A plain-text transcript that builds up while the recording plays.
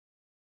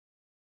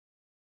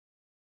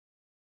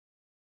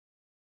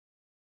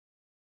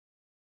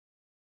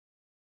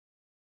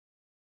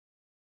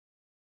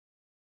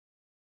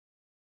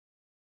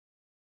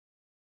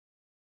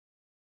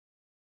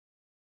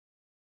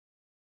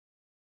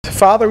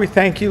Father, we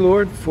thank you,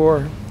 Lord,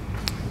 for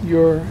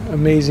your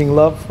amazing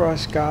love for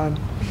us, God.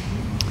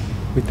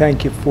 We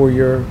thank you for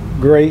your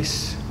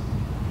grace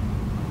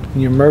and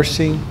your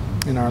mercy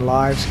in our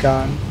lives,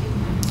 God.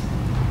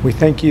 We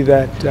thank you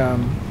that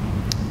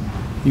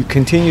you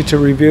continue to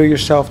reveal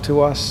yourself to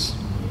us.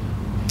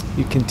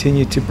 You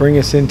continue to bring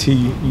us into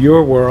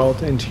your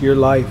world, into your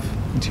life,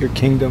 into your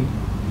kingdom,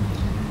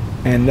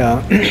 and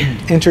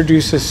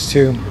introduce us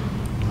to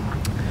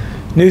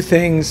new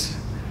things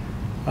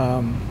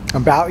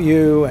about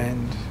you,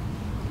 and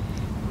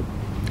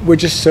we're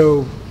just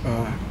so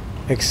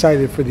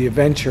excited for the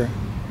adventure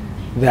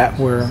that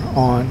we're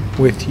on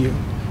with you.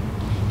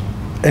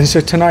 And so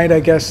tonight, I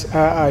guess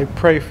I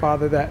pray,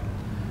 Father, that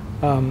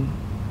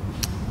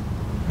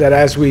that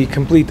as we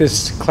complete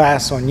this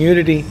class on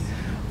unity,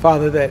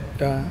 Father, that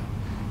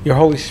your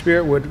Holy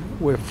Spirit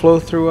would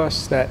flow through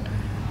us, that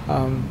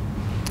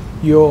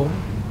you'll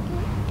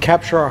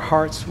capture our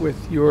hearts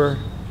with your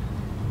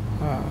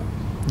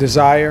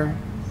desire,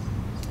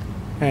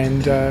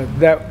 and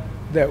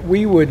that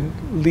we would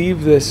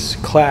leave this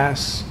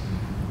class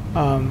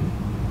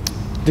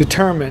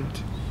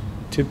determined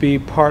to be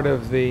part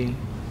of the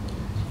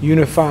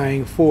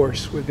unifying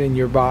force within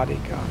your body,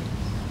 God.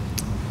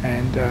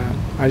 And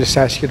I just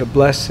ask you to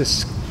bless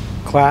this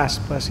class,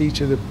 bless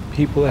each of the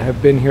people that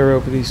have been here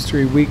over these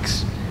 3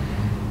 weeks.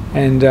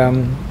 And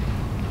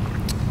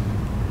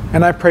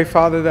I pray,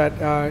 Father,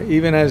 that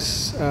even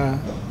as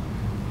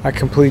I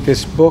complete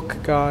this book,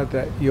 God,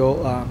 that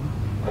you'll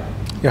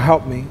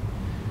help me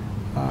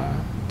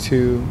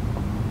to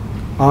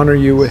honor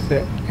you with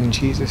it. In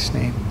Jesus'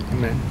 name,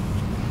 amen.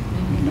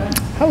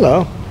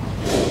 Hello.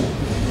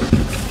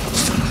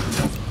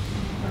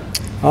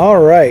 All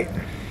right.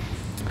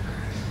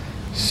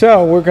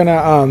 So we're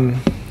gonna.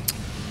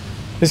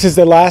 This is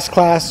the last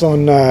class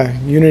on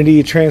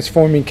Unity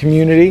Transforming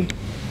Community.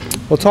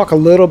 We'll talk a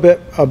little bit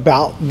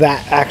about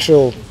that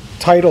actual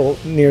title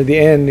near the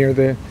end, near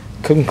the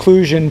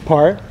conclusion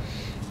part.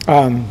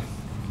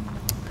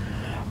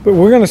 But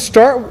we're going to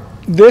start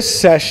this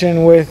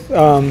session with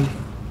kind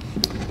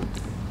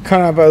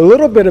of a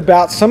little bit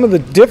about some of the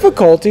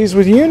difficulties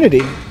with unity.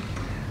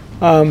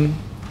 I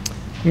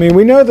mean,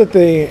 we know that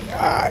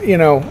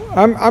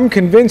I'm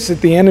convinced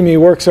that the enemy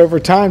works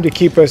overtime to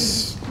keep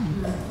us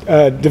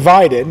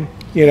divided,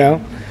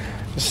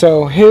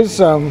 So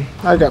his,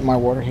 I got my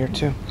water here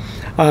too.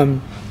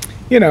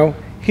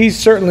 He's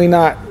certainly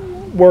not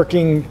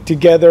working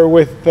together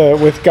with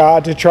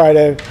God to try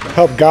to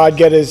help God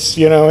get his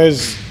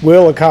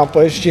will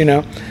accomplished,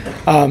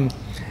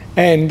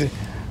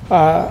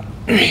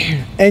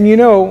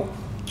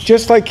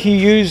 just like he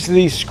used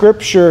the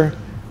scripture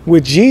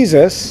with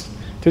Jesus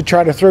to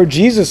try to throw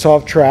Jesus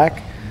off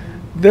track,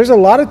 there's a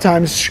lot of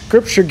times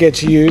scripture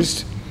gets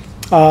used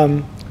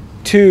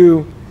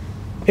to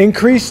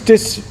increase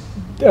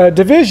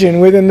division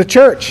within the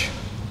church,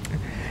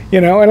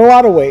 in a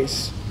lot of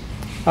ways.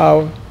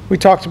 We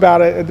talked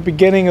about it at the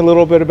beginning a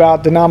little bit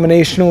about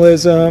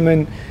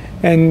denominationalism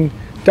and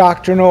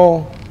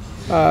doctrinal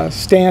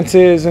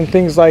stances and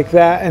things like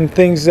that, and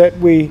things that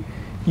we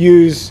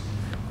use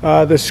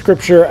the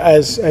scripture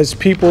as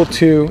people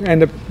to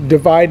end up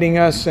dividing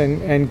us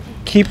and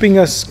keeping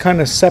us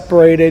kind of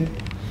separated.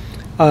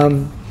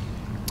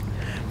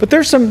 But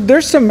there's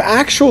some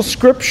actual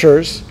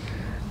scriptures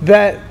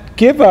that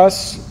give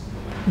us,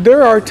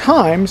 there are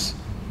times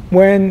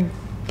when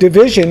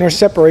division or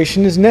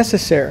separation is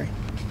necessary.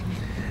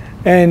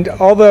 And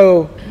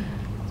although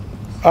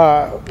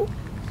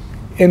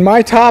in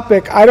my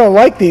topic, I don't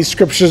like these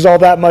scriptures all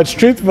that much,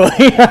 truthfully.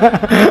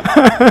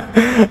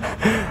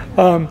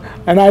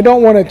 And I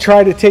don't want to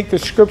try to take the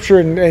scripture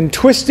and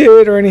twist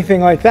it or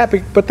anything like that,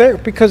 but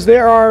because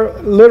there are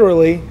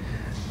literally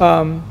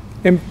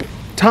in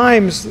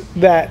times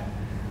that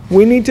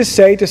we need to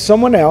say to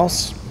someone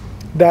else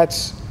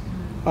that's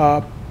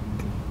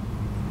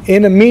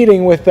in a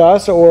meeting with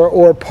us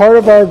or part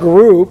of our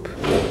group,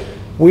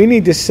 we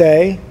need to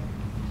say,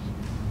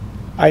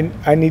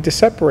 I need to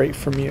separate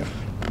from you.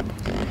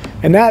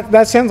 And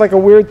that sounds like a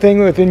weird thing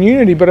within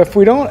unity, but if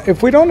we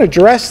don't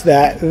address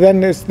that, then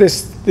there's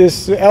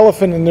this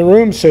elephant in the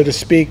room, so to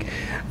speak,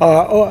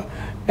 or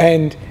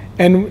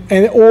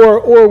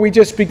we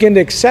just begin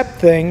to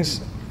accept things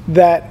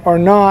that are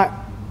not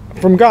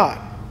from God.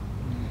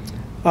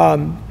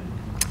 So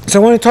I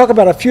want to talk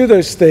about a few of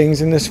those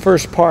things in this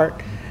first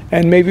part,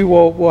 and maybe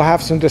we'll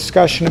have some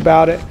discussion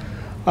about it.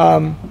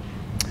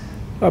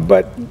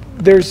 But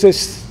there's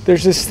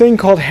this thing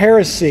called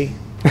heresy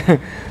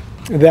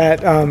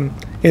that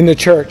in the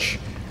church,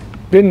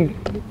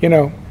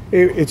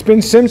 it's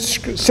been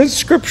since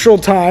scriptural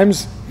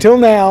times till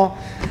now.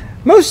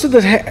 Most of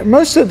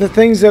the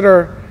things that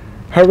are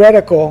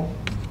heretical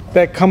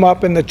that come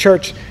up in the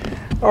church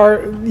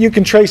you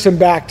can trace them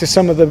back to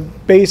some of the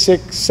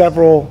basic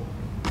several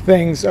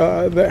things,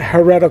 the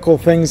heretical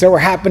things that were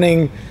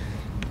happening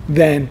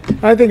then.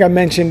 I think I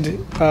mentioned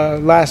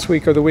last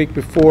week or the week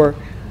before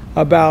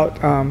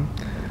about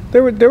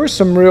there were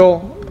some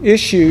real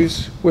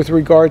issues with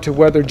regard to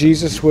whether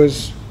Jesus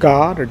was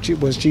God or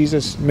was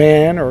Jesus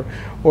man or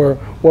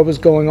what was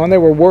going on. They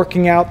were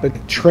working out the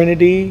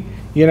Trinity.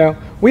 You know,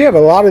 we have a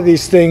lot of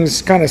these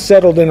things kind of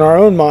settled in our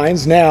own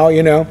minds now,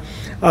 you know,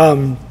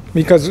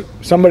 because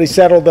somebody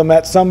settled them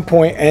at some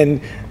point,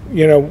 and,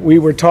 you know, we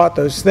were taught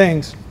those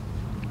things.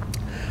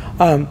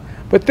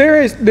 But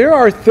there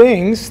are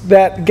things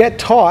that get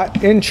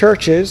taught in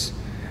churches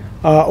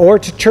or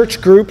to church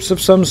groups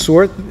of some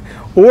sort,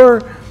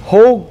 or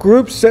whole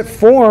groups that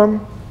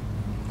form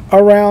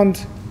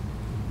around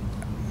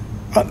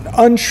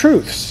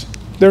untruths.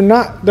 They're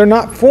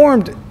not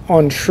formed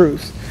on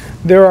truth.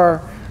 There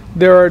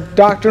are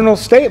doctrinal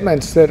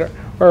statements that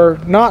are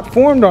not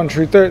formed on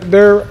truth.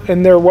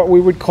 They're what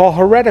we would call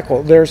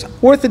heretical. There's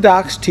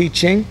orthodox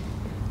teaching,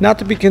 not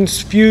to be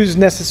confused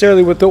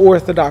necessarily with the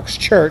Orthodox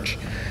Church,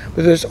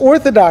 but there's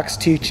orthodox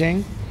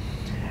teaching,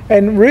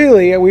 and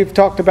really, we've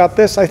talked about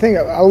this. I think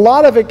a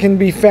lot of it can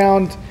be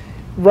found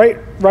right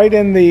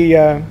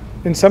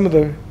in some of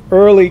the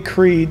early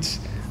creeds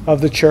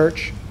of the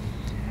church,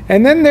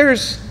 and then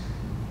there's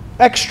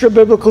extra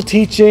biblical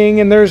teaching,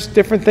 and there's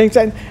different things,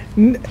 and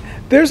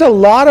there's a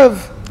lot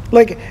of,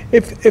 like,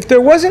 if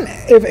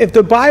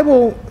the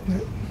Bible,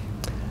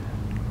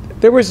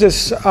 there was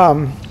this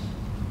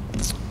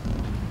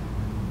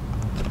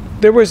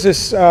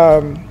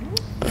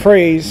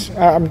phrase,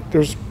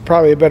 there's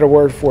probably a better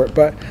word for it,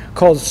 but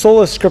called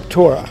sola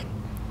scriptura,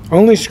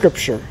 only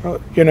Scripture.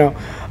 You know,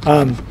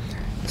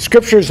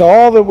 Scripture is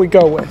all that we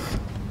go with,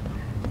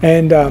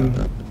 and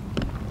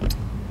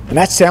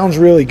that sounds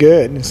really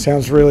good. It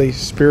sounds really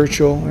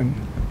spiritual and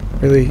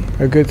really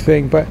a good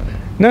thing, but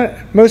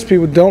most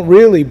people don't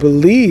really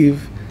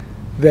believe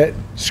that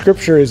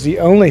Scripture is the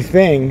only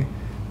thing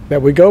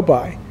that we go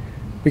by,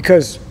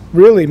 because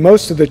really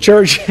most of the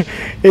church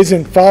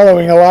isn't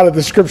following a lot of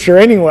the Scripture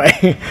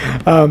anyway.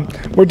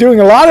 We're doing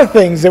a lot of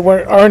things that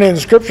aren't in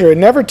Scripture. It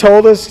never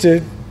told us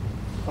to,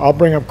 I'll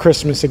bring up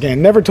Christmas again,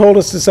 never told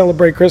us to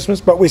celebrate Christmas,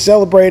 but we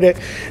celebrate it.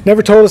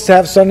 Never told us to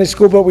have Sunday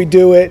school, but we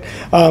do it.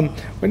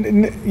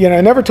 You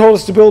know, never told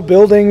us to build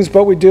buildings,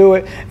 but we do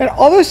it. And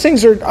all those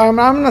things are, I'm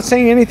not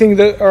saying anything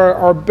that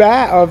are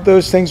bad, of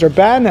those things are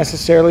bad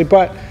necessarily,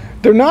 but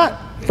they're not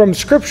from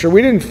Scripture.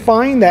 We didn't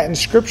find that in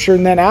Scripture,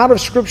 and then out of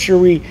Scripture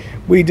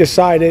we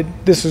decided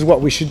this is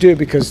what we should do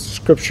because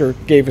Scripture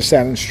gave us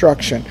that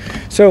instruction.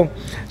 So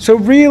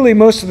really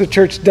most of the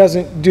church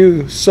doesn't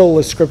do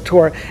sola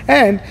scriptura.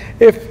 And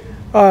if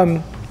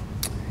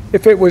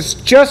it was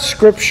just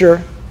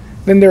Scripture,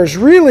 then there's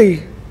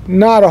really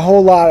not a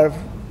whole lot of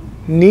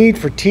need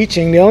for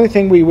teaching. The only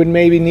thing we would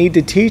maybe need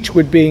to teach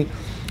would be,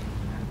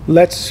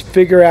 let's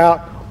figure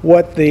out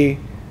what the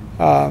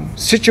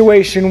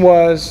situation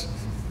was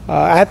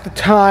at the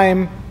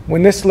time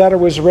when this letter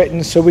was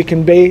written, so we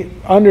can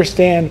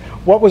understand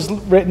what was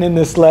written in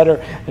this letter,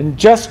 and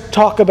just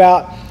talk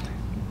about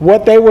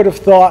what they would have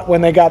thought when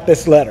they got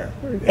this letter.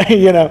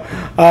 You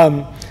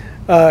know,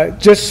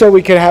 just so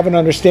we could have an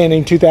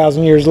understanding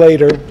 2,000 years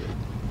later,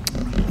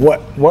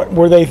 what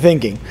were they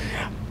thinking.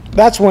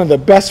 That's one of the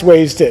best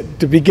ways to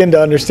begin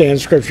to understand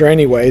Scripture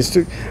anyways,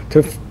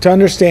 to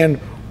understand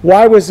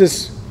why was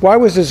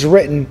this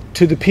written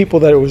to the people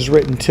that it was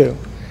written to.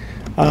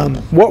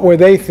 What were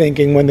they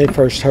thinking when they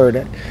first heard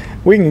it?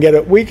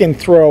 We can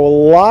throw a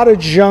lot of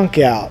junk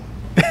out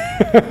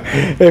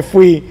if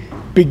we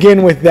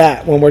begin with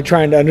that when we're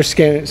trying to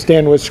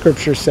understand what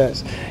Scripture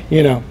says.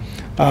 You know,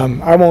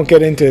 I won't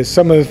get into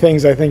some of the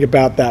things I think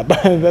about that,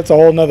 but that's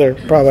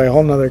probably a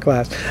whole nother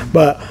class.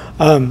 But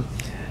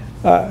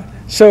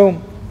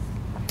so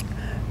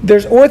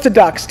there's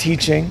orthodox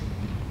teaching,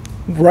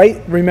 right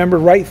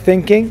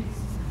thinking,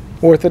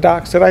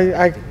 orthodox. That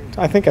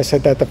I think I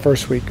said that the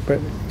first week, but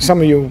some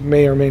of you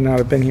may or may not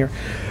have been here.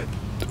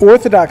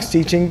 Orthodox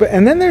teaching,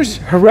 and then there's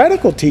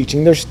heretical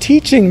teaching. There's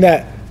teaching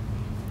that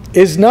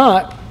is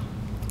not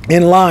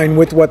in line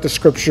with what the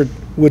Scripture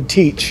would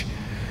teach.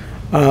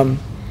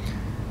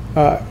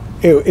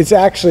 It's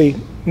actually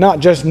not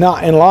just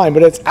not in line,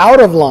 but it's out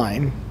of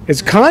line.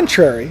 It's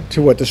contrary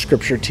to what the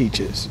Scripture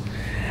teaches.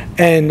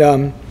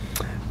 And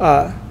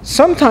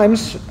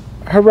sometimes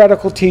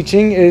heretical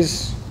teaching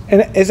is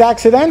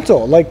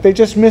accidental. Like, they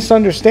just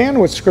misunderstand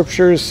what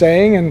Scripture is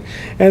saying,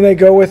 and they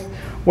go with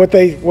what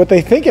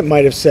they think it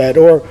might have said.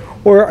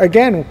 Or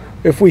again,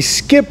 if we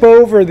skip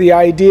over the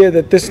idea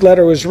that this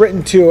letter was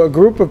written to a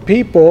group of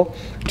people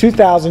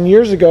 2,000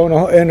 years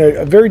ago in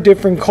a very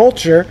different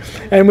culture,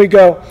 and we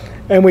go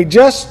and we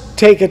just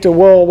take it to,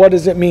 well, what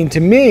does it mean to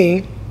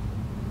me?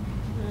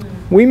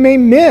 We may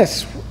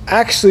miss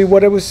actually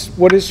what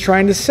it's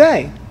trying to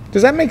say.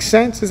 Does that make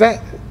sense? Is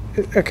that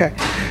okay?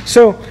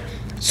 So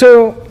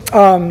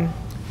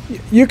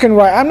you can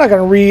write. I'm not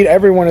going to read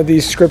every one of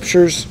these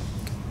scriptures,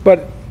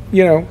 but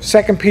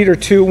 2 Peter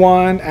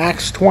 2:1,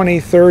 Acts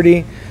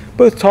 20:30,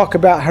 both talk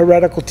about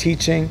heretical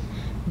teaching,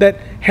 that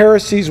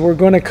heresies were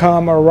going to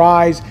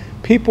arise.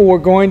 People were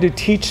going to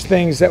teach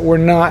things that were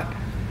not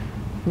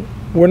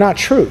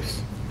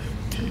truth.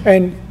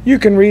 And you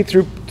can read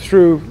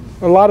through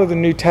a lot of the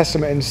New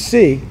Testament and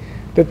see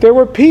that there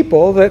were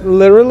people that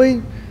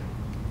literally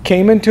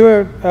came into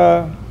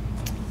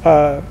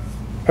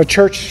a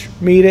church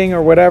meeting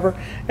or whatever,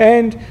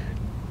 and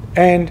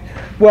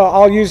well,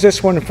 I'll use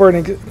this one for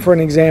an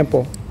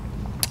example.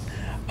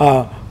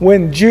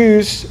 When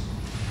Jews,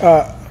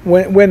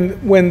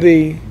 when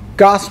the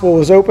gospel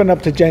was opened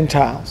up to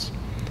Gentiles,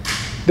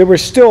 there were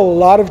still a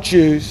lot of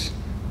Jews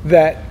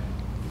that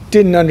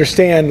didn't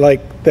understand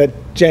like that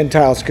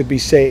Gentiles could be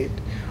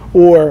saved,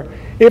 or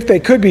if they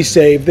could be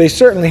saved, they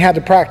certainly had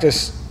to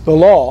practice the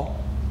law,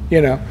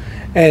 you know.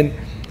 And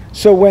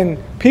so when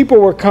people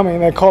were coming,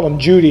 they called them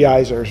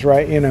Judaizers,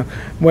 right? You know,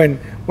 when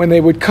they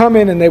would come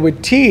in and they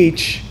would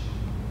teach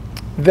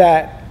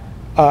that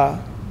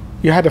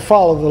you had to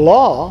follow the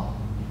law,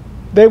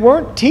 they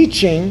weren't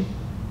teaching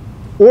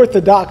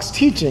Orthodox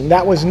teaching.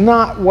 That was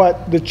not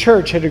what the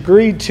church had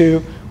agreed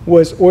to,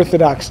 was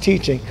Orthodox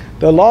teaching.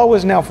 The law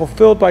was now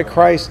fulfilled by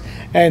Christ,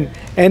 and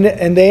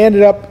they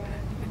ended up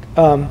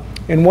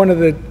in one of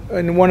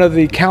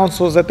the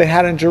councils that they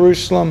had in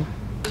Jerusalem.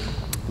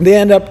 They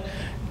end up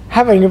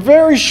having a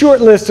very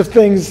short list of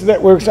things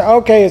that were,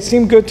 okay, it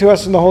seemed good to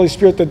us in the Holy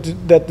Spirit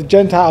that the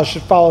Gentiles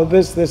should follow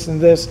this, this, and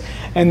this,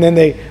 and then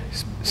they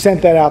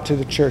sent that out to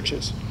the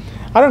churches.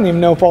 I don't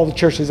even know if all the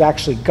churches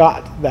actually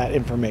got that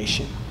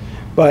information,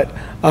 but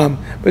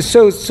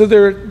so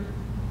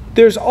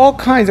there's all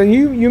kinds, and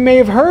you may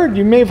have heard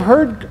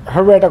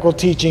heretical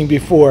teaching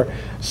before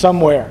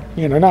somewhere,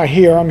 you know, not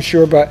here, I'm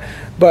sure, but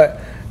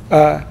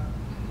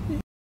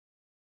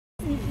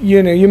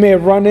you know, you may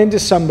have run into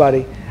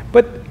somebody.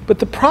 But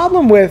the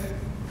problem with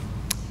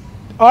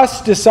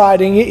us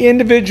deciding,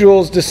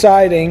 individuals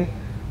deciding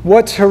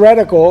what's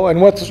heretical and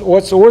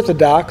what's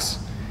orthodox,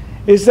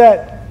 is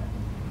that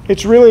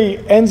it's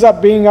really ends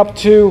up being up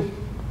to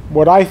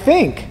what I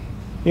think,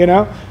 you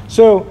know.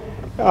 So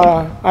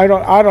I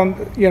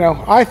don't, you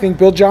know, I think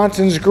Bill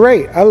Johnson's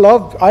great. I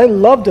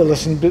love to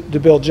listen to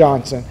Bill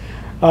Johnson,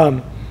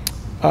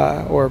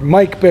 or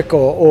Mike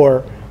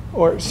Bickle,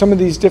 or some of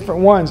these different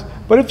ones.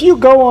 But if you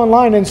go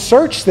online and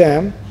search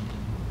them,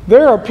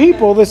 there are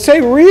people that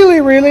say really,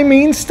 really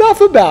mean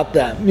stuff about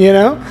them, you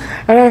know?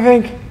 And I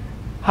think,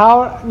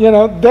 how, you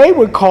know, they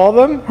would call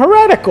them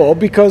heretical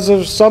because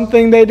of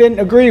something they didn't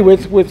agree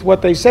with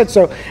what they said.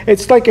 So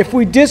it's like if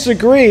we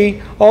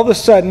disagree, all of a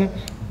sudden,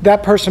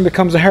 that person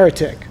becomes a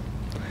heretic.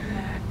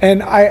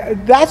 And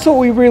that's what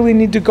we really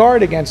need to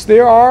guard against.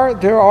 There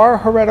are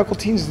heretical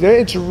teachings.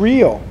 It's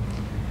real.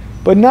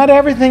 But not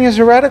everything is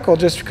heretical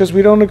just because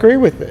we don't agree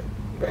with it,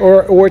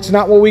 or it's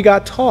not what we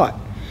got taught.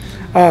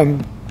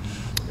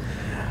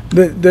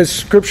 The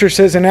scripture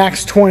says in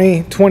Acts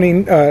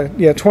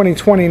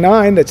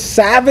 20:29 that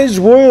savage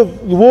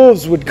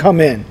wolves would come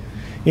in,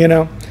 you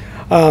know.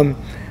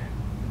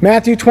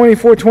 Matthew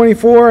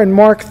 24:24 and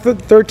Mark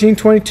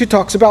 13:22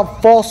 talks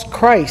about false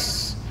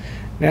Christs.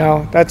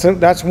 Now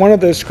that's one of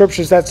those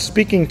scriptures that's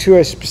speaking to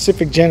a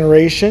specific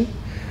generation,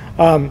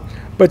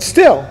 but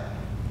still,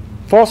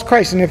 false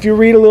Christ. And if you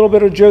read a little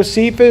bit of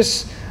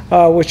Josephus,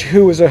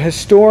 who was a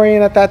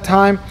historian at that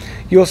time,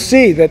 you'll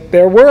see that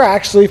there were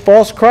actually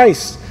false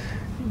Christs,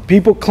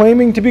 people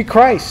claiming to be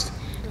Christ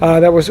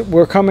that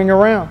were coming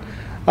around.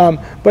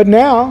 But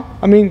now,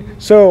 I mean,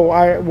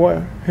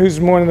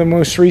 who's one of the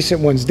most recent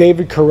ones?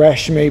 David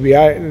Koresh, maybe.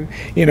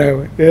 You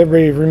know,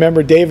 everybody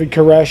remember David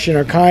Koresh? You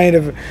know, kind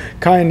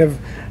of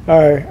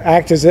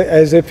act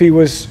as if he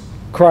was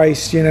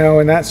Christ, you know,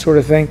 and that sort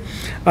of thing.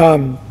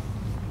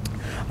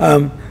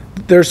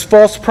 There's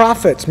false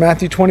prophets.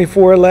 Matthew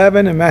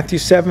 24:11 and Matthew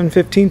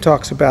 7:15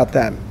 talks about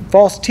that.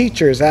 False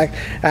teachers.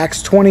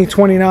 Acts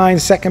 20:29,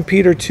 2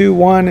 Peter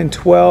 2:1 and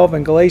 12,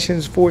 and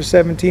Galatians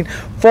 4:17.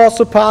 False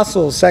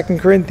apostles. 2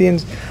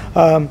 Corinthians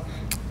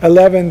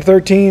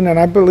 11:13, and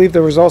I believe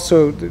there was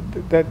also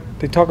that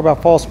they talk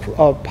about false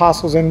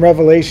apostles in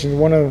Revelation.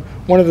 One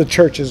of the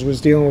churches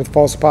was dealing with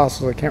false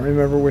apostles. I can't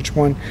remember which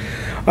one.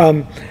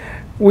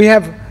 We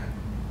have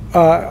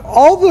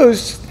all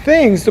those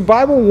things the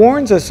Bible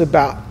warns us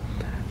about.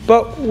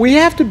 But we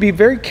have to be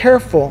very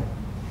careful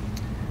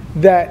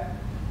that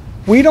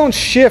we don't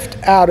shift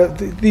out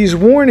of these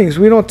warnings.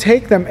 We don't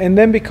take them and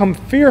then become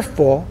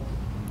fearful.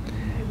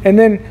 And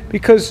then,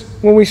 because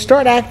when we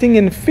start acting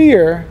in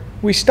fear,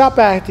 we stop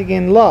acting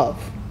in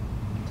love.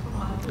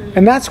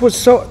 And that's what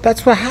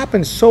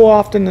happens so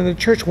often in the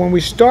church. When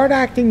we start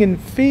acting in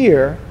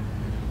fear,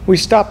 we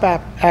stop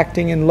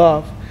acting in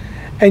love.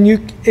 And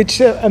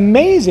it's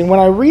amazing when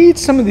I read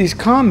some of these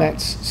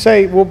comments.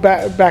 Say, we'll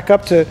back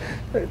up to,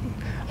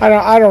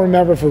 I don't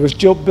remember if it was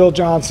Bill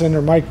Johnson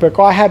or Mike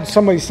Bickle. I had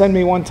somebody send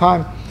me one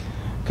time,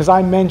 because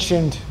I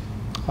mentioned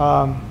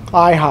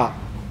IHOP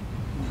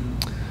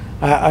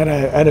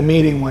at a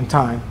meeting one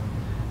time,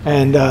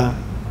 and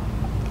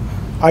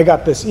I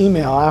got this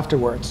email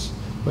afterwards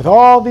with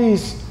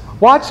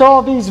watch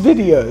all these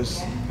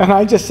videos, and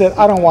I just said,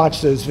 I don't watch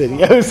those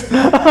videos.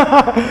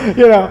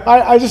 You know,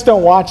 I just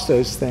don't watch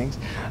those things.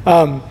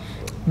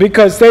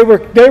 Because they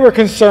were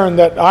concerned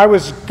that I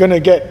was going to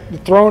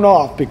get thrown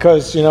off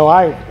because, you know,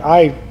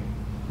 I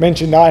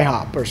mentioned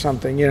IHOP or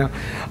something, you know.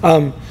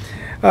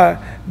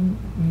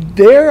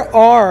 There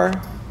are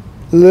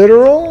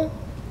literal,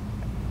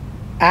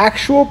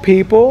 actual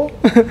people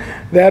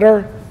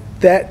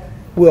that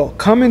will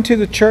come into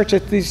the church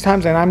at these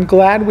times, and I'm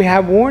glad we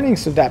have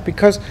warnings of that,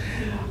 because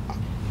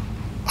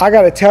I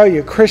got to tell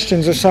you,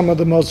 Christians are some of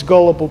the most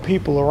gullible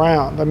people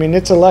around. I mean,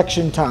 it's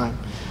election time.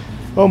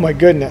 Oh my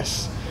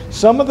goodness.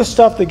 Some of the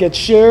stuff that gets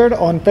shared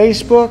on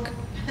Facebook,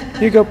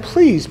 you go,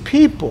 please,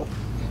 people,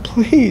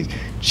 please,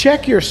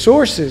 check your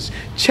sources.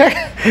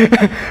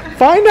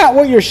 Find out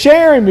what you're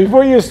sharing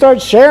before you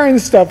start sharing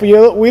stuff.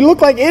 We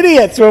look like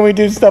idiots when we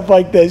do stuff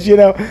like this. You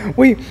know,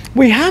 we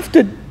have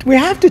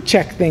to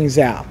check things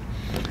out.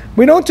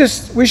 We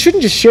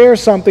shouldn't just share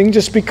something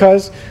just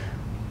because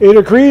it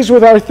agrees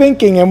with our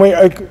thinking, and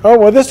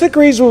this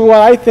agrees with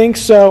what I think,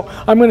 so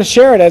I'm going to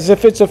share it as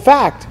if it's a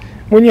fact,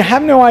 when you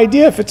have no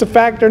idea if it's a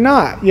fact or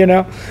not, you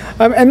know.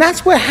 And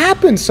that's what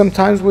happens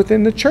sometimes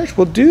within the church.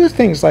 We'll do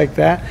things like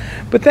that,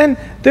 but then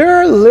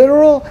there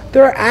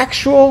are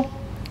actual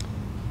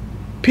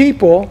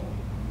people,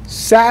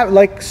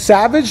 like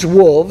savage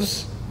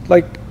wolves,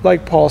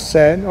 like Paul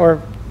said,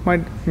 or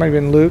might have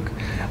been Luke,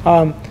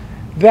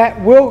 that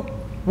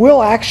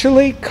will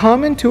actually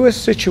come into a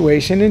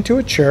situation, into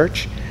a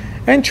church,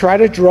 and try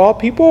to draw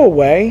people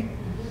away,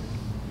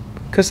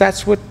 because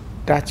that's what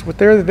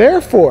they're there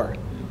for.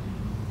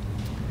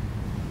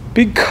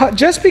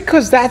 Just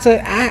because that's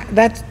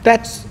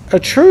a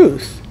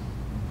truth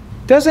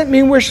doesn't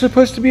mean we're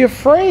supposed to be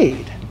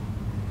afraid.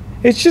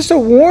 It's just a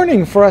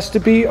warning for us to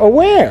be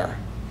aware.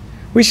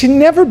 We should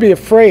never be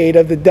afraid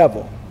of the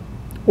devil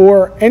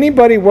or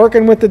anybody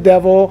working with the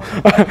devil,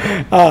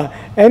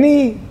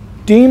 any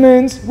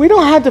demons. We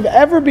don't have to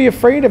ever be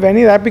afraid of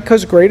any of that,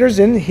 because greater is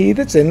he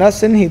that's in us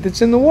than he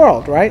that's in the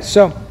world, right?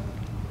 So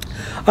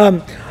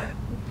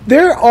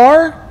there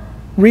are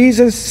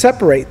reasons to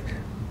separate.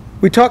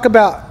 We talk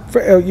about,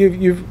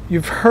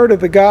 you've heard of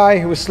the guy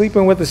who was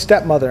sleeping with his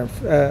stepmother,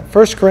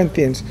 1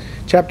 Corinthians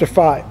chapter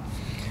 5.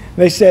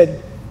 They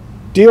said,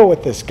 deal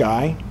with this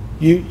guy.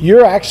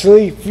 You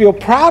actually feel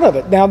proud of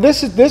it. Now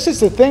this is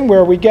the thing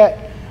where we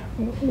get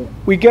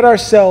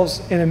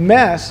ourselves in a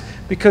mess,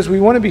 because we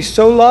want to be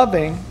so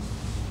loving.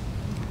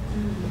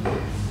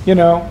 You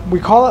know, we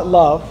call it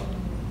love,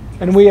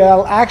 and we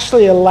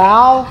actually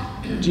allow.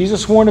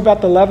 Jesus warned about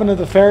the leaven of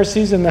the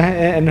Pharisees and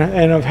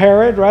of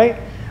Herod, right?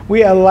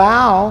 We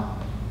allow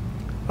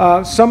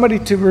somebody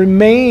to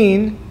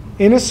remain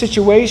in a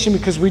situation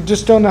because we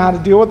just don't know how to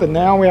deal with it.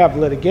 Now we have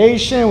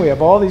litigation, we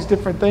have all these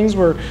different things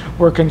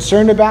we're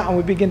concerned about, and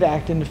we begin to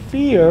act in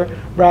fear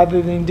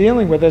rather than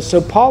dealing with it.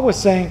 So Paul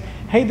was saying,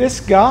 hey, this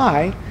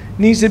guy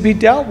needs to be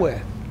dealt with.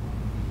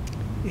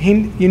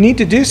 You need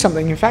to do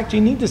something. In fact,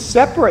 you need to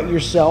separate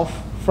yourself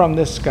from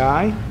this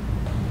guy.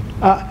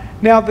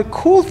 Now, the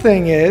cool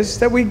thing is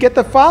that we get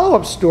the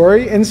follow-up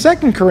story in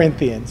 2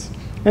 Corinthians.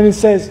 And it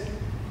says,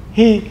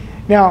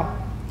 now,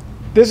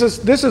 this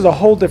is a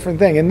whole different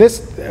thing. And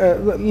this,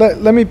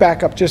 let me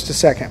back up just a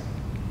second.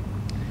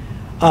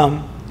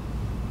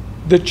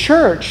 The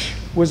church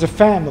was a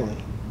family.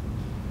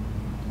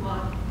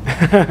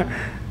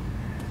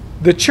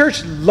 The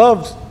church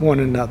loved one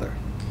another.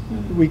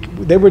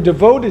 They were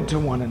devoted to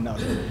one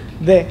another.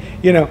 There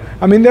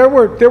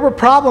were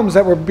problems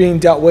that were being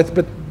dealt with,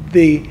 but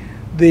the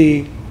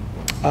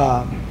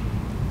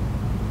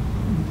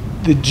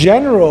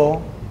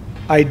general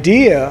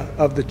idea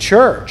of the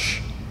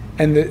church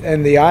and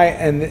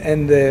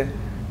the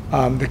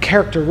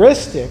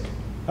characteristic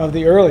of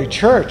the early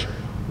church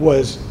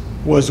was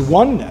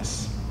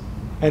oneness.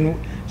 And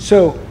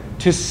so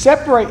to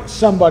separate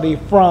somebody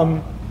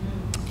from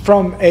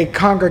a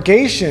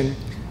congregation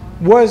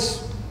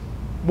was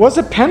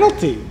a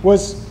penalty.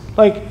 Was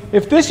like,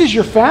 if this is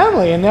your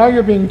family and now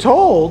you're being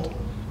told,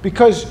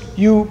 because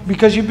you've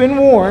been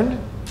warned,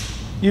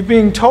 you're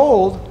being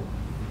told,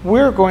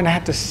 we're going to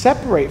have to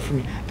separate from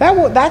you.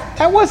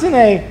 That wasn't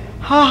a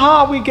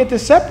we get to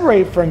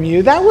separate from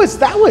you. That was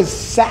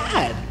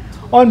sad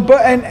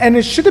and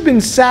it should have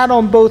been sad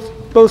on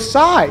both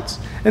sides.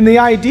 And the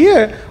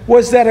idea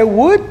was that it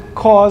would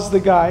cause the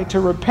guy to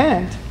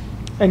repent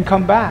and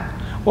come back.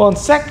 Well, in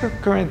 2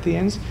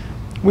 Corinthians,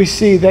 we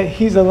see that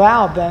he's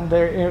allowed. Then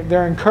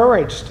they're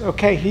encouraged.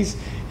 Okay,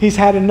 he's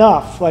had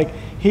enough. Like,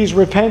 he's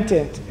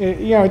repentant.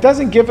 It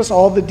doesn't give us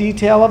all the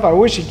detail of it. I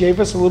wish it gave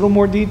us a little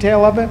more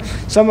detail of it.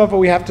 Some of it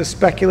we have to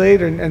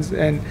speculate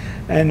and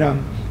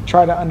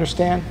try to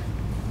understand.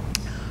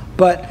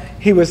 But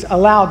he was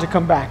allowed to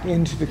come back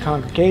into the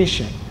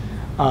congregation,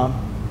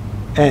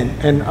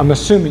 and I'm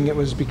assuming it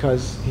was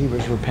because he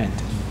was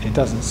repentant. It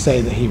doesn't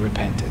say that he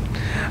repented.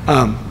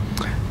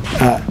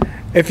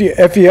 If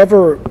you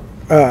ever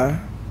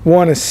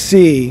want to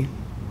see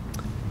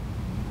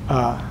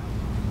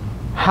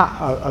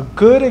a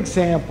good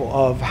example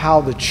of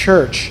how the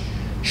church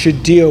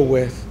should deal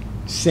with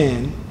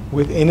sin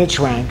within its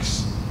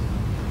ranks,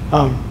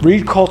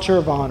 read Culture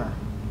of Honor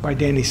by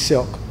Danny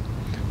Silk,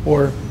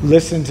 or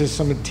listen to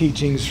some of the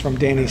teachings from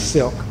Danny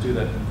Silk. Do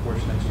that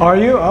course next year. Are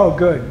you? Oh,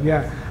 good.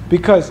 Yeah,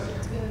 because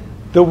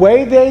the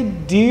way they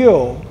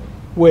deal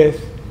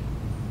with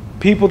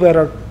people that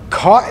are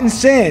caught in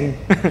sin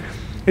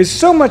is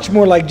so much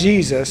more like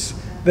Jesus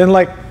than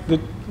like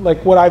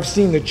what I've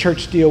seen the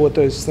church deal with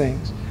those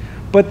things.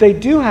 But they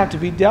do have to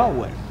be dealt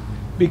with,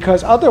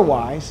 because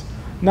otherwise,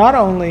 not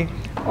only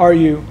are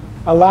you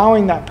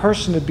allowing that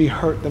person to be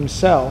hurt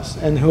themselves,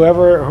 and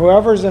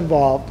whoever's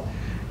involved,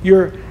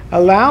 you're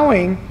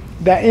allowing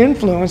that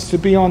influence to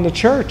be on the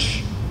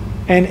church,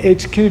 and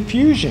it's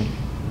confusion,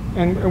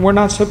 and we're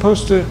not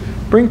supposed to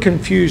bring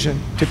confusion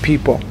to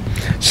people.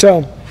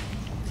 So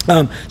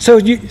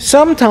you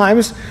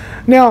sometimes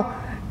now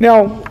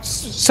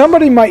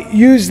somebody might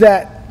use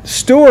that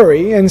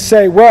story and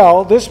say,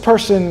 well, this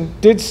person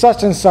did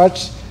such and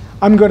such,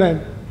 I'm going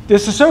to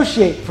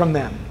disassociate from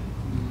them.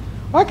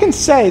 Well, I can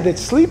say that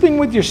sleeping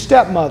with your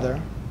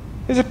stepmother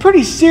is a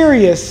pretty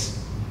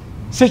serious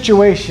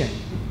situation.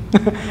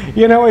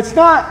 It's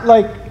not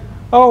like,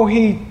 oh,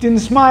 he didn't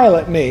smile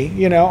at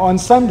me, on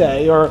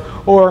Sunday,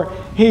 or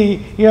he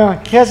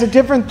has a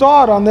different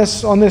thought on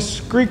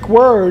this Greek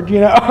word,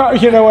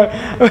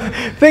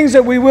 things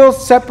that we will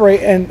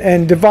separate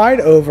and divide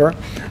over.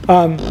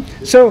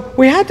 So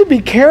we have to be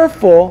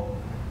careful.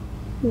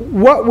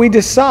 What we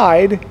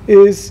decide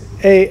is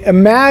a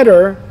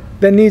matter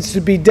that needs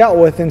to be dealt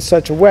with in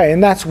such a way,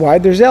 and that's why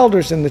there's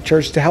elders in the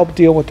church to help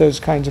deal with those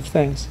kinds of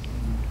things.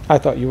 I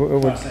thought you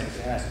would. It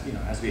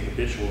has to be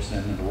habitual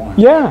sin, number one.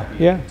 Yeah.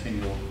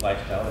 Continual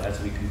lifestyle. It has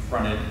to be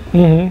confronted,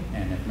 and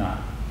if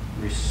not,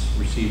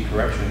 receive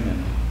correction,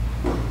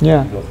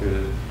 and go through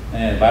it.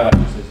 And the Bible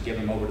says, "Give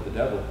him over to the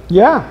devil."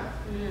 Yeah,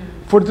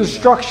 for the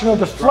destruction of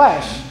the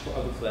flesh.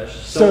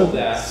 So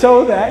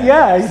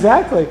that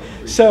exactly.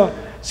 So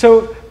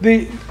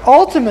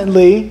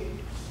ultimately,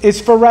 it's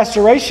for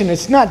restoration.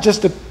 It's not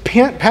just to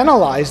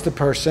penalize the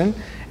person.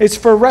 It's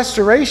for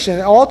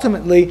restoration.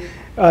 Ultimately,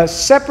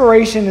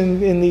 separation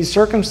in these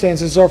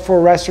circumstances are for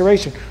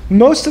restoration.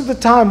 Most of the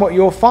time, what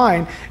you'll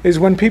find is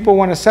when people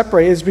want to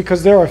separate is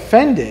because they're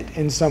offended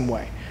in some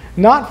way,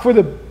 not for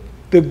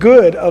the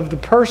good of the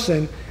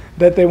person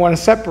that they want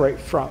to separate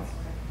from.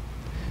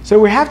 So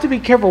we have to be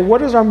careful.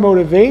 What is our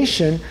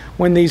motivation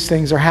when these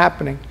things are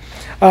happening?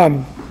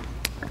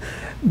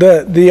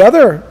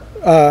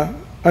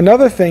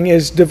 Another thing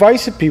is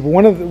divisive people.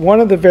 One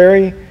of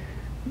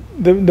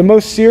the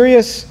most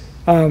serious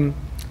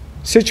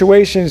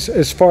situations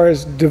as far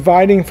as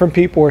dividing from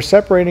people or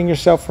separating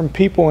yourself from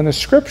people in the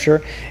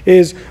Scripture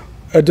is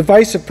a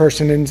divisive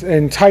person.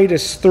 In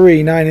Titus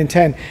 3, 9 and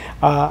 10,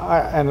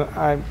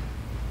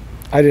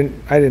 I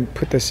didn't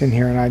put this in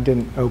here, and I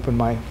didn't open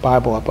my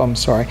Bible up. I'm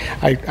sorry.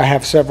 I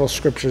have several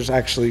scriptures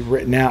actually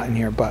written out in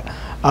here, but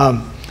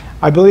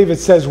I believe it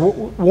says,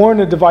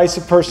 warn a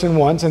divisive person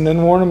once, and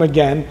then warn them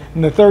again,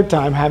 and the third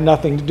time have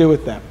nothing to do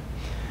with them.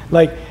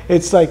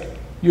 It's like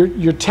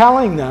you're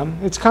telling them.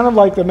 It's kind of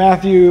like the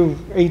Matthew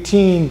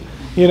 18,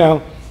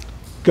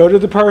 go to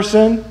the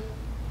person.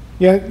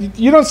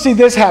 You don't see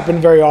this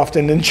happen very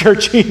often in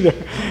church either.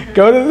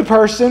 Go to the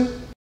person.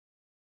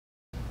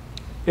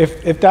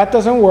 If that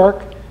doesn't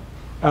work,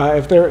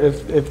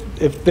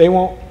 if they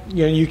won't,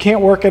 you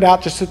can't work it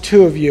out, just the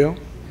two of you.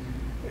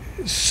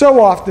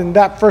 So often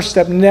that first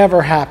step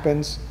never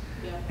happens,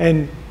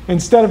 and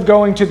instead of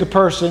going to the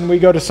person, we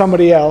go to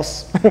somebody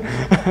else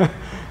who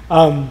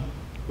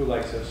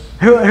likes us,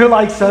 who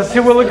likes us,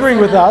 who will agree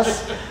with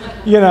us,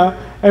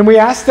 and we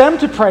ask them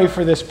to pray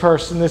for this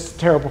person, this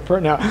terrible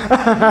person. No.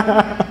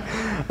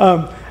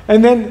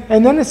 And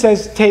then it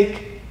says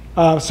take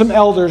some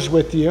elders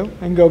with you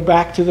and go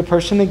back to the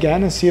person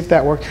again and see if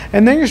that works.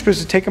 And then you're supposed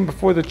to take them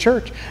before the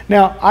church.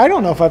 Now, I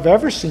don't know if I've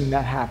ever seen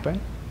that happen.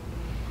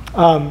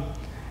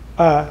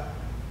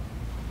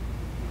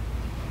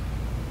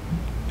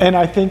 And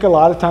I think a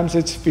lot of times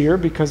it's fear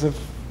because of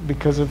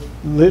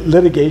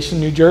litigation.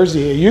 New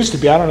Jersey, it used to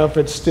be, I don't know if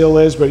it still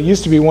is, but it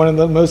used to be one of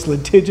the most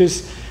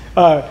litigious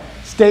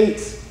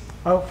states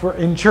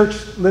in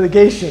church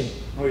litigation.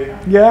 Oh,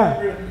 yeah?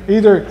 Yeah.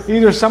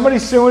 Either somebody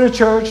suing a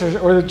church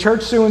or the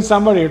church suing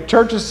somebody, or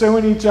churches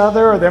suing each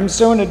other, or them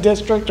suing a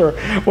district, or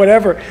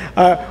whatever.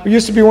 It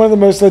used to be one of the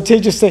most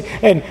litigious things.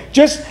 And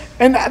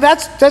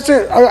that's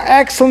an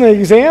excellent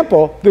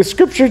example. The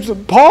scriptures,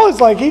 Paul is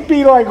like, he'd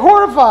be like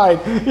horrified,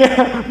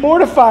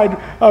 mortified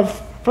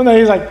from that.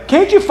 He's like,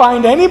 can't you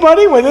find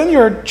anybody within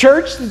your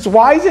church that's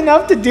wise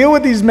enough to deal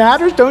with these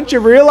matters? Don't you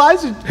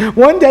realize that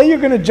one day you're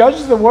going to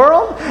judge the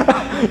world?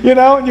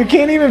 You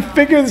can't even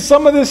figure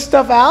some of this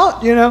stuff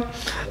out,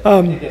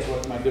 I think that's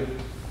what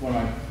one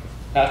of my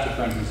pastor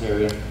friends in this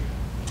area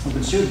has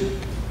been sued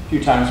a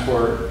few times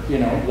for,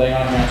 laying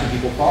on hands and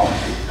people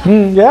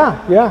falling.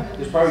 Yeah.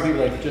 There's probably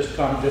people that just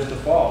come just to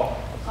fall,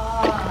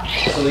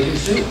 so they can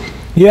sue.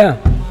 Yeah.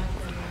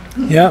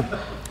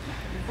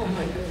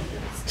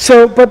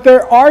 So, but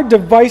there are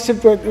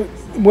divisive,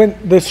 when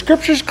the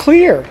Scripture's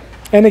clear,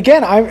 and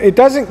again, it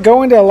doesn't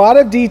go into a lot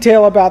of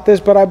detail about this,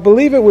 but I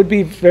believe it would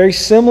be very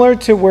similar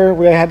to where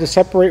we had to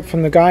separate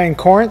from the guy in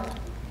Corinth.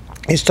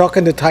 He's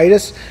talking to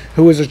Titus,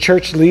 who was a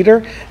church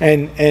leader,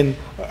 and it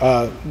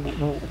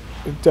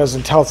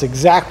doesn't tell us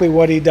exactly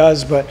what he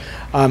does, but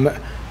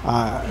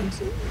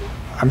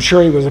I'm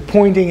sure he was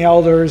appointing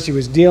elders. He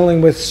was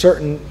dealing with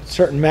certain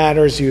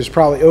matters. He was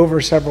probably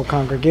over several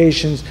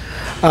congregations.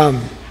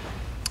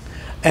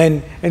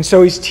 And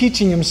so he's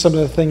teaching him some of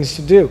the things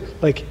to do.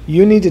 Like,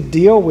 you need to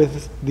deal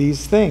with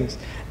these things.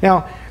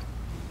 Now,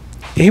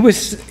 he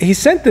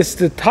sent this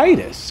to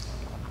Titus,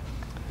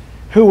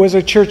 who was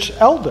a church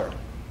elder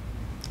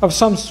of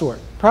some sort,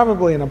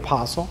 probably an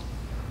apostle.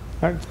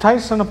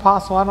 Titus an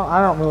apostle?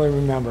 I don't really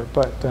remember,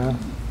 but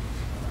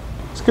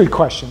it's a good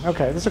question.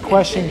 Okay, that's a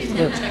question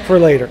for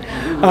later.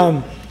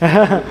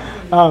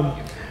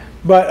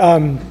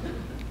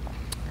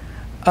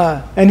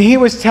 And he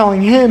was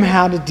telling him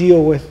how to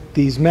deal with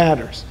these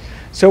matters.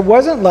 So it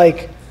wasn't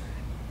like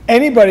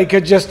anybody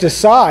could just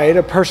decide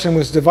a person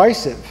was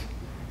divisive.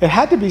 It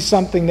had to be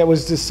something that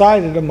was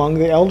decided among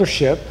the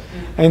eldership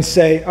and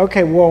say,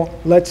 okay, well,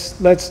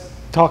 let's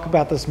talk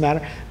about this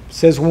matter. It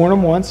says warn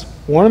them once,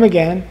 warn them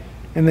again,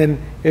 and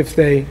then if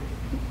they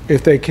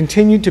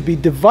continue to be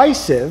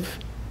divisive,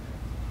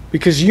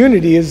 because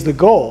unity is the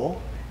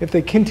goal, if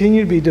they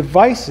continue to be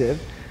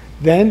divisive,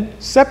 then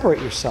separate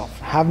yourself.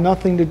 Have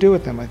nothing to do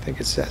with them, I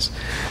think it says.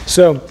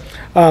 So,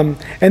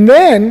 and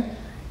then,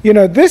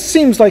 this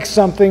seems like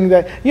something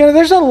that,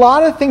 there's a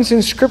lot of things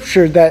in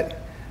Scripture that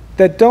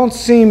don't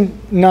seem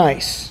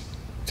nice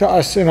to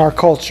us in our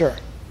culture.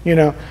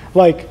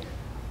 Like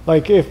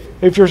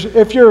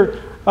if you're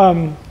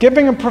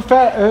giving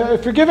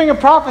a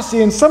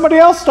prophecy and somebody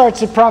else starts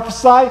to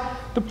prophesy,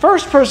 the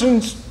first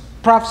person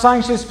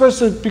prophesying is supposed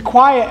to be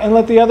quiet and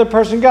let the other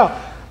person go.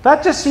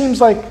 That just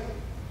seems like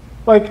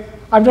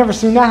I've never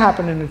seen that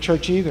happen in a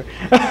church either.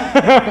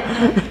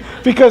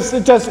 Because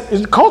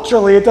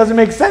culturally it doesn't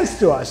make sense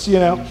to us,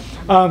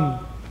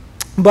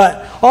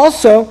 But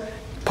also,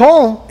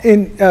 Paul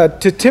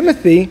to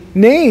Timothy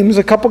names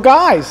a couple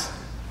guys.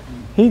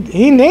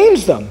 He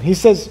names them. He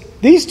says,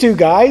 these two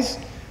guys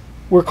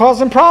were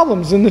causing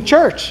problems in the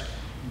church,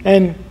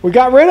 and we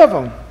got rid of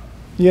them.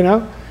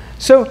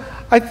 So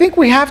I think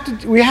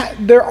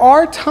there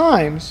are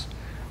times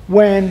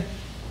when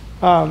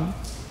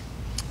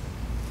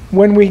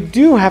we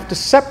do have to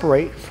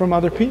separate from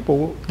other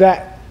people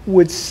that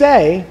would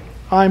say,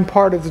 I'm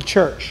part of the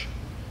church.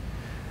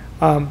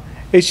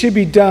 It should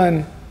be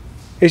done.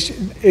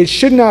 It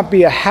should not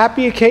be a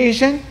happy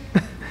occasion.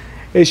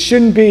 It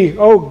shouldn't be,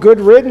 good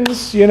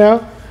riddance,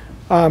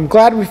 I'm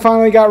glad we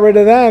finally got rid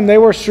of them. They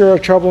were sure a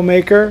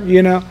troublemaker,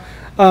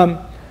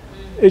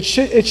 It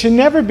should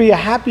never be a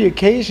happy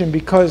occasion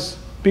because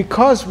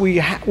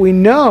we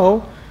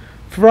know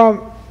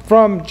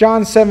from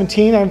John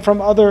 17 and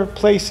from other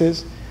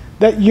places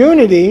that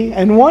unity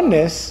and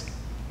oneness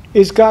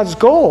is God's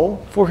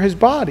goal for his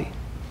body.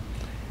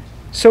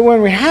 So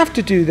when we have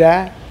to do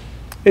that,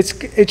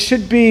 it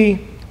should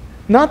be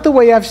not the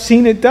way I've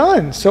seen it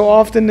done so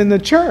often in the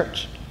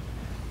church.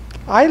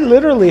 I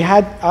literally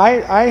had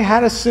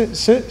a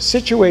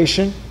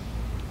situation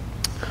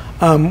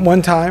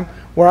one time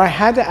where I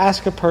had to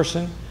ask a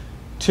person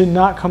to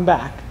not come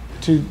back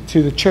to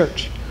the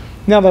church.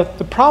 Now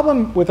the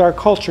problem with our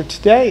culture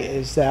today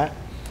is that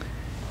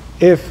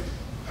if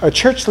a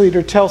church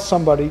leader tells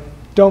somebody,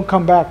 don't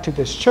come back to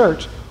this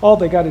church, all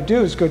they got to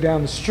do is go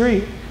down the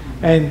street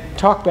and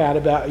talk bad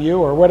about you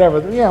or whatever,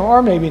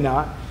 or maybe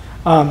not.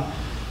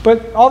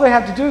 But all they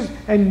have to do is,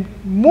 and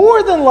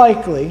more than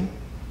likely,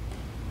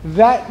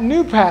 that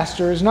new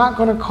pastor is not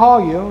going to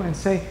call you and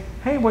say,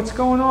 hey, what's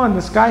going on?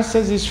 This guy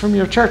says he's from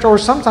your church. Or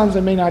sometimes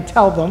they may not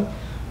tell them,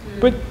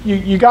 but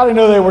you got to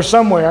know they were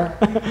somewhere,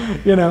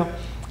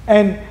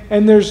 And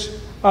there's,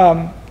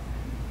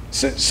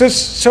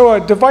 so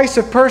a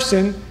divisive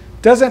person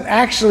doesn't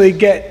actually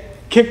get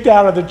kicked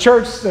out of the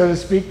church, so to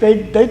speak.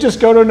 They just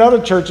go to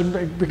another church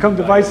and become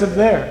divisive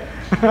there,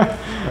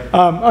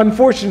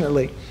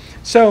 unfortunately.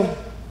 So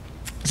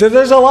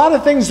there's a lot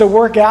of things to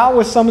work out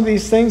with some of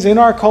these things in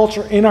our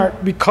culture,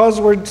 because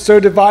we're so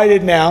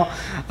divided now.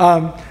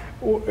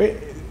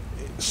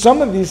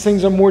 Some of these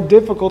things are more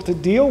difficult to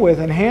deal with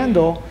and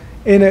handle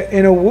in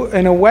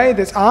a way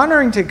that's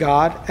honoring to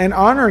God and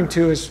honoring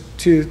to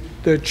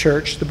the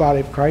church, the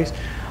body of Christ.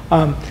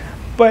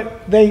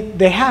 But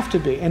they have to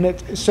be,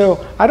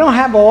 so I don't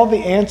have all the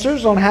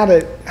answers on how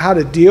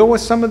to deal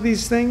with some of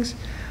these things,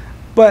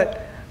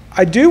 but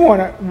I do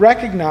want to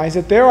recognize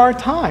that there are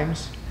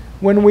times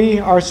when we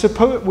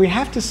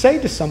have to say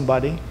to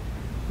somebody,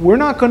 we're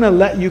not going to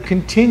let you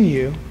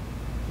continue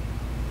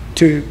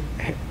to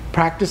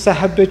practice a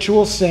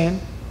habitual sin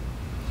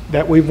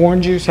that we've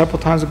warned you several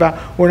times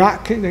about. We're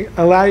not going to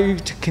allow you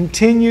to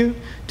continue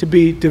to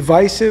be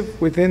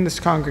divisive within this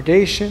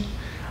congregation.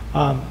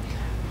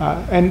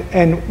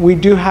 And we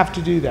do have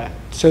to do that.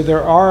 So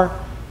there are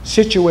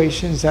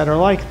situations that are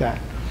like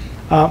that.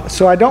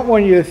 So I don't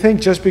want you to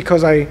think just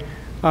because I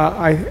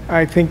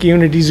think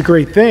unity is a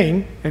great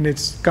thing and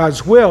it's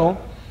God's will,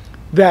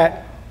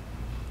 that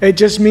it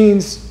just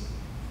means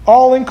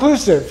all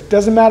inclusive.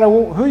 Doesn't matter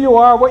who you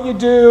are, what you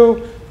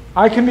do,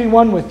 I can be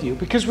one with you.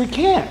 Because we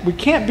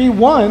can't be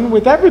one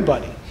with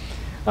everybody.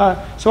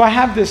 So I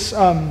have this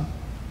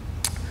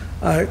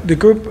The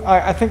group,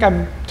 I think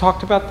I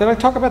talked about, did I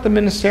talk about the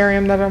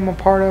ministerium that I'm a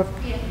part of?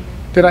 Yeah.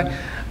 Did I?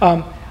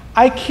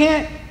 I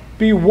can't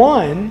be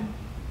one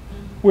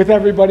with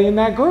everybody in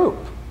that group.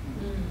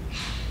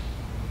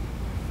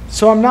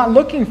 So I'm not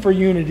looking for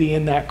unity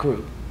in that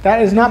group.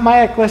 That is not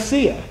my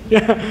ecclesia.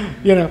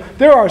 You know,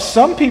 there are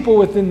some people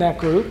within that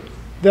group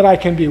that I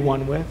can be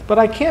one with, but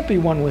I can't be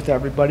one with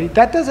everybody.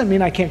 That doesn't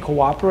mean I can't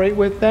cooperate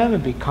with them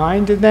and be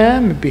kind to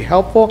them and be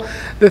helpful.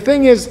 The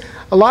thing is,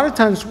 a lot of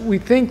times we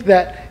think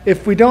that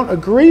if we don't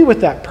agree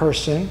with that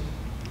person,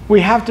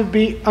 we have to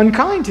be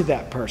unkind to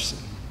that person.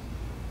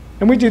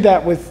 And we do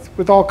that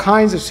with all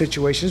kinds of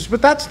situations,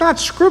 but that's not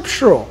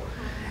scriptural.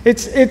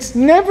 It's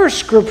never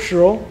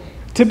scriptural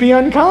to be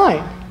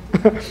unkind.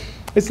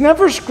 It's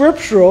never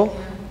scriptural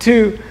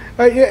to,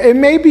 it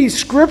may be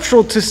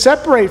scriptural to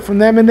separate from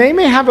them, and they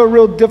may have a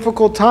real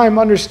difficult time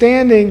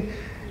understanding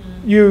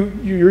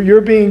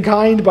you're being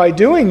kind by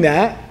doing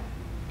that.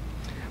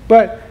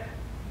 But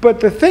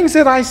the things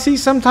that I see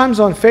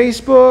sometimes on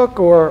Facebook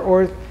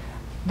or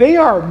they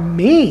are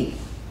mean.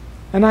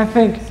 And I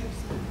think,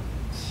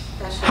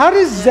 how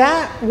does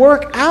that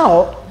work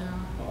out?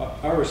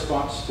 Our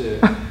response to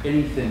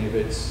anything, if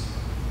it's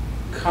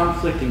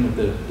conflicting with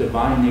the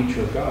divine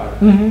nature of God,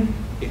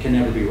 it can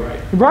never be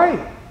right. Right.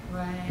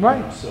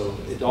 Right. So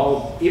it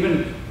all,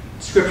 even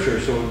scripture,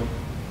 so,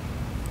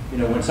 you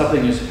know, when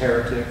something is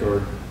heretic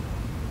or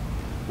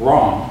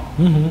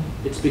wrong,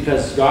 it's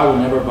because God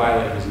will never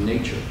violate his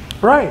nature.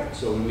 Right.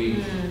 So when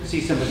we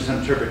see something's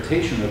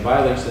interpretation that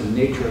violates the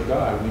nature of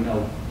God, we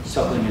know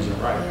something isn't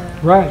right. Yeah.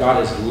 Right.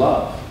 God is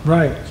love.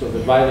 Right. So if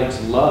it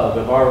violates love,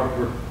 if our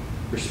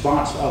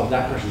response, oh,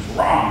 that person's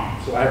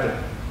wrong, so I have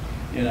to,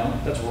 you know,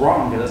 that's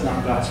wrong because that's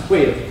not God's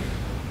way of,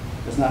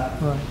 that's not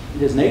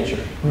his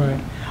nature.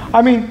 Right.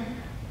 I mean,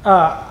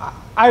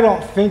 I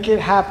don't think it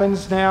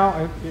happens now.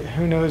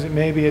 Who knows?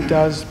 Maybe it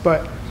does.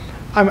 But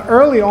I'm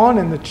early on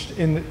in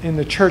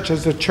the church,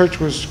 as the church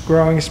was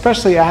growing,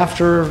 especially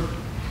after,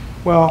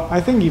 well,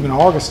 I think even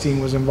Augustine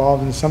was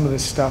involved in some of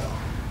this stuff.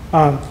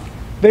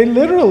 They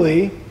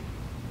literally,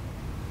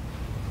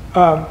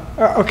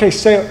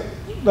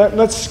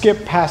 let's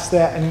skip past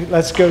that and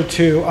let's go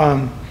to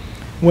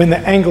when the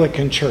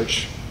Anglican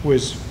Church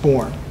was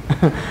born.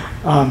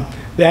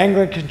 The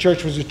Anglican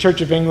Church was the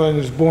Church of England.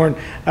 It was born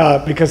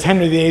because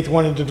Henry VIII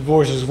wanted to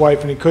divorce his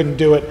wife and he couldn't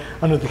do it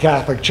under the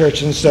Catholic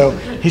Church, and so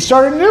he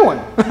started a new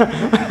one.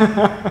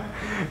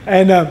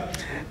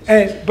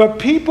 But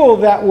people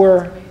that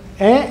were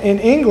in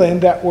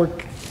England that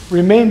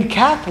remained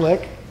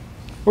Catholic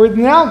were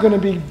now going to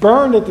be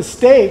burned at the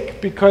stake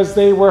because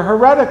they were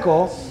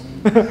heretical,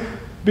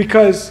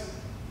 because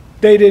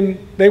they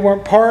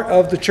weren't part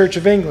of the Church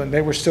of England.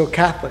 They were still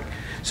Catholic.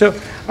 So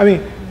I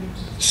mean,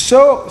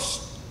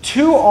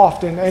 too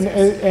often,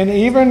 and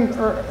even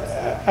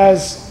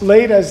as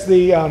late as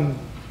the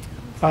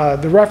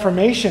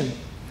Reformation,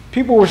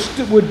 people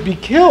would be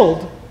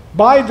killed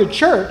by the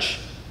church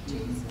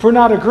for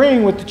not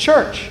agreeing with the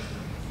church.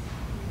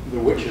 The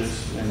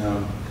witches in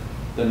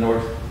the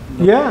north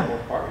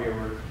part here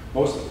were a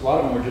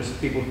lot of them were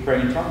just people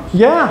praying in tongues.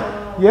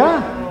 Yeah.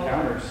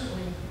 Encounters.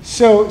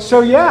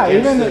 So yeah,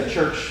 even the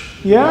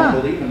church.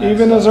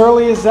 Even as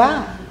early as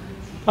that,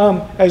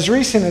 as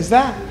recent as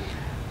that.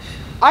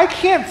 I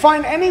can't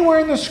find anywhere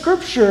in the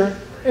scripture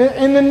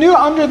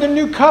under the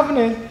new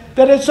covenant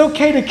that it's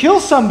okay to kill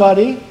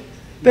somebody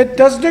that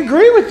doesn't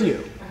agree with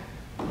you.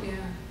 Yeah.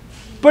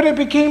 But it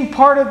became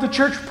part of the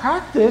church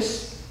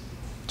practice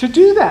to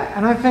do that.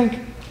 And I think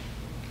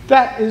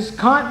that is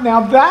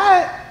now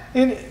that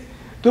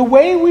the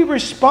way we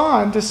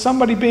respond to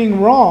somebody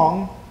being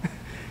wrong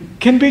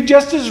can be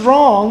just as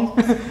wrong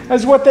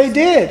as what they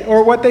did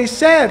or what they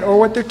said or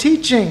what they're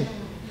teaching.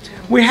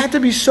 We have to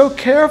be so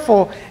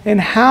careful in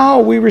how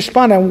we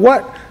respond and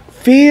what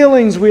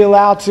feelings we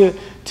allow to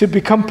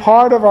become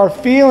part of our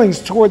feelings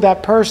toward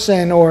that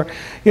person. Or,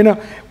 you know,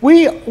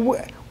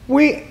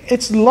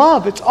 it's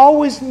love. It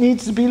always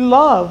needs to be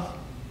love.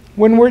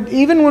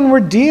 Even when we're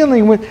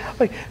dealing with,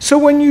 so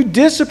when you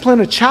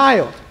discipline a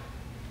child,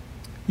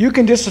 you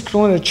can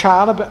discipline a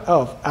child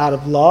out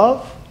of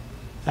love,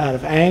 out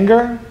of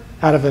anger,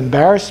 out of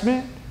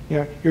embarrassment. You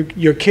know,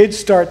 your kid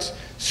starts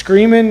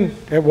screaming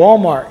at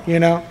Walmart, you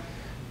know.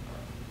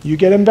 You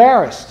get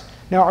embarrassed.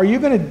 Now, are you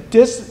going to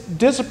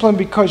discipline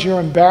because you're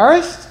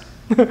embarrassed?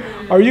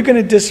 Are you going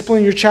to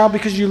discipline your child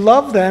because you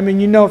love them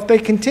and you know if they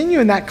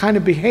continue in that kind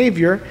of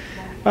behavior?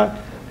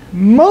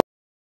 Most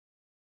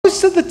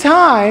of the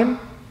time,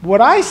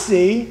 what I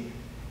see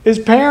is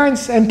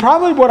parents, and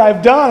probably what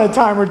I've done a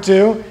time or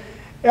two,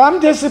 I'm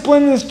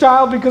disciplining this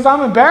child because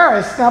I'm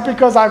embarrassed, not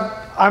because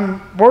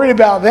I'm worried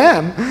about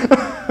them.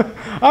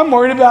 I'm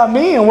worried about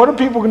me and what are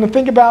people going to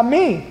think about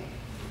me?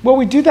 Well,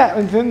 we do that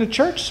within the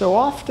church so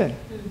often.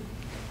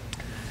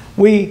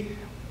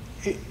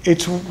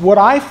 It's what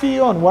I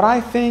feel and what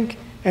I think,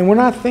 and we're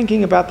not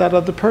thinking about that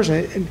other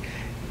person.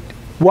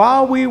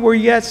 While we were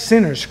yet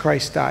sinners,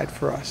 Christ died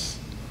for us.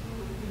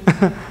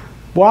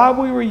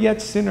 While we were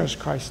yet sinners,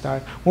 Christ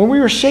died. When we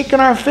were shaking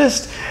our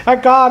fist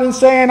at God and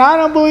saying, I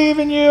don't believe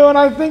in you, and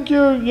I think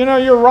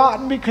you're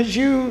rotten because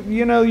you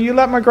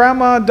let my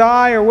grandma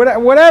die, or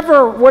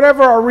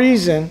whatever our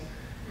reason.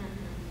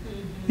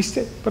 He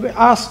said, but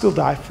I'll still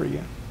die for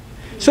you.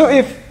 So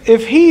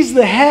if he's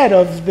the head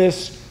of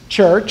this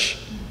church,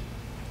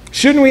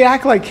 shouldn't we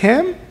act like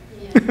him?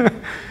 Yeah.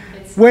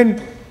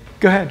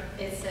 Go ahead.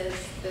 It says,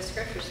 the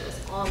scripture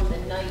says, on the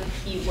night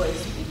he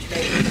was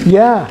betrayed.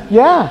 Yeah.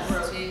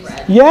 Broke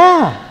bread.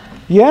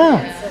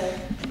 Yeah. So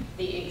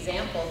the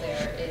example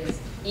there is,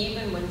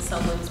 even when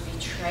someone's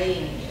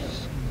betraying you,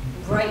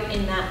 right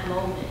in that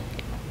moment,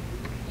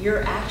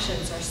 your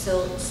actions are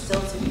still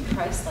to be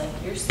Christ-like.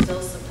 You're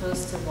still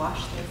supposed to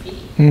wash their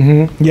feet.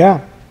 Mm-hmm.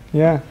 Yeah.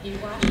 You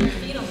wash their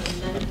feet on the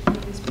night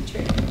he was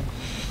betrayed.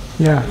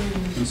 Yeah.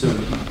 And so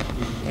you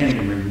can't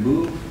even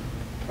remove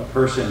a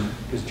person,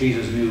 because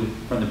Jesus knew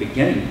from the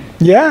beginning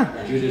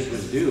Yeah. Judas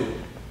was due.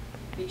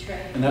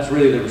 Betrayed. And that's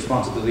really the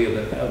responsibility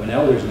of an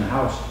elders in the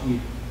house. You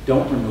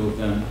don't remove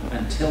them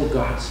until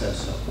God says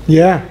so.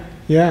 Yeah.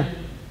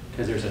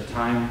 Because there's a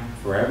time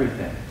for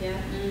everything.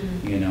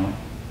 Yeah.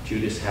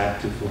 Judas had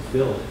to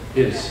fulfill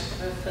his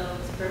Fulfill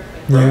his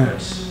purpose.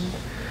 purpose.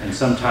 And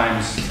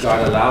sometimes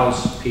God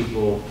allows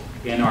people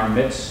in our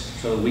midst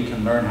so that we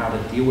can learn how to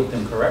deal with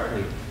them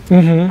correctly,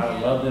 Mm-hmm. how to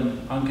love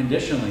them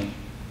unconditionally.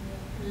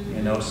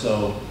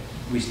 So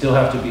we still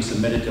have to be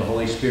submitted to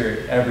Holy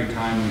Spirit every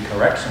time we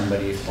correct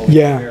somebody. Holy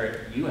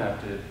Spirit, you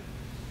have to,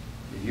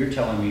 if you're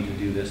telling me to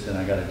do this, then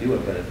I got to do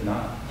it. But if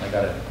not, I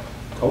got to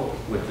cope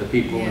with the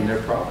people and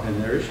their problems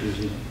and their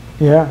issues.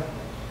 Yeah.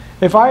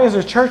 If I, as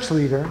a church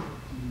leader,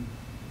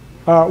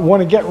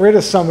 want to get rid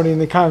of somebody in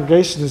the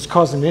congregation that's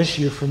caused an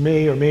issue for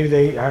me, or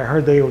maybe I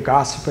heard they were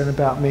gossiping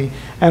about me,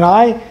 and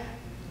I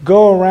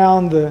go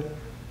around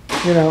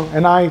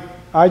and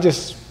I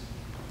just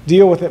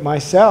deal with it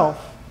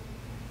myself,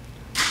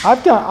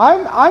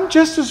 I'm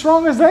just as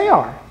wrong as they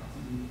are.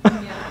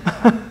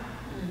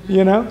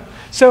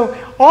 So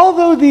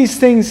although these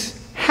things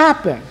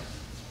happen,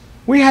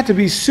 we have to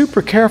be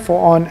super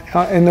careful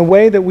in the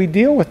way that we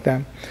deal with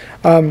them.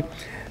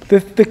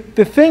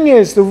 The thing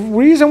is, the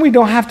reason we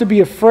don't have to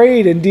be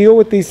afraid and deal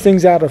with these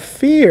things out of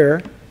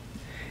fear,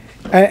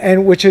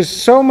 and which is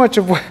so much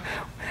of what,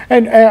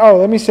 and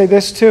let me say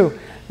this too.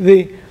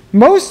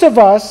 Most of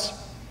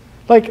us,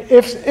 like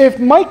if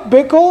Mike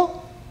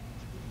Bickle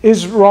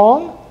is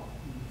wrong,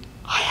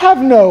 I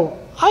have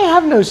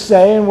no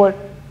say in what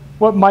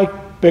Mike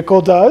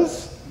Bickle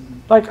does.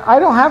 Like I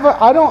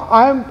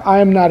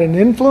am not an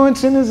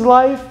influence in his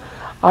life.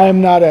 I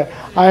am not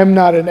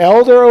an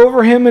elder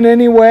over him in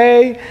any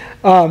way.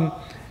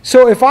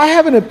 So if I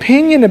have an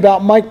opinion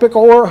about Mike Bickle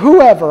or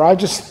whoever, I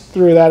just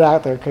threw that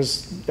out there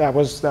because that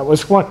was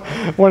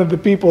one of the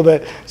people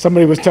that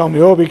somebody was telling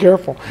me, oh, be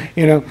careful.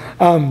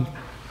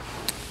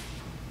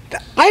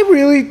 I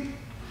really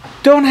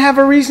don't have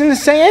a reason to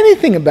say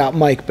anything about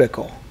Mike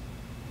Bickle.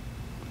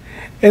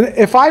 And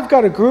if I've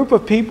got a group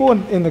of people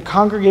in the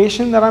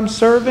congregation that I'm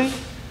serving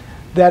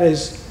that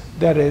is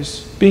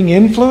being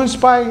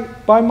influenced by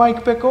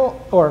Mike Bickle,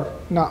 or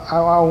not, I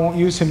won't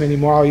use him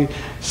anymore. I'll use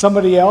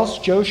somebody else,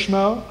 Joe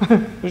Schmo.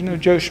 There's no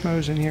Joe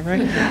Schmoes in here,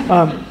 right?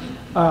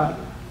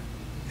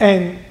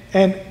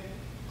 And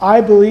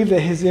I believe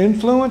that his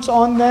influence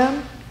on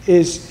them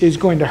is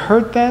going to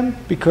hurt them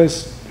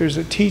because there's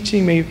a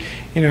teaching, maybe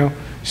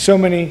so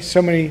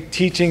many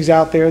teachings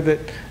out there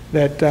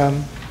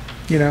that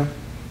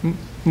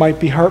might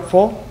be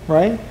hurtful,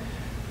 right?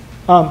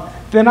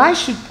 Then I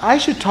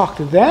should talk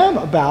to them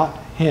about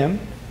him,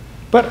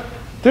 but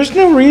there's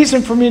no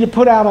reason for me to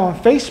put out on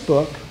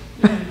Facebook,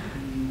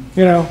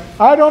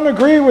 I don't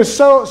agree with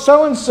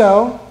so and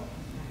so,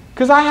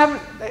 because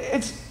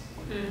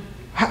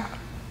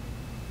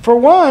for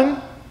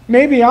one,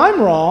 maybe I'm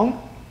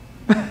wrong,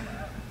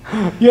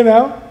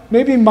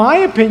 maybe my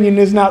opinion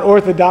is not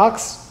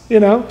orthodox,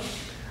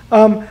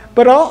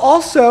 but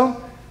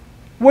also,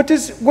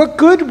 what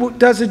good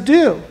does it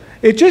do?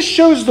 It just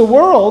shows the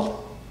world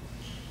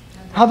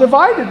how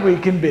divided we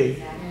can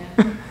be.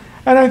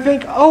 And I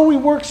think, we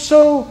work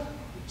so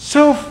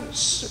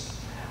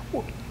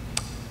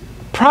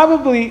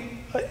probably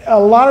a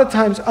lot of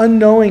times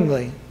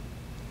unknowingly,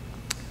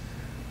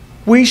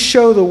 we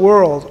show the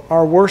world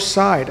our worst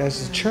side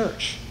as a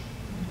church,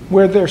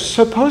 where they're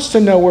supposed to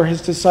know we're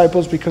his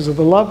disciples because of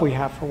the love we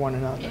have for one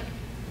another.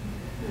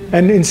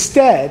 And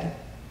instead,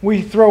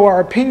 we throw our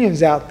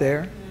opinions out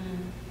there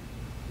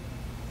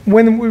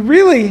when we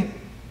really,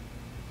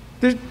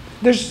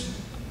 there's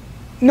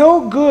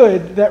no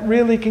good that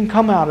really can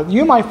come out of it.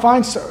 You might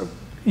find,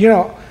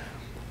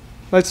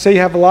 let's say you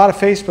have a lot of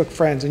Facebook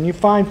friends and you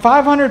find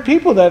 500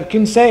 people that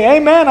can say,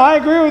 amen, I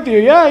agree with you.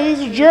 Yeah,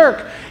 he's a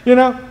jerk.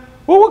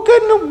 Well,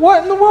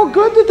 what in the world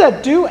good did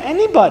that do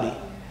anybody?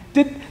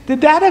 Did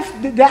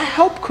that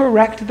help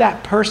correct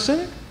that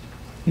person?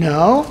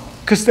 No,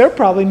 because they'll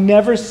probably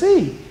never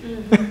see.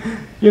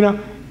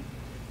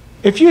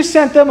 If you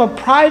sent them a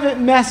private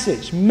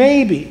message,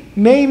 maybe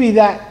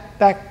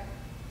that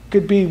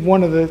could be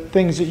one of the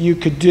things that you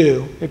could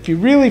do. If you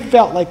really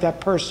felt like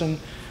that person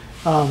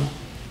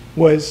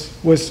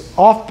was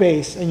off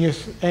base, and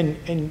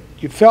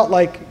you felt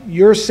like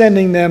you're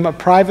sending them a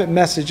private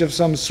message of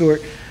some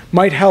sort,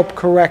 might help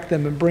correct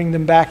them and bring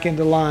them back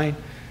into line,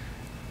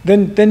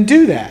 then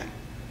do that.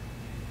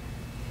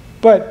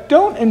 But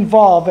don't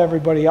involve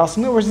everybody else.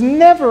 In other words,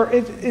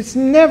 it's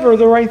never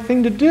the right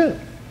thing to do.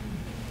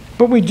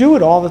 But we do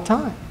it all the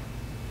time.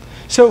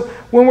 So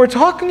when we're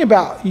talking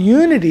about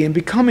unity and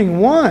becoming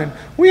one,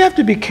 we have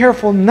to be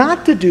careful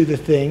not to do the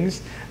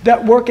things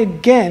that work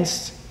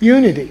against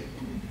unity,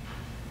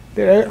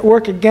 that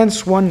work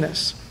against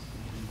oneness.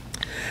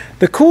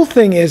 The cool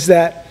thing is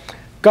that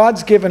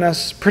God's given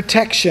us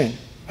protection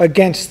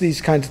against these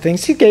kinds of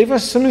things. He gave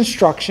us some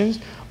instructions.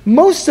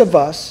 Most of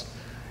us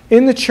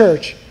in the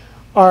church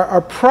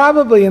are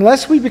probably,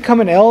 unless we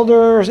become an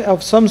elder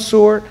of some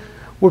sort,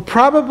 we're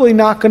probably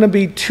not going to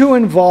be too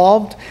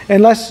involved,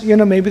 unless,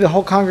 maybe the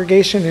whole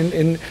congregation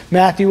in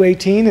Matthew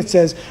 18, it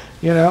says,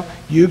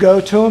 you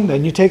go to them,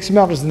 then you take some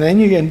elders, and then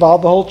you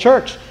involve the whole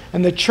church.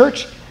 And the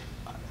church,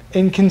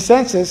 in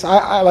consensus,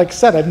 I like I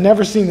said, I've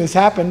never seen this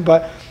happen,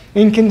 but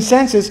in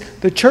consensus,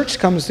 the church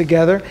comes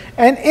together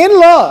and in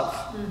love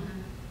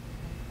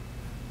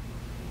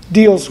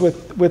deals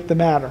with the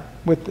matter,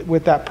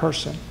 with that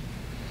person.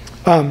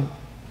 I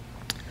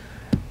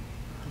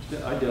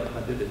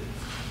did it.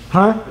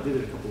 Huh? I did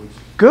it a couple weeks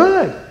ago.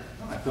 Good.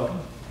 I felt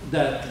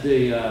that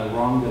the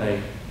wrong that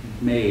I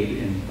made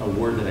in a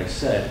word that I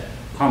said,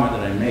 comment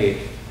that I made,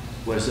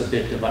 was a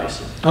bit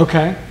divisive.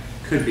 Okay.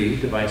 Could be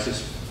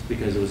divisive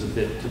because it was a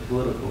bit too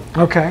political.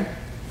 Okay.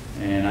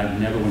 And I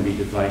never want to be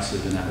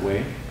divisive in that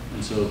way.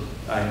 And so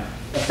I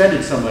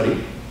offended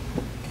somebody,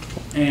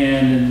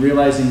 and in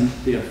realizing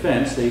the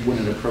offense, they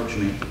wouldn't approach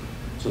me.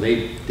 So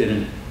they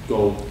didn't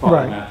go follow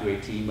Right. Matthew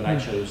 18, but I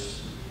chose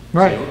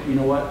Right. say, you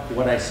know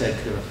what I said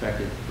could have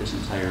affected this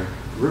entire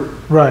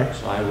group. Right.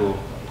 So I will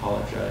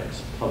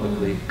apologize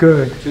publicly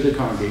Good. to the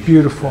congregation.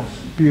 Beautiful.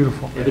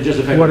 Beautiful. If it just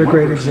affected What a one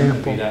great person, it'd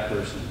example. be that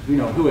person.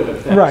 Who it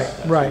affects. Right,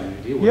 that's right. who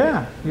you deal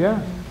with.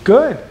 Yeah.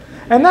 Good.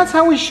 And that's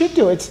how we should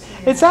do it.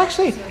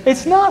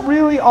 It's not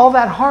really all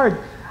that hard.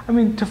 I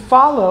mean, to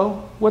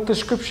follow what the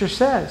scripture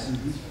says.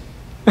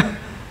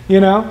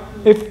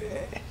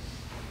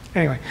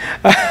 Anyway.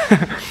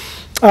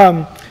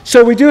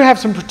 So we do have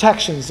some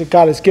protections that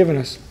God has given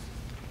us.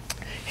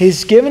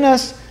 He's given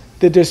us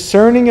the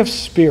discerning of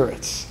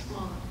spirits.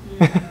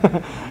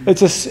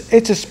 It's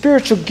a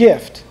spiritual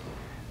gift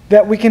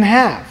that we can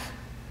have.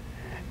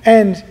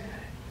 And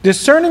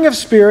discerning of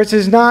spirits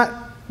is not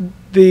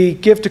the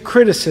gift of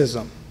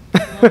criticism.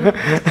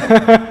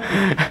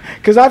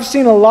 Because I've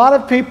seen a lot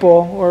of people,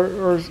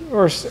 or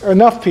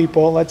enough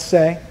people, let's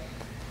say,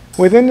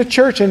 within the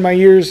church in my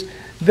years,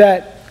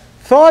 that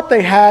thought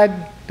they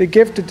had the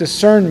gift of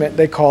discernment,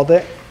 they called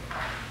it.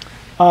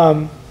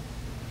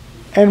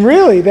 And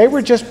really, they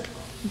were just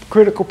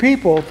critical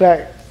people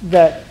that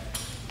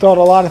thought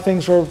a lot of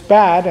things were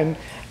bad. And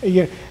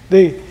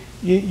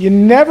you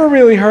never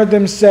really heard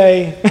them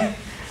say,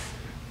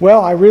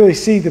 well, I really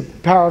see the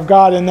power of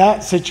God in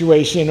that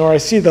situation, or I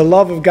see the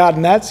love of God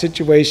in that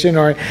situation,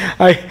 or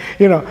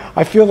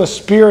I feel the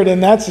Spirit in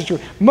that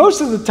situation. Most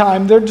of the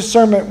time, their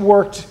discernment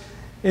worked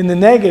in the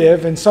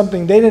negative and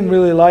something they didn't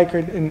really like,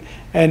 and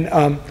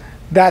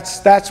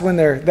that's when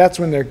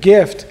their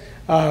gift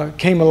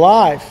came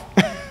alive.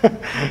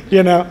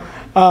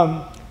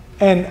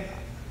 And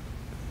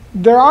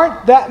there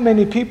aren't that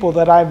many people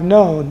that I've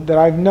known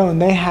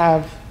they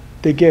have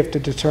the gift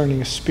of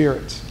discerning of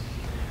spirits.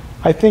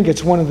 I think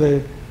it's one of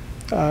the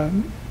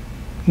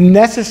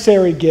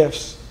necessary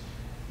gifts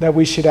that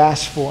we should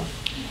ask for.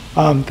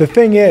 The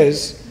thing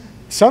is,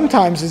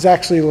 sometimes it's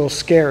actually a little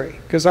scary,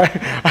 because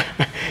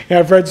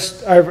I've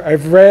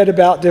read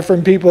about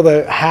different people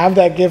that have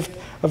that gift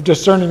of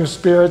discerning of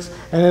spirits,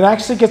 and it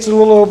actually gets a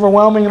little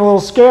overwhelming and a little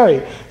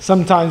scary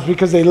sometimes,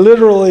 because they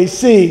literally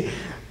see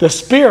the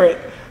spirit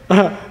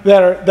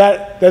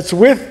that's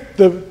with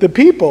the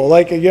people.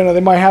 Like, they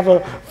might have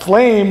a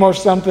flame or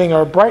something,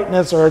 or a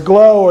brightness or a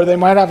glow, or they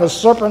might have a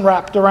serpent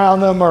wrapped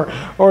around them,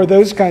 or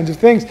those kinds of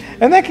things.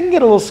 And that can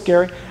get a little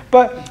scary.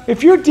 But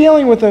if you're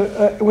dealing with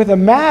a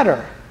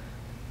matter,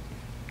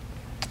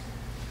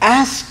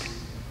 ask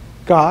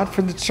God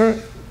for the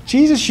discernment.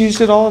 Jesus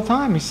used it all the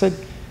time. He said,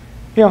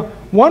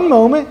 one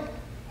moment,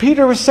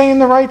 Peter was saying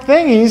the right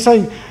thing. He's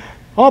like,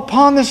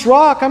 upon this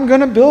rock, I'm going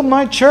to build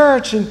my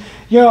church. And,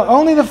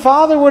 only the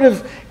Father would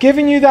have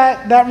given you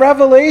that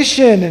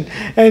revelation.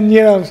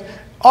 And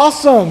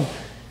awesome.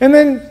 And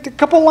then a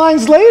couple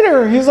lines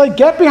later, he's like,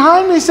 get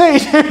behind me,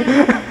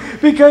 Satan.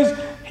 Because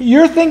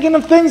you're thinking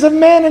of things of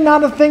men and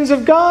not of things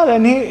of God.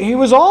 And he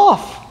was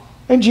off.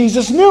 And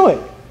Jesus knew it.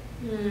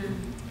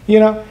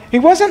 He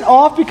wasn't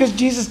off because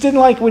Jesus didn't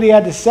like what he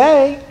had to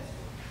say.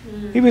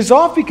 He was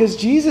off because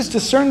Jesus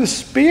discerned the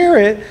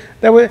spirit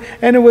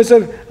and it was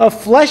a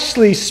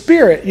fleshly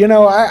spirit.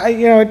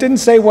 It didn't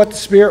say what the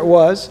spirit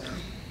was.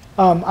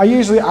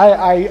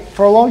 I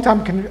for a long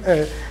time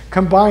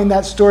combine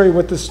that story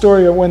with the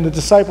story of when the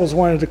disciples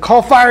wanted to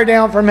call fire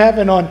down from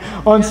heaven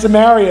on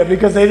Samaria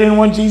because they didn't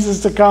want Jesus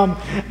to come.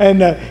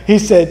 And he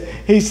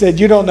said,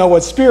 you don't know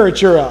what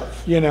spirit you're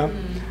of, you know.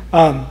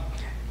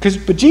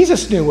 But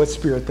Jesus knew what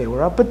spirit they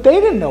were of, but they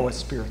didn't know what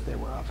spirit they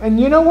were of. And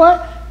you know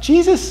what?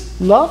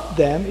 Jesus loved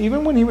them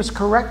even when he was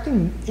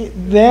correcting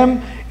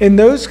them in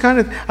those kind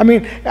of... I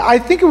mean, I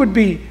think it would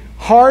be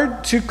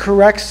hard to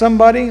correct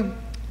somebody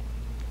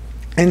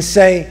and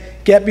say,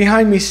 get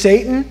behind me,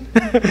 Satan,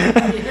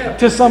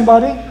 to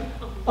somebody.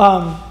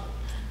 And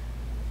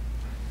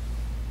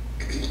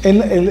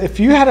if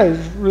you had a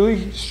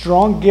really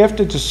strong gift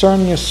of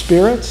discerning of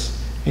spirits,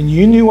 and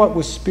you knew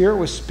what spirit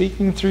was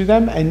speaking through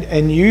them,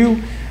 and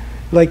you,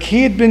 like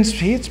he had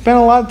spent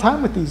a lot of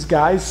time with these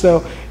guys, so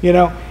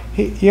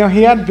he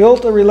had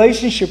built a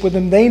relationship with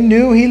them. They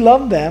knew he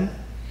loved them.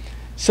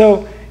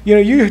 So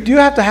you do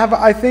have to have,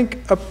 I think,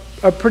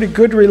 a pretty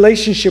good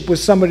relationship with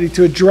somebody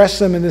to address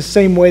them in the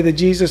same way that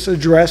Jesus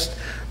addressed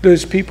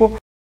those people.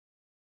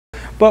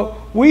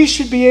 But we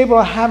should be able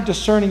to have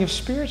discerning of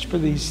spirits for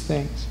these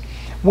things.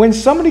 When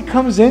somebody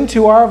comes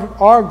into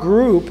our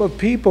group of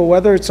people,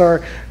 whether it's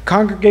our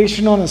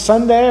congregation on a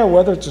Sunday or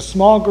whether it's a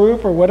small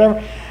group or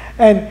whatever,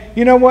 and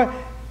you know what?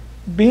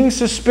 Being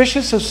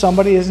suspicious of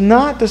somebody is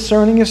not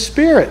discerning of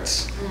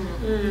spirits.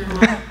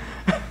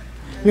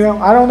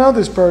 I don't know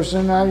this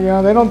person.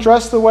 They don't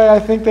dress the way I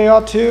think they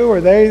ought to,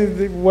 or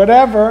they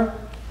whatever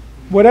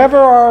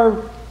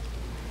our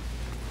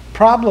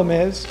problem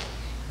is.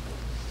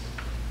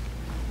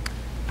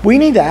 We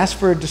need to ask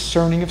for a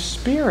discerning of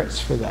spirits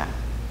for that.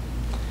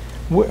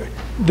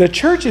 The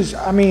church is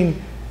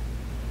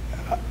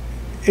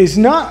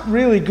not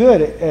really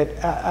good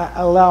at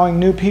allowing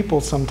new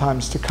people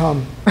sometimes to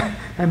come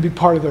and be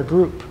part of their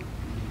group.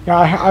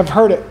 I've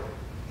heard it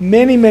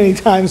many, many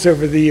times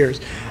over the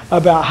years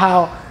about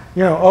how,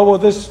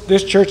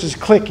 this church is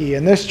cliquey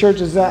and this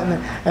church is that.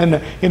 And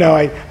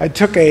I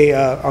took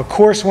a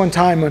course one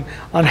time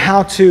on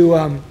how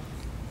to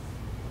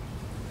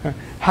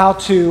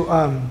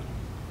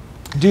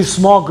do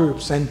small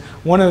groups. And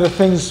one of the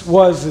things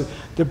was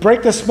to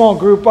break the small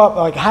group up,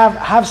 like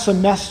have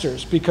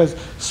semesters, because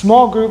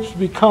small groups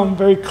become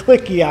very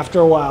cliquey after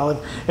a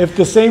while. If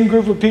the same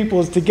group of people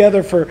is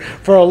together for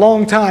a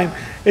long time,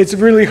 it's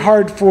really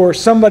hard for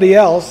somebody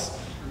else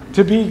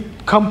to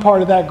become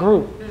part of that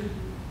group.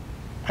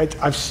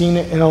 I've seen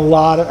it in a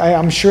lot of,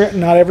 I'm sure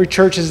not every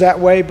church is that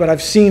way, but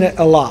I've seen it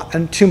a lot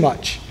and too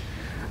much.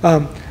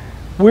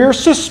 We're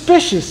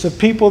suspicious of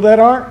people that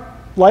aren't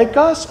like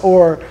us,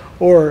 or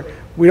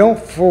we don't,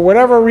 for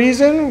whatever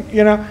reason,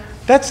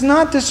 that's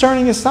not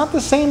discerning. It's not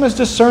the same as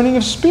discerning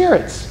of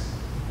spirits.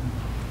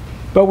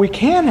 But we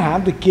can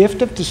have the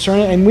gift of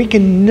discerning, and we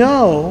can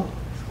know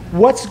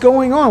what's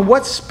going on.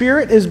 What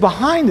spirit is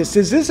behind this?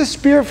 Is this a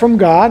spirit from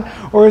God,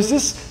 or is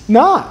this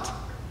not?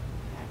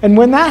 And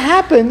when that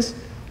happens,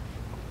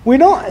 we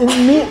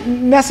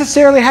don't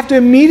necessarily have to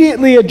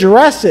immediately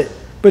address it,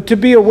 but to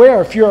be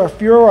aware. If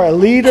you're a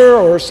leader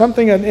or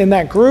something in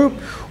that group,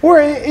 or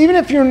even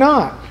if you're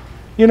not,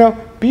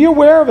 be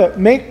aware of it.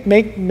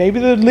 Maybe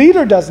the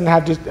leader doesn't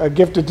have a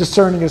gift of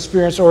discerning of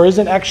spirits, or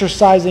isn't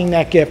exercising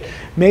that gift.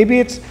 Maybe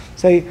it's,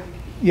 say,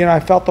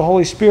 I felt the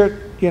Holy Spirit,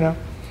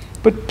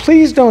 But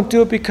please don't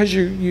do it because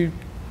you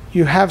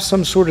have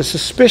some sort of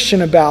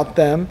suspicion about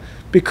them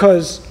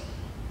because,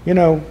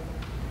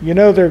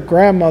 their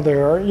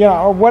grandmother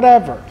or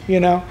whatever,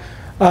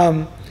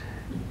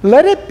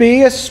 Let it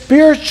be a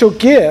spiritual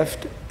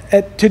gift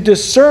to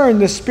discern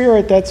the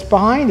spirit that's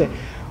behind it.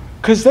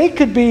 Because they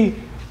could be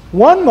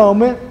one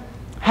moment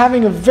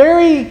having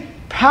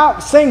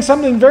saying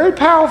something very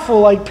powerful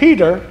like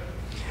Peter,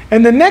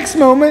 and the next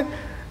moment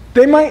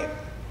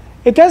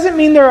it doesn't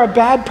mean they're a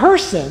bad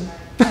person.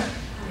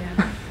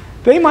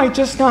 They might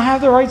just not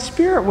have the right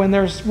spirit when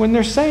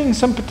they're saying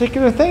some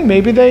particular thing.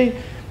 Maybe they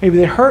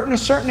hurt in a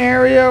certain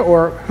area,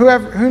 or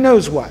who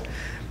knows what.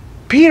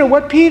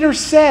 What Peter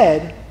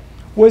said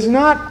was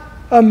not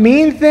a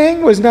mean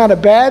thing, was not a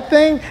bad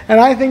thing, and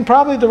I think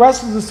probably the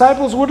rest of the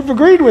disciples would have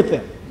agreed with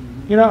him.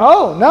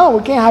 Oh, no,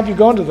 we can't have you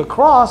going to the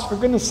cross, for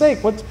goodness sake.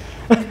 Because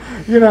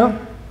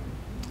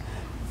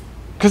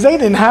they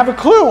didn't have a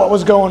clue what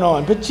was going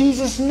on. But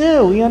Jesus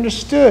knew. He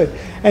understood.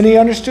 And he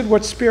understood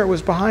what spirit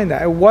was behind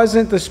that. It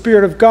wasn't the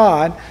Spirit of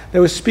God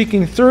that was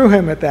speaking through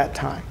him at that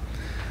time.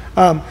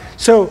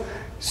 So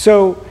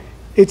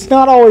it's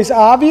not always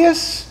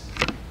obvious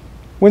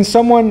when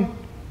someone,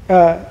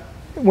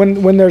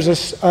 when there's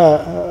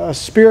a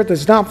spirit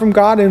that's not from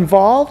God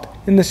involved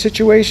in the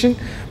situation.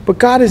 But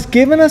God has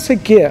given us a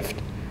gift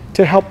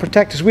to help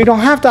protect us. We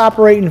don't have to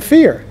operate in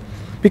fear.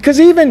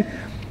 Because even,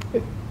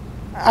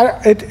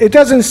 it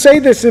doesn't say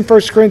this in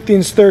 1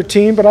 Corinthians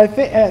 13, but I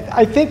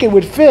think it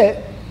would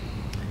fit.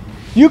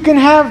 You can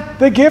have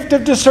the gift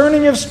of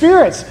discerning of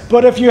spirits,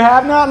 but if you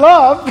have not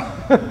love,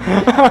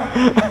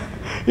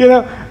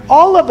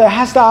 all of it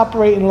has to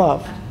operate in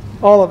love.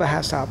 All of it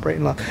has to operate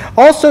in love.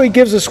 Also, he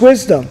gives us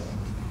wisdom.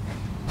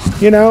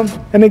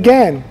 And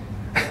again,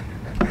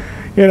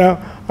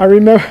 I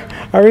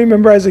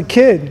remember as a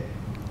kid,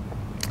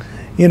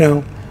 you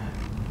know,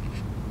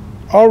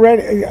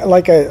 already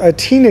like a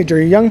teenager,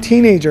 a young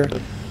teenager,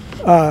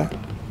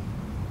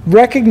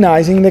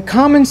 recognizing that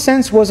common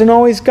sense wasn't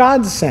always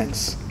God's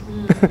sense,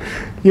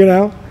 you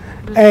know,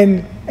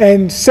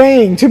 and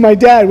saying to my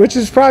dad, which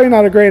is probably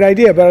not a great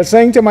idea, but I was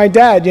saying to my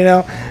dad, you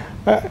know,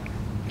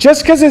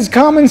 just because it's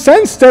common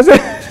sense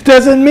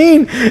doesn't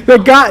mean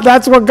that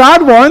that's what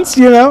God wants,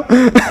 you know.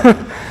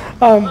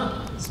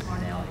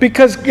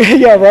 Because,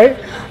 yeah, right?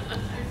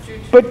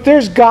 But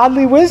there's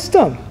godly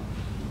wisdom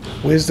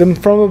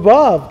from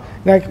above.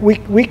 Like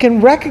we can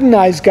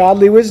recognize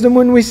godly wisdom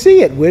when we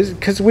see it,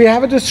 because we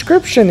have a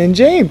description in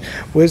James.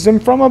 Wisdom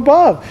from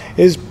above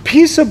is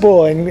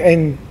peaceable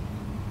and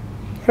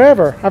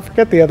whatever. I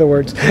forget the other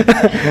words.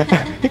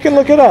 You can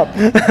look it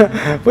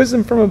up.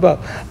 Wisdom from above.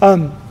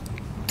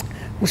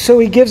 So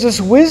he gives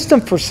us wisdom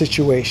for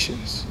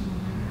situations.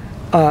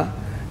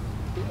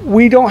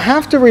 We don't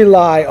have to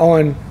rely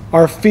on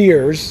our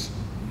fears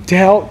to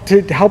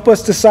help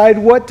us decide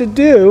what to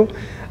do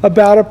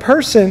about a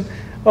person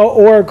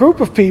or a group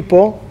of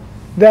people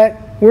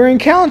that we're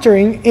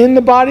encountering in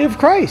the body of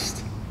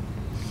Christ.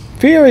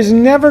 Fear is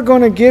never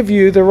going to give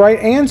you the right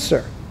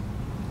answer.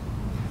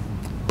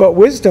 But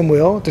wisdom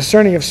will,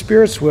 discerning of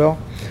spirits will.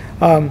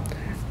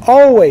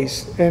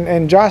 Always,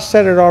 and Josh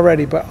said it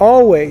already, but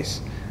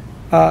always,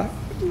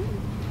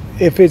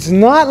 if it's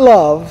not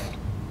love,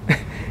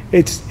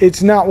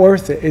 it's not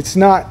worth it. It's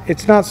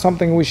not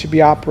something we should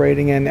be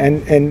operating in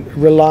and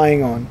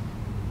relying on.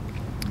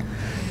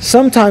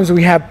 Sometimes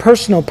we have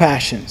personal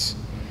passions.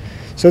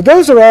 So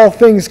those are all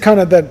things kind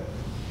of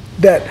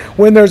that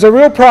when there's a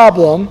real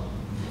problem,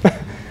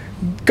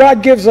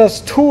 God gives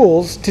us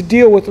tools to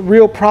deal with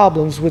real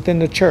problems within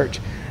the church.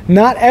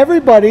 Not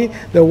everybody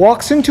that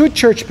walks into a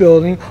church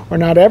building, or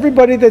not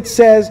everybody that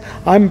says,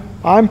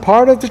 I'm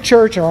part of the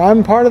church or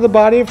I'm part of the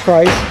body of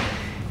Christ,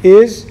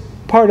 is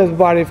part of the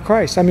body of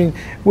Christ. I mean,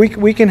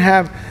 we can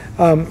have,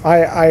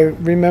 I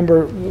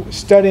remember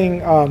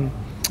studying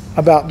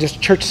about just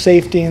church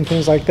safety and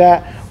things like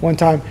that one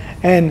time,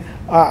 and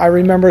I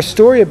remember a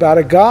story about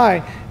a guy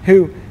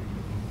who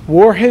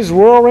wore his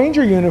Royal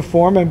Ranger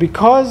uniform, and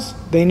because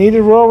they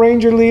needed Royal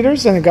Ranger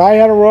leaders and a guy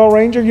had a Royal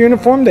Ranger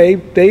uniform, they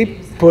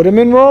put him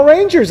in Royal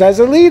Rangers as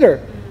a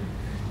leader.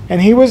 And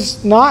he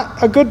was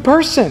not a good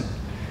person.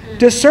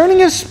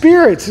 Discerning of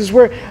spirits is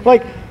where,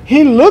 like,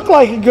 he looked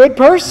like a good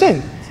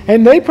person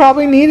and they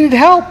probably needed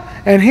help,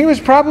 and he was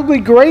probably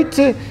great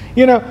to,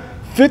 you know,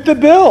 fit the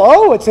bill.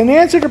 Oh, it's an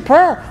answer to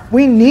prayer.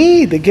 We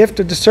need the gift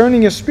of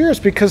discerning of spirits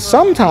because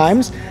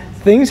sometimes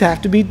things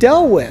have to be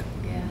dealt with.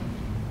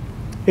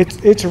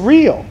 It's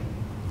real.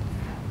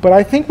 But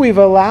I think we've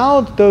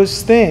allowed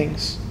those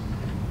things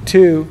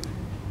to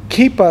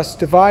keep us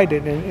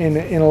divided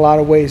in a lot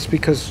of ways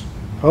because,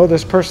 oh,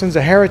 this person's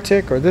a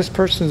heretic, or this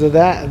person's a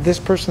that, and this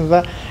person's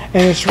that.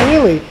 And it's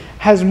really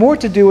has more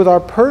to do with our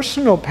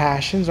personal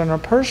passions and our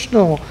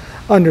personal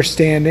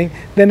understanding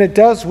than it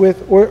does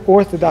with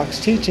orthodox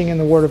teaching in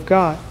the Word of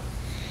God.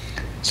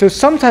 So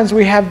sometimes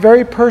we have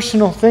very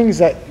personal things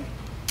that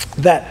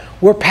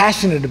we're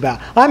passionate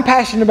about. I'm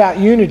passionate about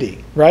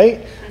unity,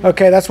 right?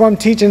 Okay, that's why I'm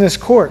teaching this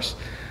course.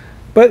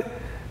 But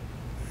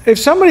if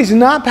somebody's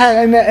not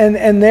passionate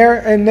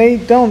and they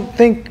don't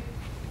think,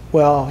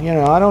 well, you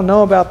know, I don't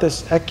know about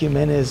this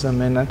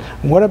ecumenism and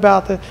what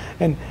about the,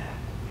 and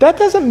that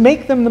doesn't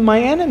make them my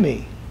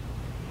enemy.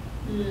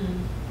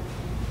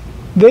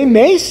 They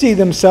may see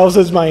themselves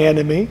as my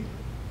enemy,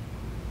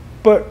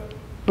 but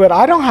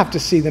I don't have to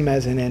see them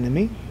as an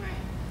enemy.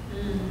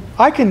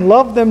 I can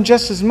love them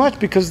just as much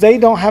because they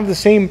don't have the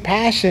same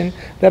passion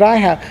that I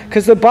have.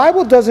 Because the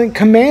Bible doesn't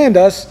command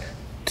us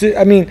to,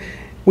 I mean,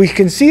 we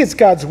can see it's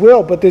God's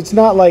will, but it's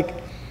not like,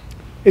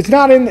 it's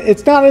not in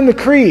the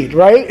creed,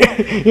 right?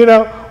 You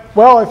know,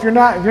 well, if you're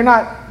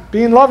not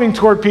being loving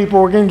toward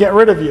people, we're going to get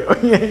rid of you.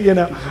 You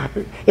know,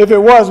 if it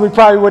was, we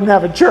probably wouldn't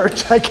have a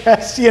church, I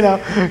guess, you know,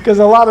 because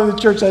a lot of the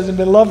church hasn't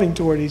been loving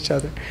toward each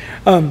other.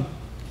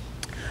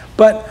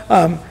 But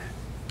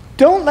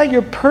don't let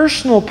your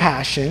personal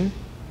passion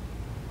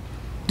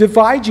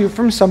divide you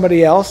from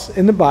somebody else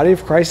in the body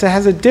of Christ that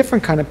has a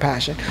different kind of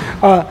passion.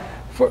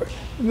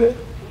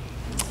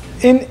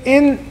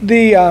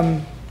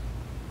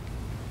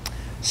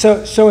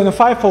 So in the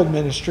fivefold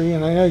ministry,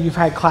 and I know you've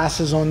had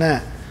classes on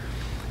that,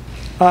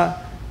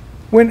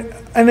 when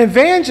an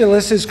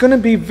evangelist is going to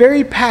be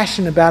very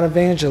passionate about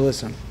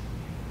evangelism,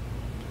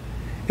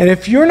 and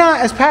if you're not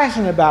as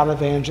passionate about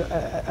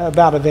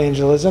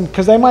evangelism,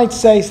 because they might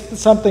say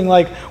something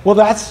like, well,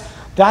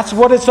 that's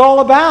what it's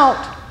all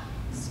about,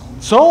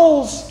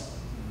 souls,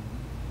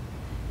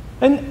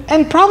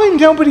 and probably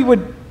nobody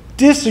would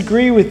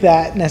disagree with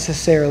that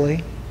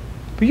necessarily,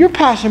 but your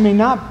passion may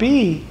not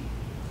be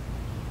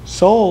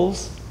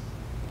souls,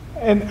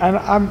 and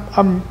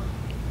I'm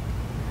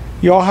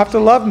you all have to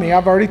love me.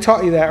 I've already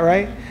taught you that,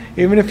 right?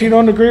 Even if you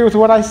don't agree with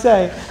what I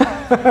say.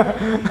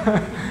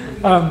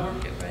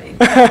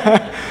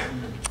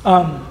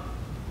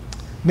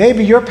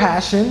 Maybe your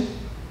passion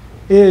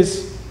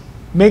is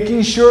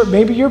making sure.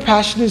 Maybe your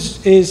passion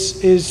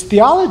is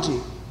theology.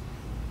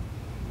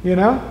 You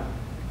know,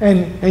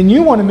 And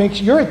you want to make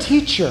sure, you're a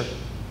teacher.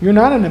 You're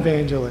not an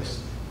evangelist.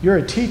 You're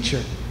a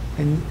teacher.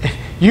 And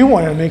you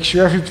want to make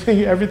sure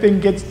everything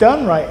gets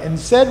done right and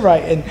said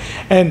right.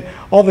 And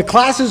all the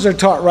classes are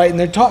taught right and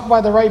they're taught by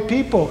the right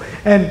people.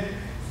 And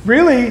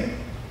really,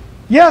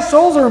 yes,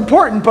 souls are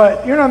important,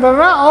 but they're not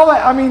all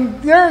that. I mean,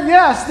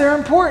 they're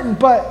important,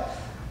 but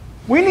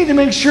we need to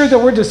make sure that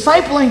we're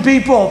discipling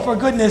people, for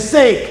goodness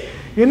sake.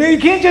 You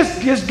can't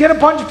just get a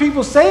bunch of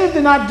people saved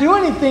and not do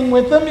anything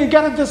with them. You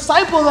got to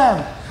disciple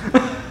them.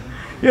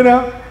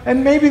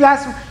 And maybe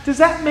does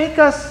that make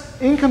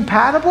us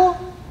incompatible?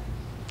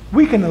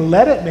 We can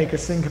let it make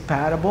us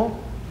incompatible.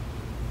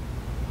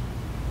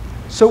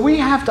 So we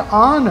have to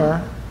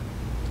honor,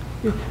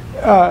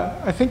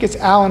 I think it's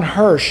Alan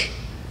Hirsch,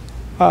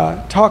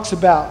 talks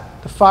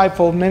about the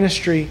fivefold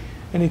ministry,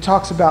 and he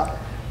talks about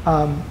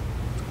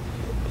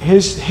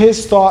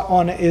his thought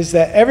on it is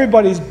that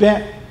everybody's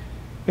bent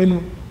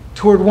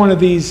toward one of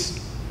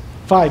these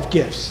 5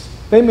 gifts.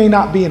 They may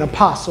not be an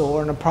apostle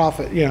or a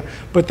prophet,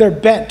 but they're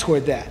bent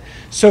toward that.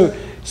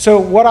 So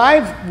what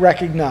I've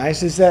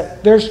recognized is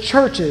that there's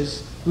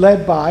churches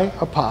led by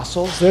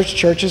apostles, there's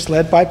churches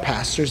led by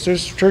pastors,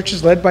 there's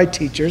churches led by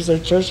teachers,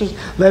 there's churches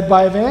led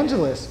by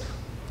evangelists,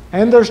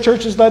 and there's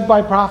churches led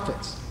by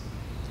prophets.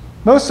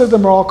 Most of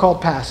them are all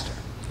called pastor.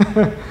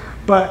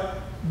 But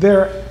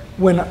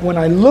when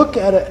I look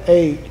at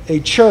a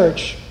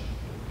church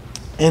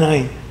and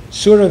I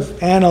sort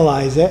of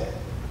analyze it,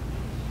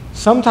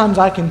 sometimes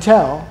I can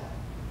tell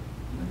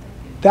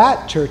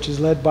that church is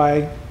led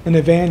by an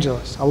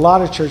evangelist. A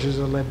lot of churches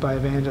are led by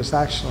evangelists,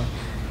 actually.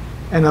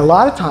 And a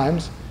lot of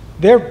times,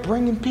 they're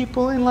bringing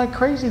people in like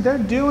crazy.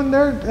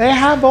 They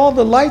have all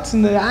the lights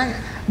and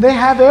they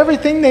have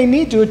everything they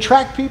need to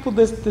attract people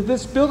to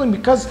this building,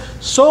 because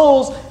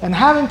souls and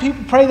having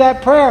people pray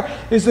that prayer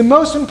is the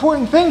most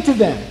important thing to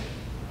them.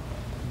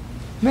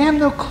 They have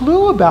no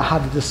clue about how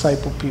to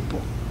disciple people.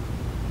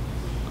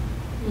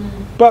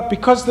 But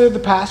because they're the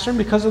pastor and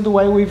because of the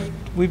way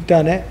we've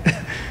done it,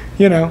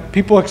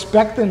 people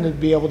expect them to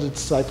be able to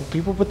disciple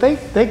people, but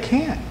they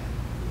can't.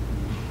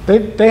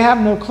 They have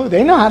no clue.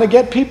 They know how to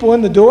get people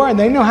in the door, and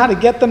they know how to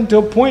get them to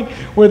a point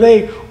where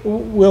they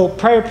will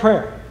pray a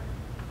prayer.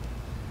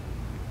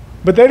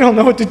 But they don't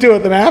know what to do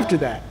with them after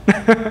that.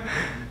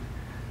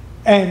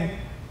 And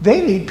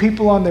they need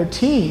people on their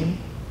team.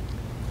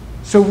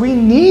 So we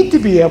need to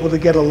be able to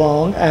get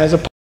along as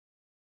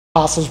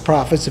apostles,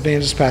 prophets,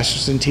 evangelists,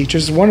 pastors, and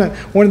teachers. One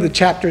of the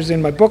chapters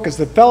in my book is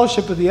the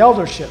fellowship of the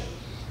eldership.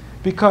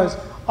 Because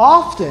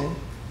often,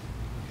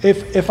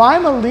 if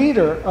I'm a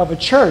leader of a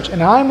church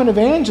and I'm an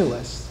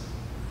evangelist,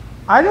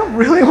 I don't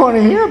really want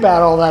to hear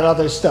about all that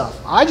other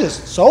stuff.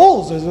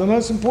 Souls is the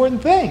most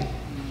important thing.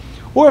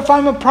 Or if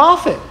I'm a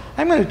prophet,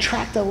 I'm going to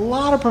attract a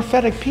lot of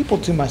prophetic people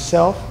to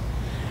myself.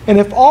 And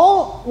if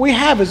all we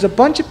have is a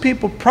bunch of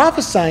people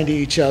prophesying to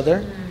each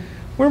other,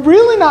 we're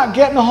really not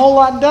getting a whole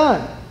lot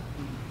done.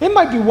 It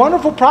might be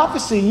wonderful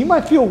prophecy. You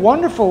might feel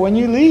wonderful when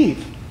you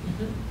leave.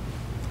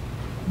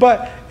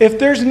 But if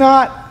there's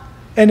not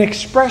an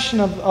expression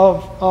of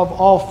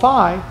all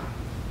 5,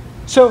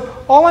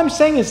 so all I'm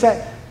saying is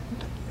that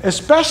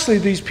especially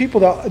these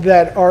people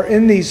that are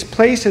in these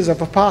places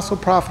of apostle,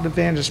 prophet,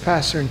 evangelist,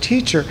 pastor, and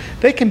teacher,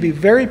 they can be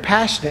very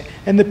passionate.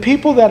 And the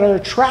people that are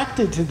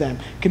attracted to them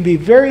can be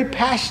very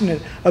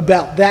passionate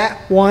about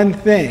that one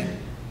thing.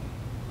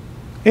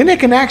 And it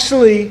can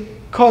actually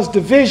cause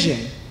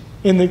division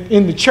in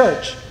the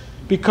church,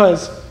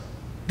 because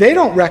they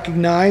don't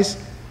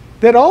recognize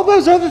that all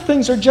those other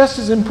things are just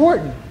as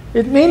important.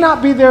 It may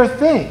not be their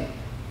thing.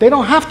 They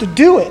don't have to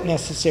do it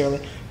necessarily,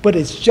 but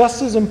it's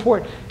just as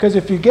important. Because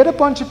if you get a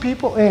bunch of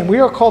people in, we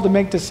are called to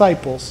make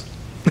disciples,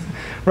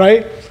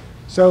 right?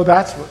 So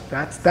that's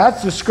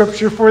the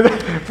scripture for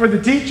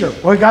the teacher.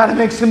 We got to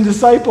make some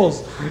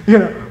disciples.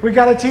 We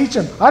got to teach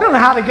them. I don't know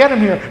how to get them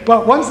here,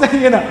 but once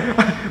they,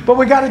 but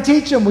we got to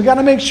teach them. We got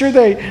to make sure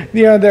they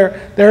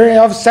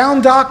have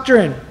sound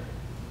doctrine.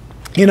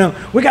 We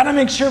got to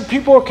make sure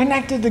people are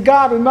connected to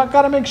God. We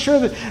got to make sure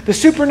that the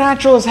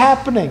supernatural is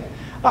happening.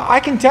 I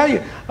can tell you,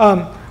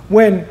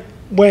 when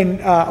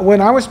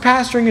I was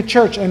pastoring a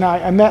church and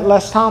I met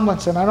Les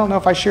Tomlinson, I don't know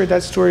if I shared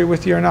that story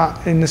with you or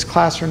not in this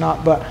class or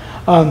not, but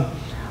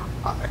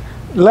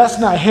Les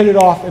and I hit it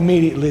off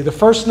immediately. The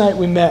first night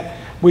we met,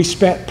 we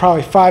spent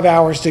probably 5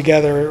 hours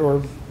together,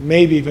 or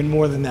maybe even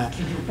more than that,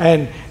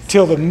 and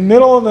till the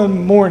middle of the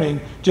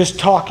morning just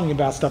talking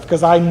about stuff,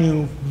 because I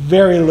knew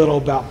very little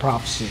about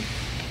prophecy.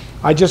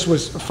 I just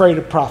was afraid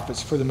of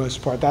prophets for the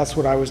most part. That's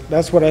what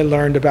I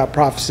learned about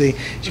prophecy.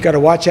 You got to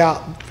watch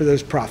out for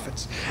those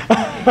prophets.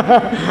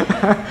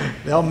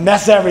 They'll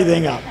mess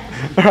everything up,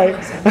 right?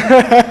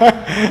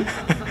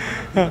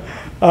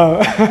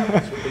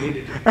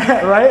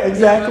 Right?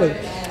 Exactly.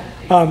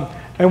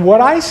 And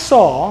what I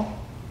saw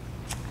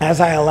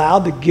as I allowed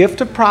the gift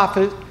of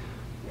prophet,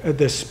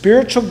 the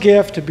spiritual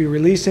gift, to be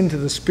released into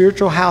the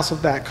spiritual house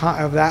of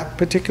that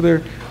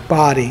particular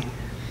body,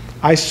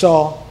 I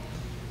saw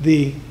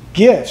the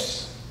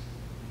gifts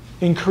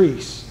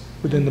increase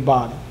within the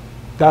body.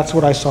 That's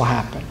what I saw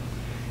happen.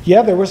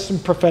 Yeah, there was some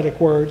prophetic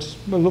words,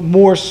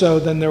 more so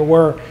than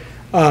there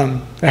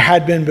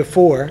had been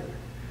before.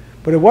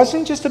 But it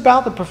wasn't just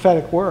about the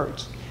prophetic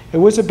words. It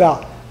was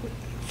about,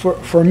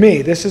 for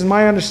me, this is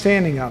my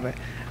understanding of it,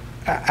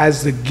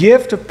 as the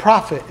gift of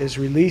prophet is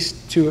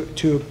released to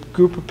a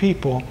group of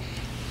people,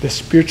 the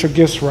spiritual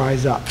gifts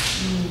rise up.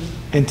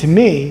 And to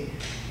me,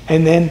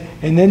 and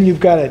then you've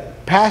got a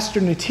pastor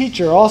and a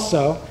teacher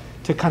also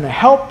to kind of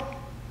help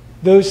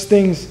those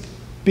things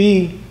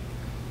be.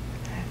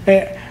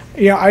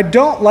 I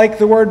don't like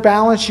the word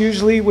balance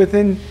usually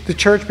within the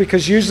church,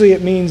 because usually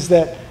it means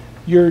that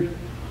you're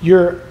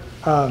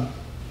I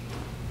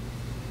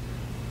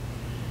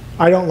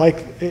don't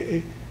like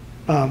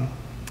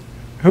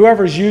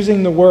whoever's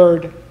using the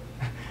word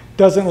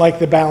doesn't like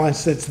the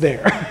balance that's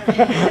there.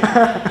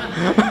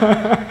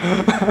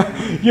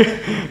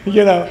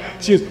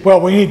 Well,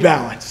 we need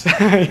balance.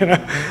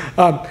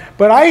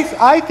 But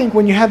I think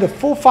when you have the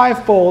full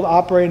fivefold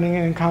operating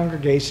in a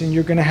congregation,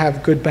 you're going to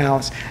have good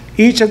balance.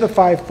 Each of the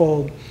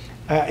fivefold,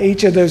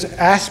 each of those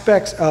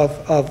aspects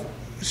of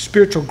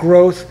spiritual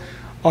growth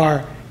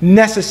are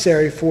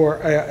necessary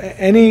for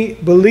any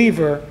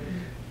believer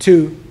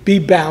to be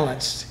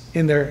balanced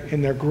in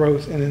their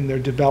growth and in their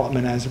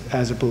development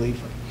as a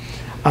believer.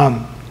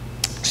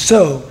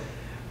 So,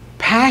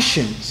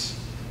 passions.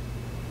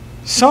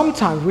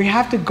 Sometimes we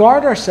have to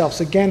guard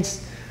ourselves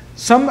against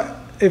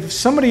if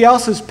somebody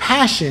else's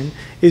passion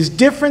is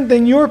different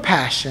than your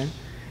passion,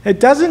 it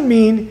doesn't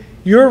mean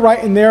you're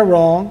right and they're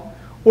wrong,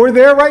 or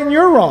they're right and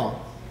you're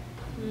wrong.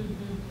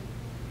 Mm-hmm.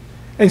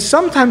 And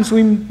sometimes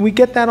we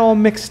get that all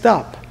mixed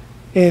up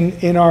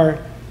in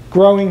our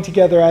growing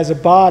together as a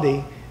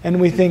body, and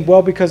we think,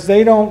 well, because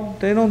they don't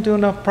do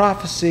enough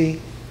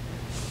prophecy,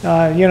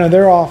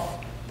 they're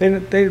off. They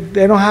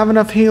don't have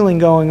enough healing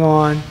going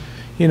on.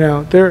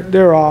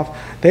 They're off.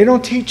 They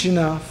don't teach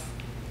enough.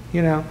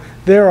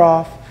 They're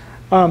off.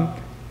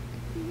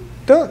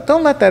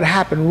 Don't let that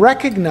happen.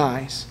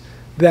 Recognize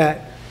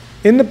that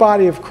in the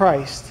body of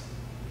Christ,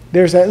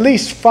 there's at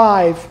least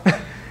 5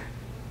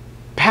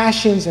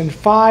 passions and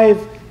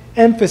 5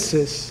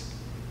 emphases.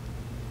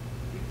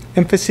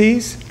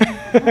 Emphases?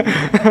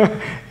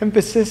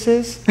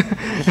 Emphases?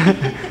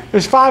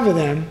 There's 5 of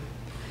them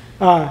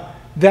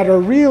that are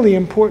really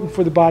important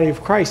for the body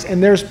of Christ.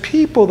 And there's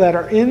people that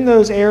are in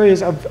those areas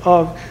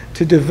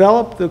to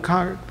develop the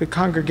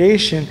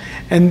congregation,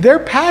 and their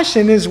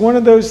passion is one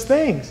of those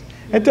things.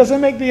 It doesn't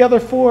make the other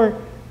 4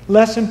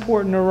 less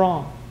important or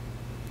wrong.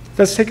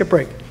 Let's take a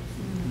break.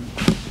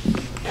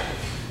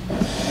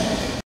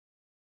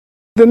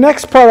 The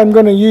next part I'm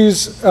going to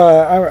use,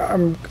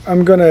 I'm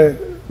going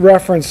to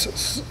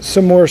reference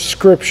some more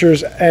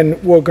scriptures,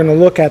 and we're going to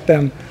look at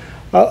them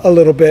a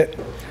little bit.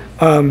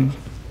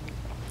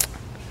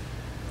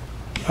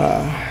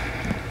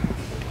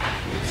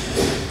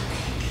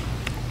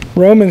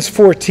 Romans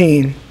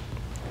 14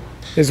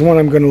 is one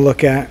I'm going to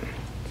look at.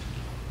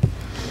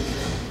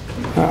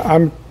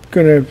 I'm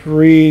going to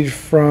read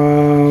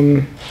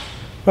from,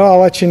 well, I'll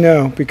let you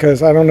know,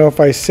 because I don't know if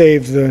I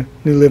saved the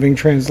New Living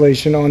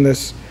Translation on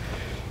this.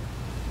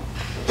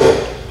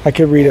 I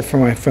could read it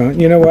from my phone.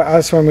 You know what?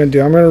 That's what I'm going to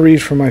do. I'm going to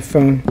read from my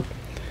phone.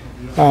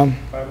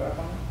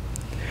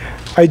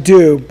 I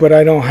do, but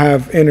I don't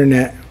have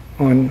internet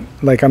on,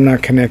 like I'm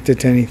not connected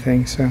to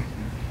anything, so.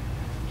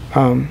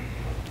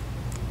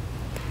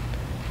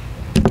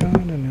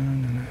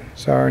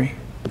 Sorry.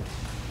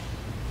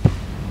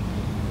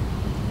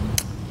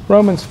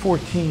 Romans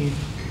 14.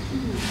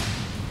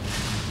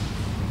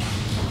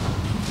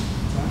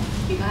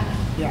 You got it?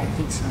 Yeah, I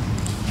think so.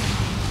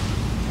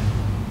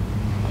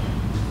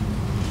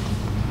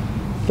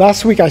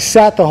 Last week I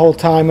sat the whole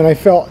time and I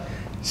felt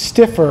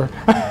stiffer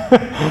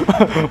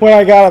when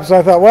I got up, so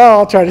I thought, well,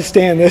 I'll try to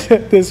stand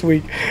this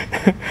week.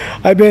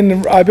 I've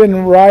been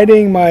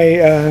riding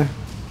my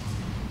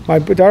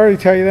did I already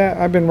tell you that?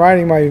 I've been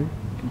riding my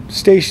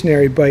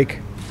stationary bike,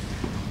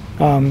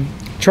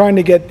 trying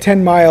to get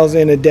 10 miles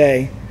in a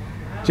day,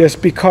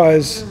 just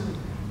because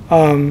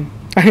I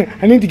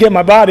need to get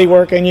my body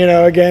working,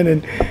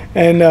 again,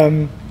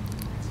 and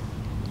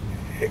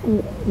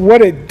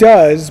what it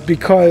does,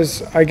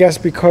 because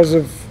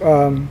of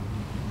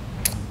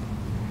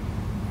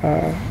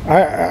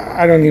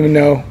I don't even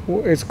know,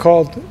 it's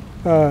called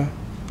Sensory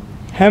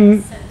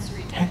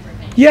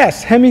deprivation.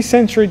 Yes,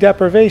 hemisensory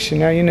deprivation.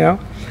 Now you know.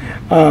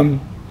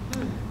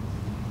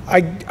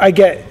 I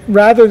get,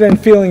 rather than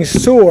feeling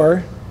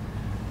sore,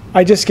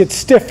 I just get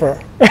stiffer.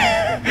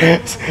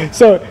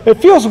 So it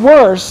feels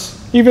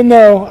worse, even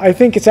though I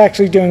think it's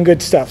actually doing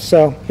good stuff.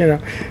 So,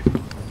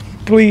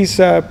 please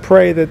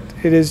pray that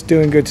it is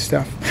doing good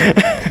stuff.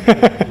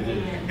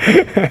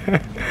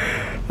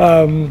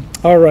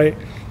 All right.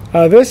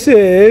 This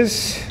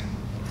is,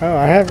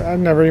 I've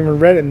never even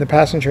read it in the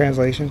Passion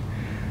Translation.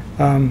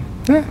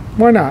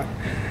 Why not?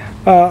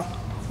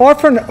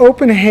 Offer an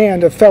open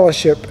hand of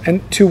fellowship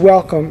and to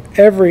welcome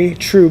every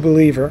true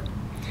believer,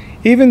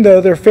 even though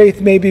their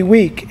faith may be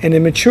weak and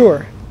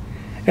immature,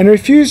 and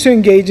refuse to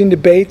engage in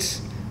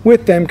debates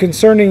with them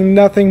concerning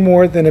nothing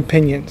more than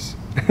opinions.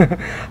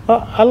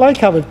 I like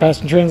how the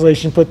Passion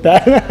Translation put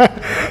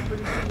that.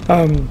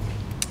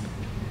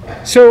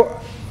 So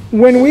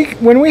when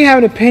we have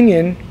an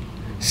opinion,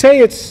 say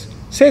it's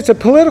a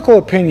political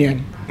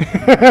opinion,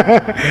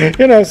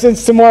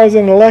 since tomorrow's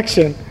an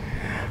election,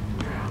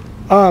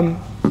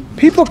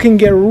 people can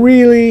get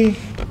really,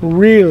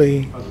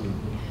 really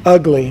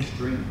ugly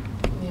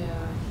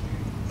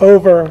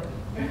over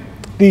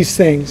these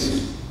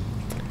things.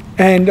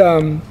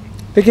 And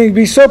they can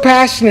be so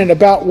passionate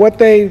about what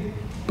they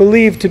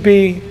believe to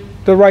be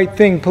the right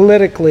thing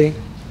politically.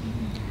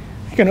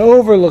 They can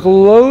overlook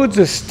loads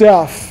of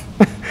stuff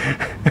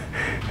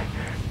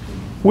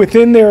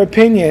within their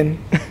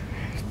opinion,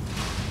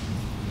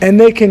 and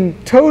they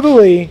can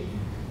totally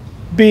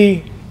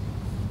be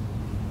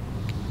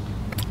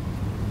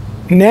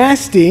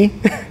nasty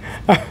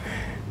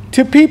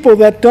to people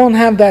that don't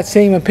have that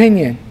same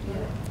opinion.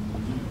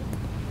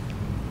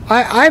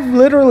 I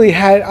literally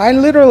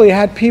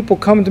had people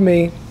come to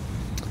me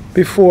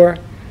before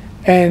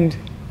and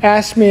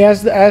ask me,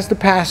 as the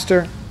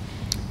pastor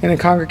in a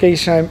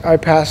congregation I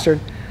pastored,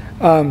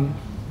 well,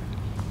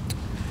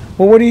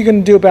 what are you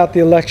going to do about the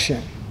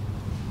election?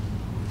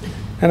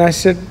 And I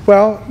said,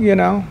 well,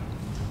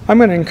 I'm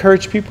going to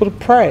encourage people to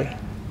pray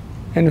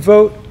and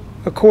vote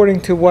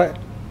according to what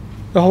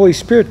the Holy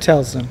Spirit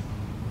tells them.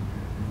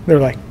 They're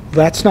like,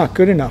 that's not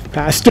good enough,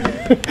 Pastor.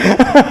 And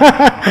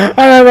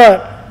I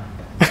thought,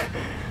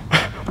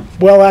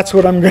 well, that's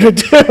what I'm going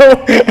to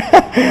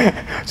do.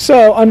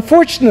 So,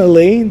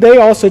 unfortunately, they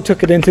also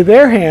took it into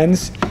their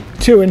hands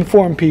to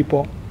inform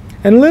people.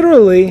 And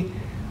literally,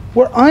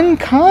 were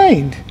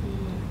unkind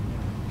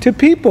to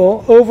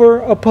people over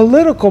a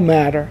political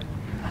matter.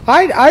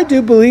 I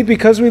do believe,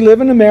 because we live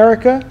in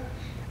America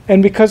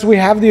and because we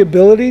have the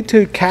ability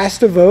to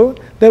cast a vote,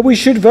 that we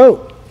should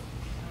vote.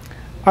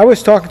 I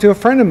was talking to a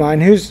friend of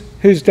mine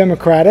who's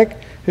Democratic,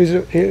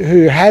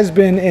 who has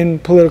been in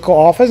political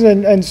office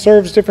and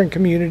serves different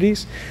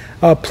communities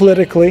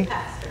politically,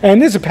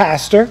 and is a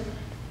pastor.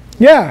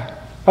 Yeah,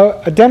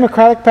 a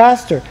Democratic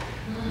pastor.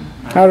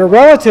 I had a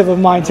relative of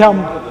mine tell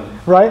me,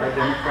 right?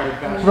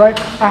 Right.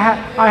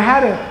 I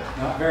had a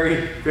not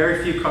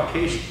very few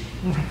Caucasians.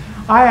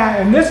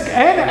 And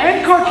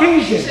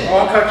Caucasian.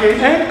 All Caucasian.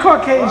 And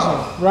Caucasian,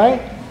 wow.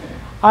 Right?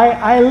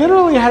 I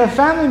literally had a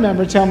family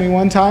member tell me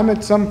one time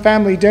at some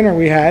family dinner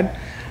we had.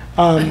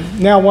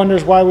 Now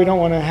wonders why we don't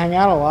want to hang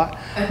out a lot.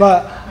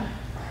 But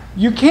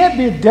you can't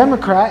be a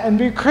Democrat and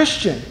be a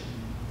Christian.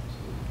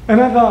 And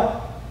I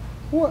thought,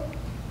 what?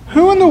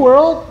 Who in the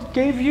world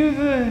gave you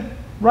the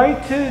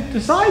right to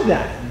decide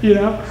that?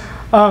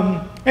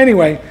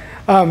 Anyway,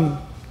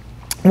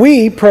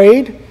 we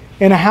prayed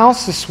in a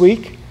house this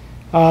week.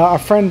 Our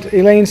friend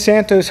Elaine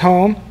Santos'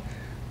 home,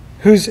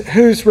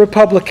 who's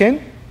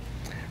Republican,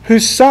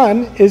 whose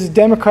son is a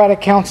Democratic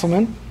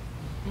councilman.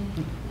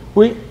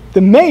 The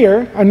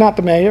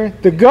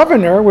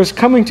governor was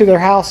coming to their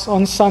house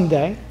on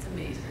Sunday.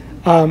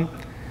 That's amazing.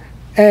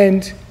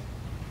 And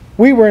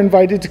we were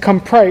invited to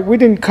come pray. We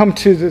didn't come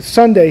to the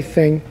Sunday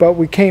thing, but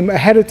we came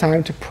ahead of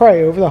time to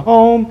pray over the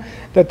home,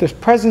 that the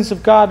presence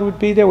of God would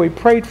be there. We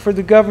prayed for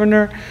the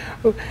governor.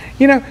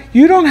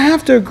 You don't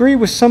have to agree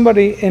with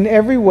somebody in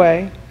every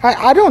way.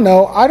 I don't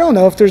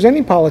know if there's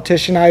any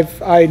politician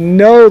I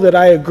know that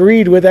I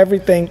agreed with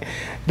everything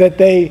that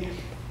they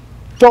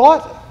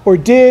thought or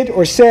did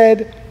or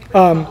said,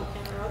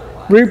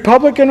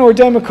 Republican or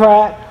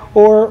Democrat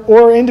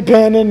or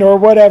independent or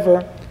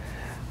whatever.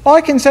 All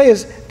I can say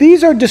is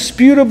these are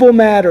disputable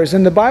matters,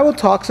 and the Bible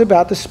talks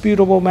about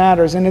disputable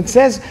matters, and it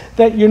says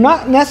that you're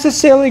not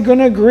necessarily going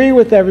to agree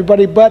with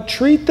everybody, but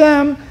treat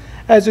them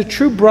as a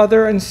true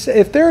brother, and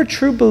if they're a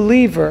true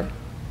believer,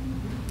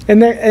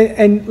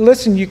 and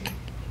listen, you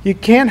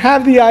can't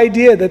have the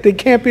idea that they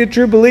can't be a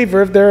true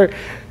believer if they're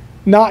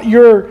not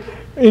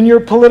in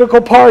your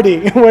political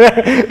party.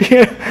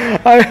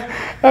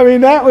 I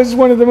mean, that was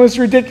one of the most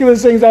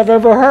ridiculous things I've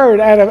ever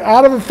heard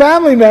out of a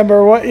family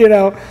member.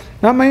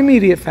 Not my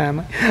immediate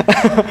family.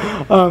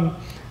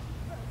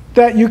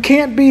 That you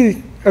can't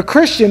be a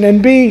Christian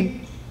and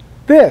be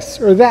this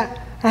or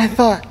that. And I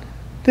thought,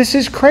 this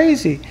is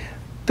crazy.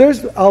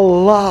 There's a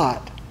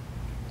lot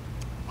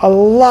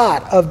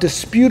of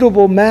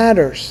disputable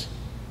matters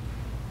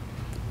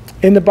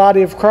in the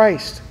body of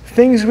Christ.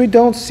 Things we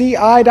don't see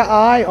eye to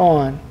eye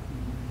on.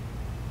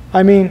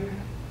 I mean,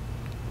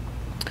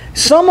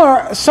 some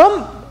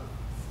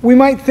we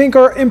might think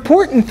are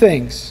important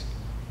things,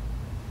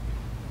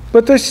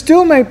 but there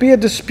still might be a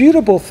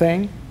disputable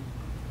thing.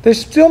 There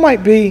still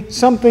might be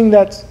something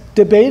that's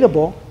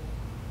debatable.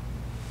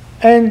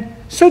 And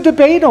so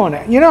debate on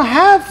it.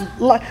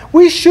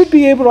 We should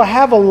be able to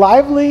have a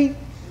lively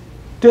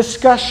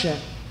discussion.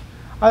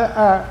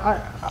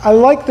 I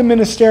like the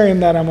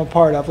ministerium that I'm a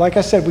part of. Like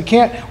I said, we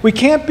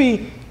can't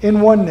be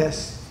in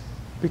oneness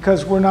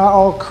because we're not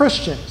all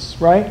Christians,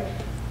 right?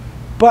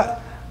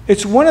 But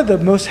it's one of the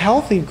most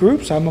healthy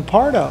groups I'm a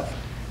part of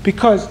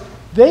because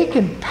they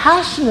can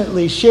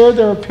passionately share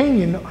their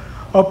opinion,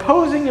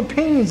 opposing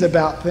opinions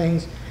about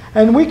things,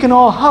 and we can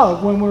all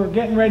hug when we're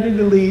getting ready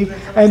to leave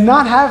and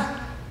not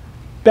have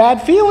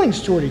bad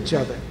feelings toward each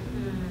other.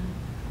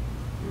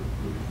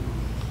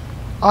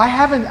 I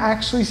haven't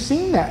actually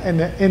seen that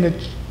in a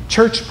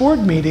church board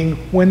meeting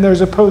when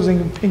there's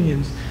opposing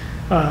opinions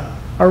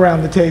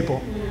around the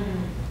table.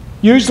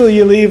 Usually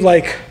you leave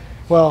like,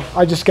 well,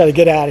 I just got to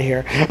get out of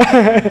here.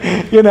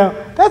 You know,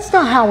 that's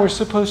not how we're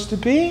supposed to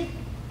be.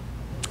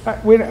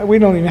 We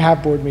don't even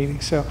have board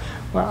meetings, so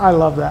well, I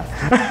love that.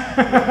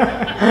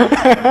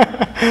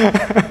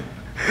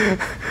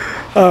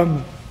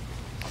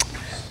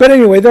 But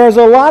anyway, there's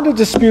a lot of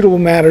disputable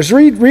matters.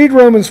 Read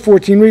Romans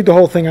 14. Read the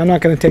whole thing. I'm not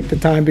going to take the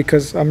time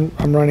because I'm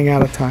running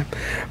out of time.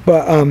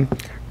 But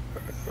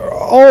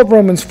all of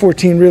Romans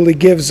 14 really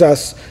gives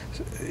us,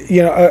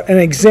 you know, an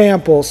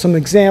example, some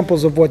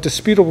examples of what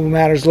disputable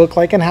matters look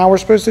like and how we're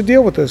supposed to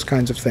deal with those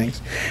kinds of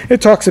things.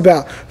 It talks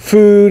about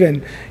food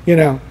and, you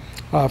know,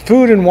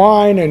 food and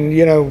wine and,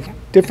 you know,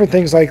 different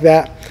things like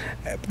that.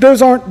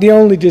 Those aren't the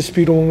only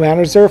disputable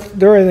matters.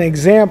 They're an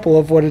example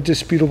of what a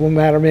disputable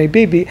matter may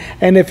be.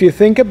 And if you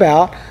think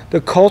about the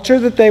culture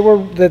that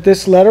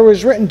this letter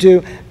was written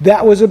to,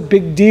 that was a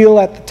big deal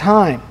at the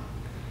time.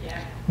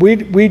 Yeah.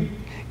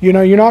 You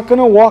know, you're not going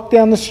to walk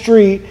down the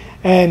street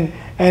and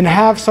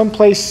have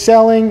someplace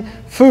selling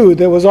food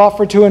that was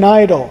offered to an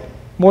idol,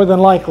 more than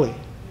likely.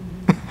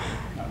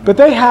 But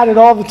they had it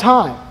all the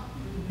time.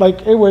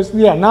 Like it was,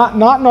 yeah, not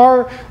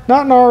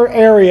in our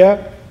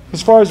area.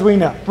 As far as we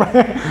know.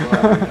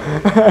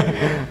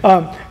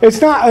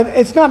 It's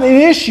not an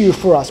issue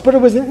for us, but it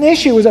was an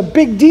issue. It was a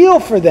big deal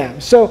for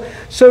them. So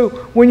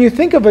when you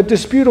think of a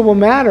disputable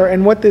matter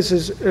and what this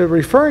is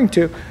referring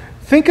to,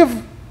 think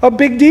of a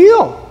big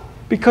deal,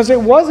 because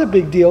it was a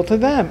big deal to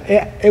them.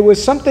 It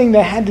was something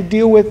they had to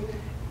deal with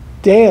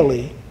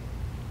daily.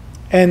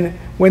 And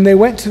when they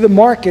went to the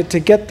market to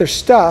get their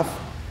stuff,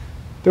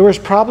 there was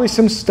probably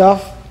some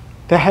stuff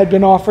that had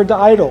been offered to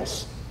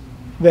idols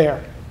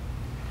there.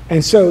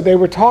 And so they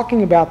were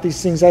talking about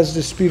these things as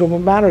disputable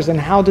matters and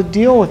how to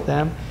deal with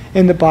them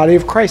in the body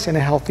of Christ in a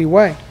healthy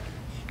way.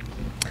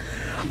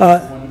 It's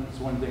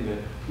one thing that,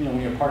 you know,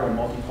 when you're part of a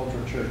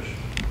multicultural church,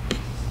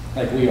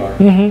 like we are,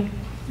 you know,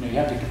 you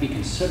have to be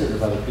considerate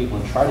of other people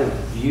and try to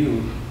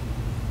view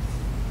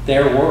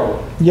their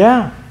world.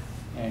 Yeah.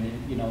 And,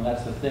 you know,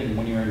 that's the thing.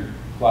 When you're in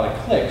a lot of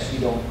cliques, you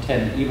don't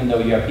tend, even though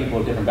you have people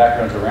with different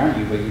backgrounds around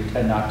you, but you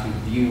tend not to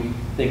view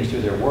things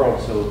through their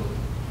world. So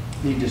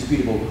the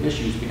disputable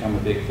issues become a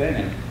big thing,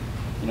 and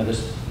you know,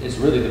 this is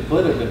really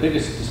the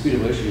biggest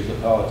disputable issue is the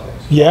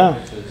politics.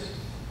 Yeah.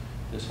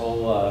 This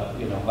whole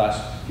you know,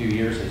 last few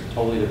years has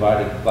totally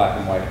divided black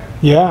and white.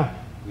 Yeah.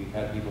 We've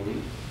had people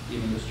leave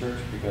even this church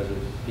because of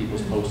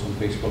people's posts on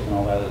Facebook and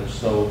all that. They're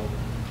so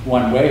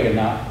one way and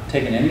not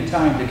taking any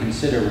time to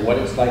consider what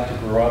it's like to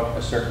grow up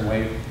a certain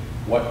way.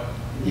 What,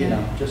 you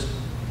know, just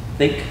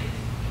think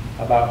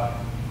about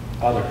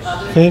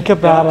others. Think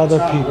about other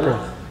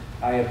people.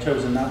 I have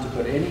chosen not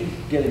to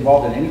get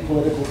involved in any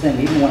political thing.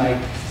 Even when I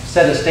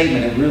said a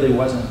statement, it really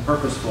wasn't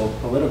purposeful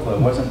political. It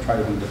wasn't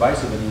trying to be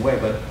divisive in any way,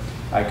 but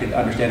I could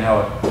understand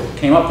how it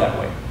came up that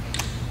way.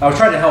 I was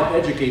trying to help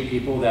educate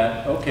people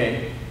that,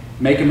 okay,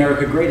 make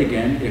America great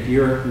again. If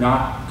you're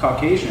not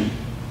Caucasian,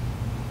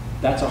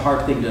 that's a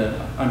hard thing to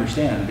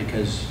understand,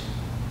 because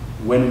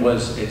when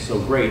was it so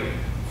great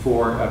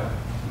for a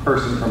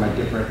person from a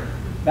different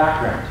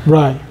background?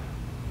 Right.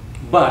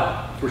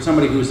 But for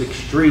somebody who's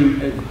extreme,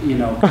 you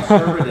know,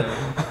 conservative,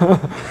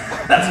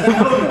 that's a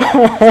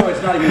no-no. So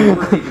it's not even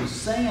worth even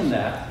saying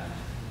that.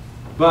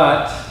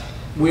 But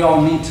we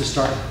all need to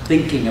start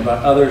thinking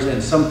about others,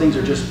 and some things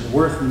are just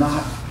worth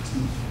not.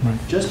 Right.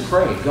 Just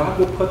pray. God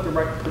will put the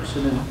right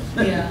person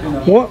in. Yeah. You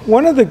know.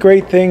 One of the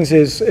great things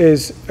is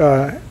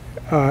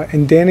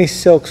in Danny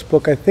Silk's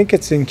book, I think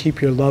it's in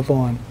Keep Your Love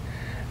On,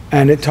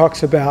 and it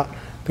talks about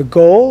the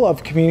goal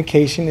of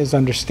communication is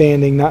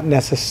understanding, not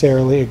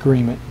necessarily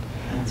agreement.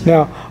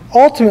 Now,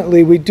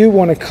 ultimately, we do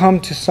want to come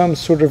to some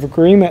sort of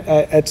agreement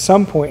at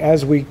some point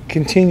as we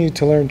continue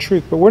to learn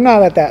truth, but we're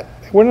not at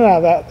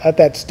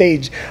that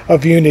stage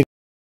of unity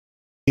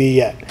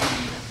yet.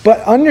 But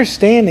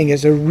understanding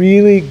is a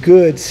really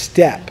good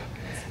step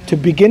to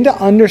begin to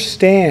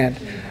understand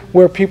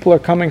where people are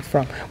coming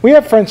from. We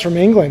have friends from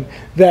England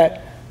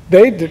that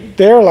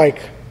they're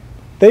like,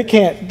 they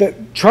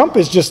can't. Trump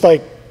is just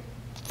like,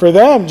 for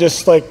them,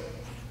 just like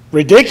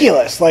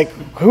ridiculous. Like,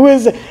 who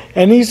is it?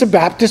 And he's a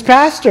Baptist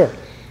pastor,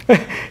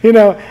 you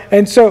know.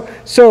 And so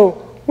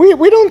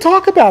we don't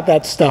talk about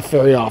that stuff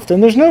very often.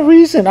 There's no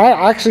reason. I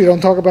actually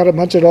don't talk about it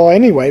much at all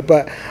anyway.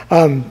 But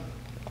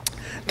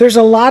there's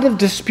a lot of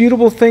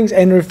disputable things,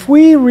 and if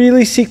we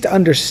really seek to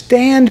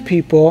understand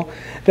people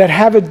that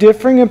have a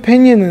differing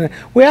opinion,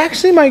 we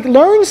actually might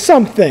learn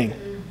something.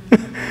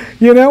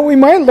 You know, we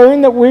might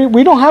learn that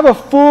we don't have a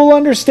full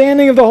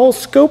understanding of the whole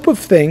scope of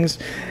things,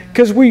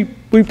 because we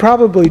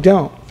probably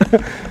don't.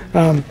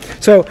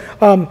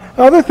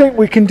 Other thing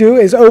we can do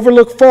is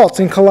overlook faults.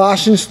 In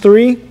Colossians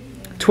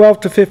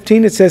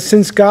 3:12-15, it says,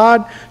 "Since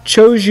God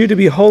chose you to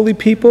be holy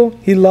people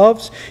He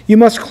loves, you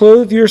must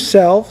clothe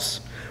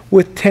yourselves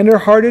with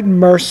tender-hearted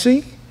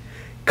mercy,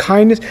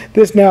 kindness."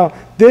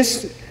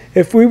 This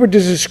if we were to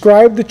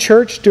describe the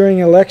church during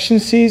election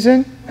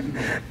season,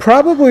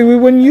 probably we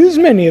wouldn't use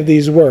many of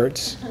these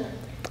words.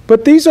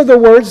 But these are the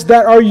words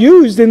that are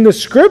used in the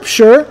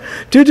Scripture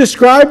to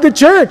describe the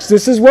church.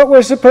 This is what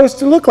we're supposed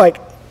to look like,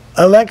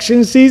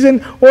 election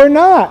season or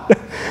not.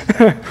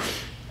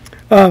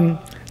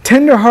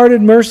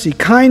 Tender-hearted mercy,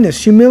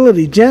 kindness,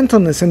 humility,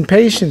 gentleness, and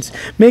patience.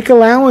 Make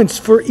allowance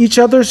for each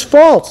other's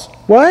faults.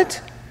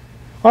 What?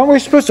 Aren't we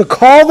supposed to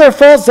call their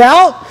faults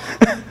out?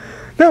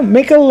 No,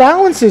 make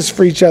allowances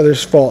for each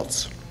other's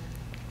faults.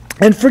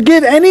 And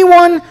forgive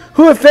anyone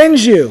who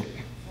offends you.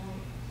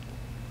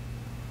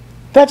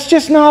 That's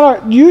just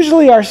not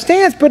usually our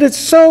stance, but it's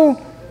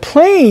so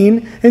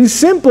plain and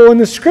simple in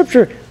the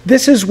Scripture.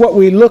 This is what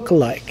we look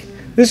like.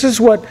 This is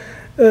what,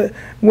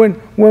 when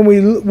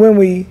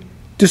we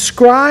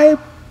describe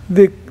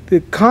the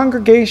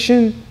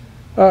congregation,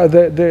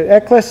 the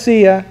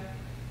ecclesia,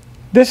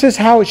 this is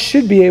how it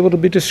should be able to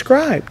be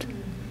described.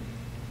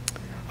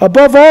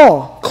 Above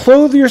all,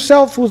 clothe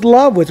yourselves with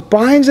love, which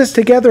binds us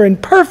together in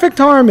perfect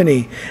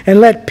harmony,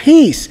 and let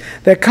peace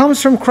that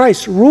comes from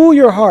Christ rule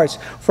your hearts.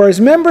 For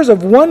as members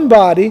of one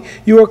body,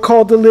 you are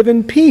called to live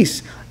in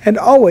peace and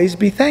always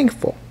be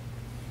thankful.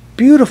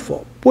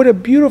 Beautiful. What a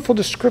beautiful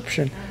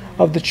description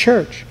of the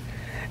church.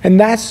 And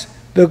that's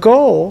the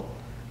goal,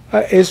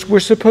 is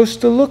we're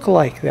supposed to look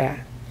like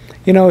that.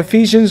 You know,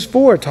 Ephesians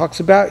 4 talks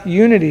about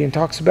unity and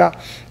talks about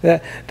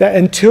that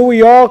until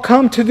we all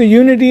come to the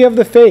unity of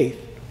the faith.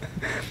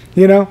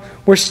 You know,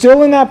 we're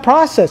still in that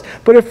process.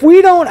 But if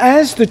we don't,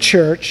 as the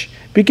church,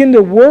 begin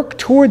to work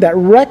toward that,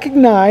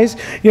 recognize,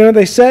 you know,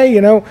 they say,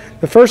 you know,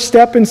 the first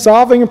step in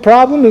solving a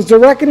problem is to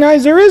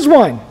recognize there is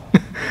one.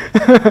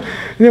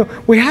 You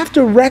know, we have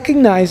to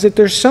recognize that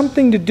there's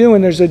something to do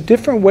and there's a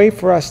different way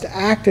for us to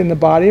act in the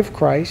body of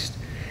Christ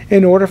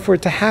in order for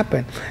it to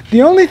happen.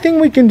 The only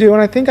thing we can do,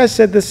 and I think I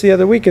said this the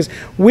other week, is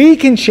we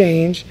can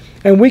change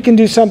and we can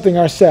do something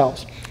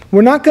ourselves.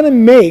 We're not going to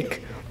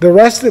make the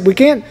rest of it. We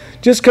can't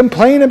just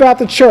complain about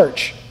the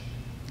church.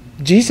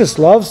 Jesus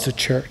loves the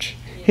church.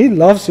 He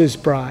loves his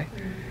bride.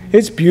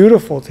 It's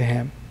beautiful to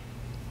him.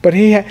 But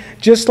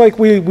just like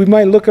we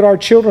might look at our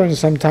children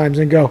sometimes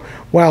and go,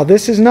 wow,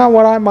 this is not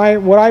what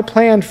I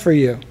planned for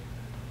you.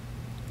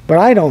 But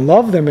I don't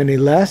love them any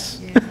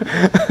less.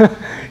 Yeah.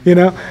 You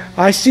know,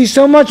 I see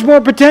so much more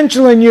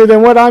potential in you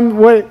than what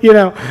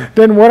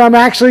I'm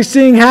actually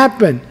seeing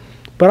happen.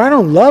 But I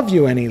don't love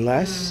you any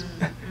less.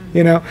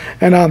 You know,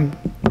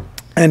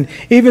 and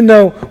even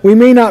though we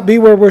may not be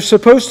where we're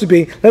supposed to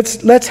be,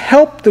 let's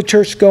help the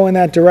church go in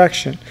that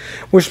direction.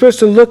 We're supposed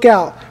to look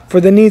out for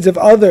the needs of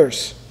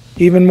others,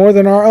 even more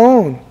than our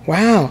own.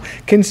 Wow.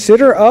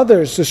 Consider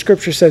others, the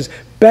Scripture says,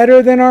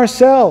 better than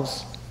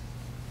ourselves.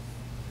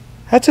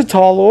 That's a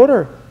tall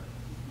order,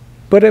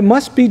 but it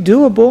must be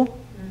doable.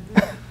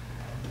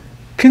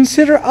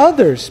 Consider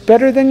others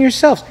better than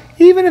yourselves,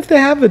 even if they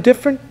have a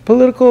different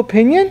political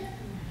opinion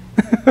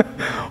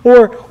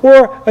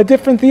or a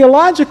different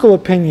theological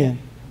opinion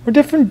or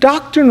different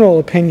doctrinal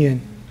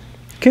opinion.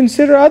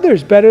 Consider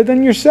others better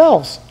than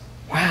yourselves.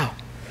 Wow.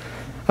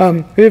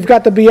 We've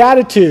got the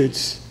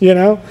Beatitudes, you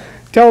know,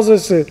 tells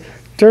us to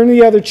turn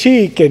the other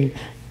cheek and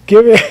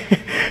give it,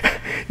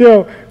 you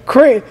know,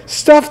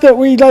 stuff that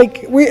we like.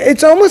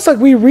 It's almost like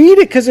we read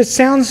it because it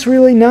sounds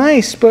really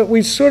nice, but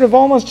we sort of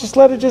almost just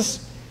let it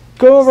just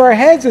go over our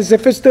heads as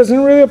if it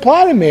doesn't really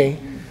apply to me.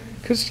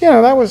 Because, you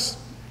know,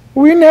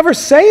 we never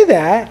say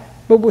that,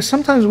 but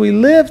sometimes we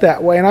live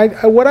that way.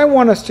 And what I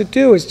want us to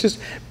do is just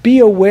be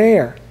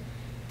aware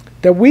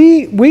that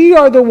we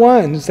are the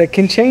ones that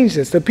can change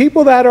this. The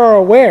people that are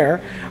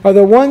aware are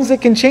the ones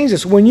that can change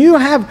this.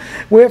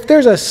 If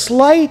there's a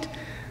slight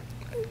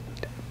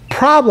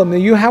problem that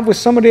you have with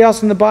somebody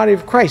else in the body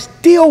of Christ,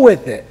 deal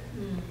with it.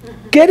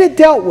 Get it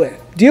dealt with.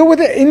 Deal with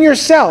it in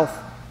yourself,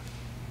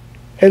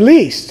 at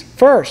least,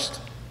 first.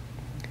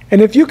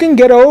 And if you can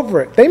get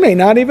over it, they may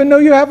not even know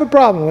you have a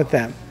problem with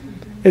them.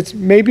 It's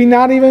maybe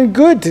not even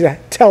good to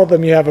tell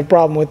them you have a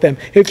problem with them.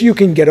 If you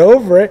can get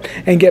over it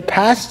and get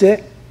past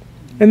it,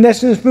 and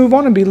let's just move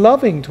on and be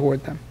loving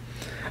toward them.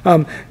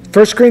 1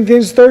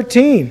 Corinthians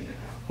 13,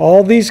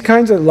 all these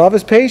kinds of love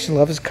is patient,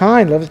 love is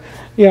kind, love is,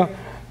 you know,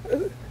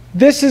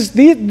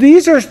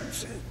 these are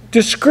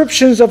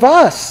descriptions of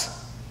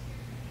us.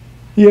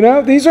 You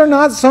know, these are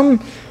not some,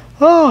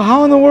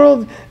 how in the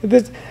world,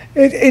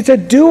 it's a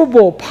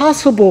doable,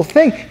 possible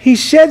thing. He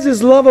sheds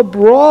his love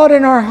abroad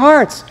in our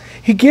hearts.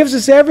 He gives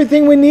us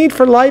everything we need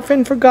for life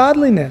and for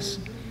godliness.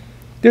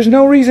 There's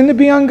no reason to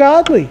be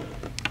ungodly.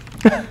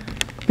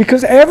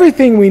 Because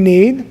everything we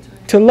need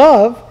to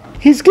love,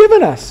 he's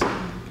given us.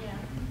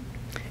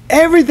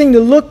 Everything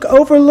to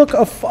overlook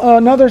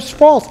another's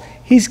faults,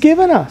 he's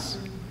given us.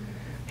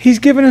 He's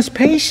given us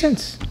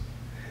patience.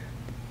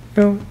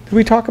 You know, did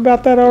we talk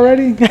about that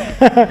already?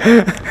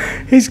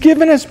 He's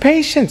given us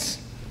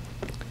patience.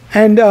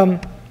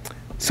 And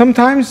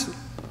sometimes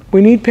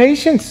we need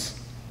patience.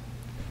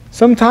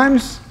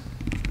 Sometimes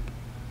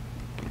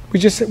we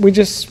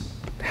just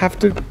have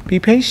to be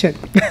patient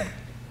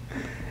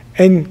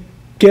and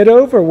get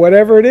over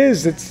whatever it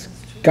is that's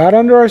got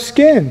under our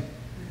skin.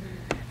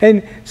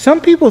 And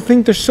some people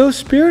think they're so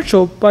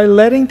spiritual by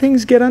letting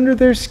things get under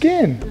their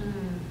skin.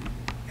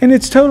 And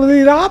it's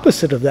totally the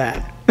opposite of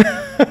that. You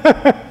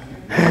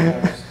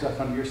have stuff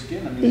under your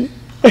skin. I mean,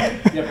 you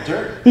have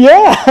dirt.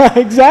 Yeah,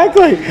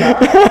 exactly.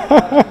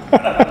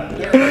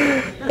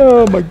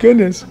 Oh my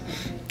goodness.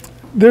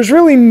 There's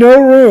really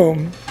no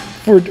room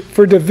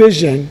for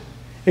division,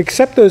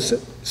 except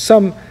those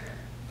some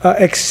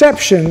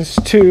exceptions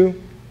to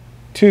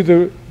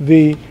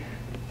the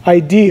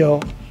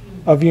ideal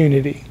of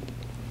unity.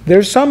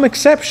 There's some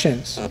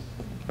exceptions,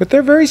 but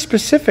they're very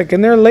specific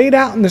and they're laid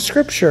out in the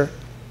Scripture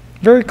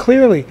very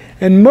clearly.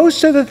 And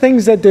most of the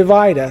things that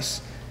divide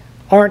us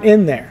aren't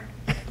in there.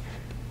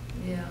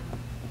 Yeah.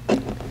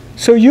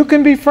 So you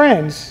can be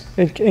friends.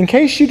 In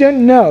case you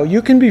didn't know,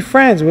 you can be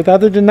friends with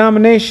other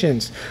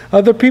denominations,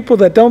 other people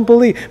that don't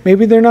believe.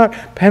 Maybe they're not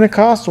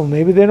Pentecostal.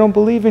 Maybe they don't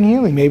believe in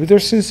healing. Maybe they're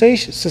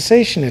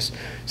cessationists.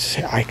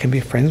 I can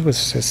be friends with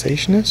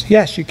cessationists?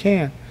 Yes, you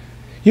can.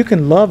 You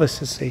can love a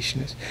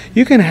cessationist.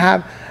 You can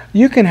have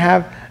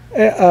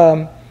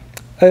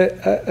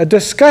a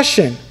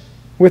discussion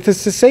with a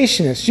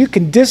cessationist. You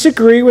can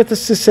disagree with a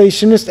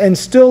cessationist and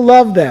still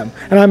love them.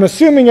 And I'm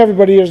assuming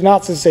everybody here is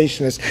not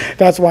cessationist.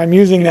 That's why I'm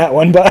using that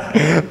one.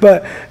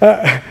 But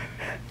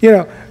you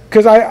know,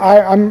 because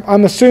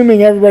I'm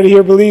assuming everybody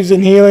here believes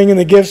in healing and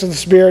the gifts of the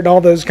Spirit and all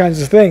those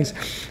kinds of things.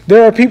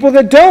 There are people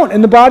that don't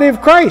in the body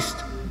of Christ.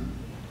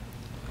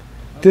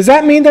 Does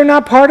that mean they're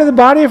not part of the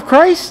body of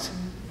Christ?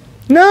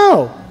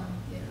 No.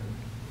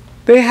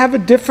 They have a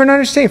different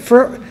understanding.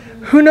 For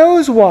who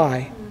knows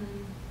why?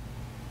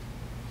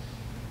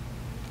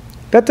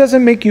 That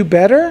doesn't make you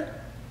better.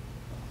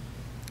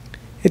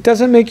 It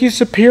doesn't make you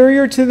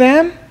superior to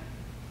them.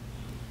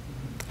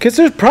 Because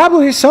there's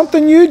probably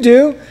something you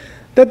do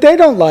that they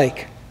don't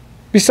like,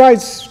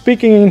 besides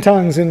speaking in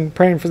tongues and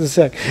praying for the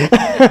sick.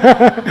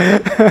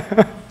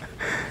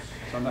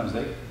 Sometimes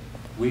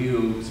we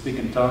who speak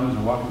in tongues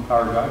and walk in the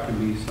power of God can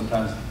be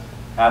sometimes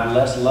have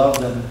less love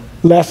than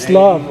less they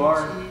love. who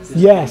are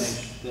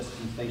Yes.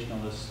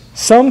 dispensationalists.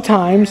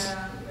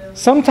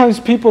 Sometimes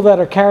people that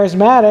are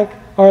charismatic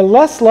are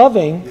less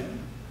loving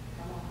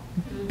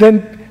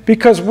than,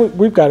 because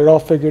we've got it all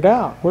figured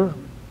out. We're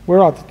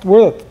at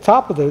the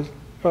top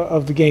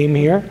of the game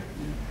here.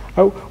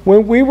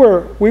 When we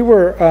were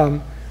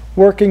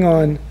working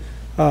on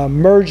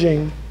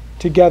merging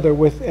together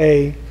with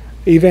a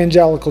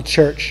evangelical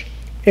church,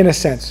 in a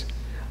sense.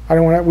 We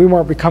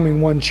weren't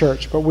becoming one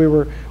church, but we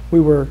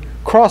were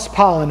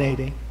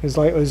cross-pollinating is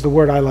the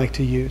word I like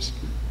to use.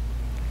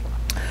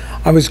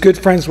 I was good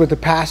friends with the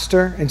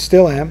pastor, and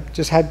still am.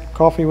 Just had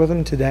coffee with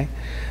him today.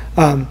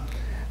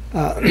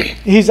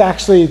 He's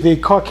actually the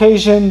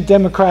Caucasian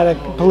Democratic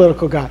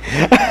political guy.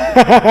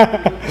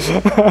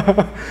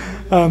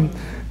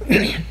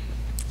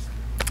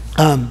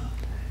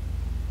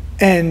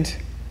 And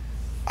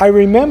I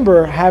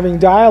remember having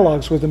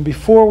dialogues with him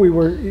before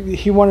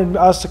he wanted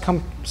us to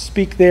come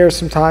speak there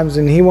sometimes,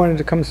 and he wanted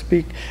to come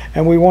speak,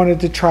 and we wanted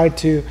to try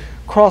to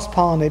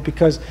cross-pollinate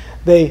because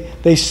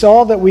they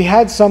saw that we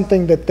had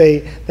something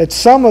that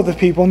some of the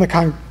people in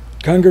the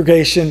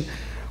congregation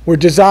were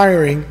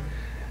desiring.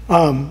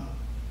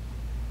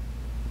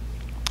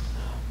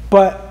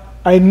 But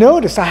I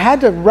noticed, I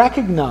had to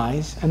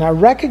recognize, and I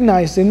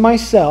recognized in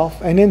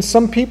myself and in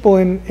some people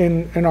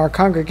in our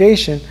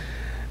congregation,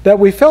 that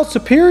we felt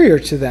superior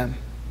to them.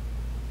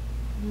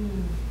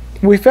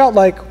 We felt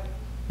like,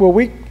 well,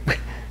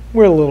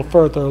 we're a little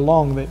further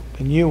along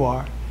than you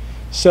are.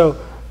 So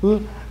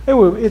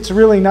it's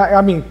really not,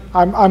 I mean,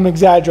 I'm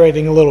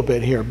exaggerating a little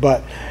bit here,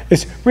 but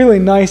it's really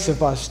nice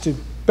of us to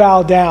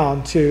bow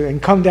down to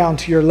and come down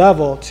to your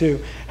level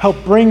to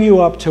help bring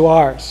you up to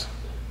ours.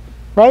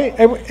 Right?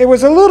 It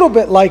was a little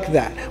bit like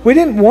that. We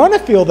didn't want to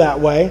feel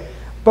that way,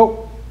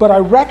 but I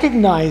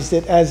recognized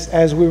it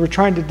as we were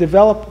trying to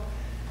develop,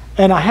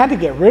 and I had to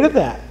get rid of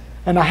that.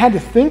 And I had to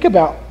think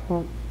about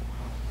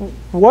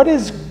what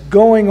is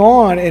going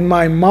on in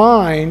my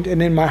mind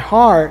and in my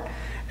heart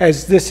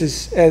as this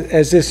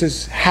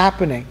is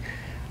happening.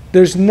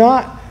 If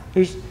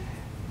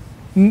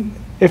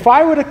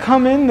I would have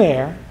come in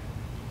there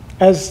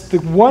as the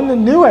one that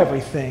knew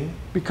everything,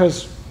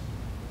 because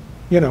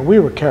we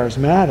were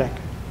charismatic,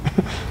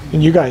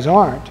 and you guys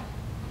aren't.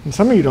 And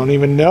some of you don't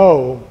even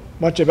know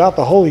much about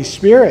the Holy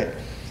Spirit.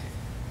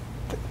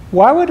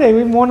 Why would they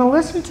even want to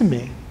listen to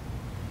me?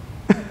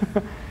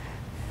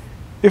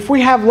 If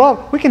we have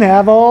love, we can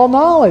have all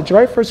knowledge,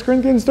 right? 1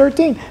 Corinthians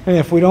 13. And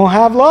if we don't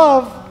have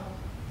love,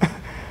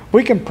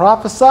 we can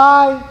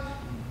prophesy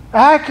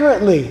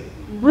accurately.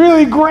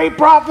 Really great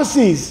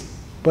prophecies.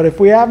 But if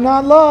we have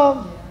not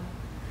love,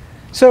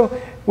 so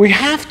we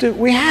have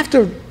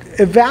to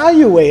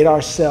evaluate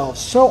ourselves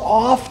so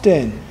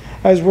often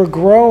as we're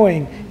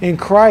growing in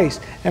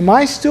Christ. Am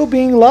I still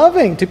being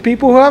loving to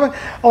people who haven't?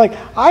 Like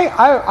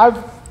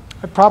I've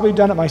probably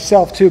done it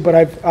myself too, but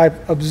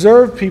I've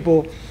observed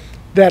people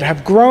that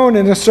have grown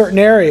in a certain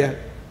area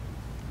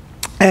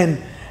and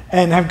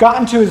have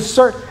gotten to a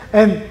certain,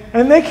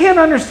 And they can't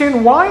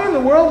understand why in the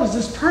world is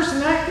this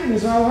person acting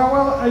this way.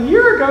 Well, a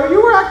year ago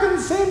you were acting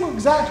the same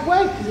exact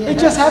way. They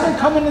just haven't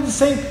come into the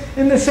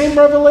same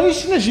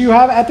revelation as you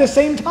have at the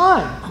same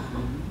time.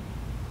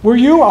 Were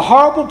you a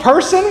horrible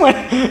person when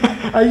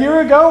a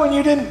year ago and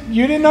you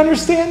didn't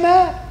understand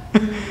that?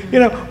 You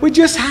know, we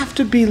just have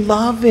to be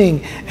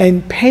loving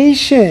and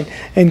patient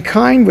and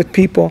kind with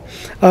people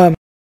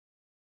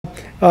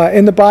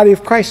in the body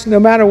of Christ, no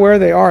matter where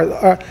they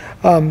are.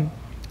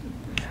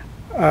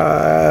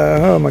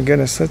 Oh my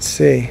goodness, let's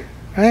see.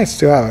 I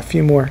still have a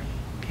few more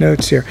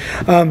notes here.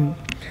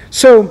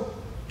 So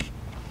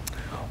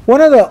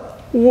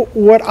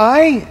what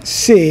I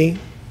see,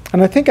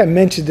 and I think I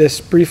mentioned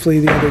this briefly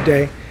the other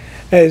day,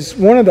 is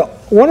one of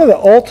the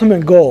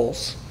ultimate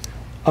goals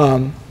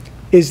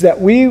is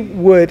that we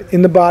would,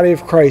 in the body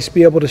of Christ,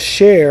 be able to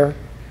share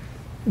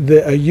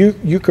a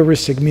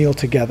Eucharistic meal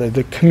together,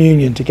 the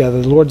communion together,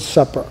 the Lord's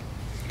Supper.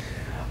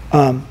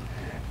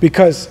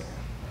 Because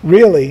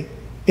really,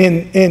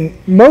 in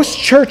most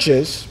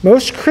churches,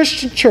 most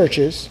Christian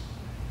churches,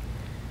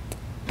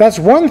 that's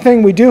one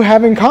thing we do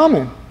have in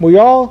common. We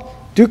all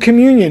do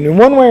communion in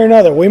one way or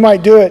another. We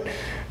might do it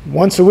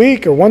once a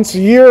week or once a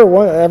year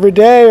or every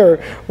day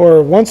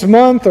or once a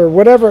month or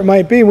whatever it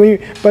might be.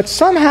 But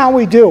somehow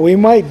we do. We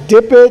might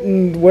dip it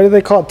in, what do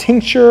they call it,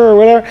 tincture or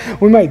whatever.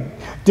 We might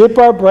dip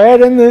our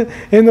bread in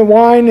the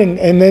wine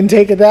and then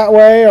take it that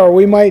way, or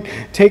we might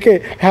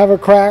have a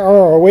cracker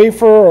or a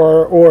wafer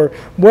or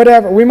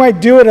whatever. We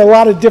might do it a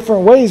lot of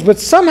different ways, but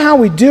somehow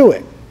we do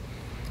it.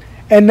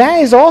 And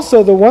that is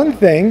also the one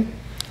thing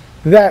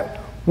that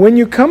when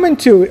you come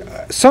into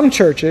some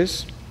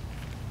churches,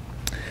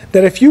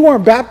 that if you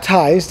weren't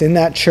baptized in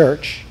that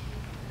church,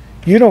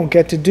 you don't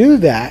get to do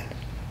that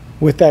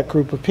with that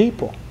group of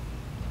people.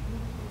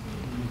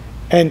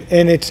 And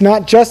it's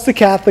not just the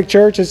Catholic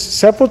Church. It's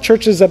several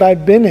churches that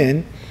I've been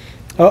in.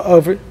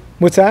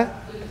 What's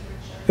that?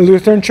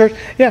 Lutheran Church.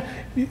 Yeah,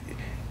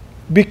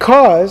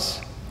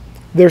 because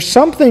there's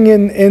something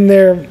in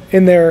their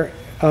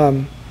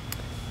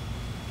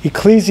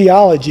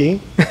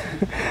ecclesiology,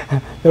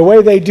 the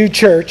way they do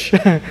church,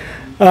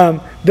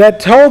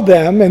 that told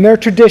them, in their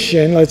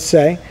tradition, let's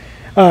say,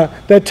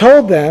 that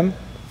told them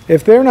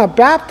if they're not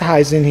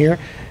baptized in here.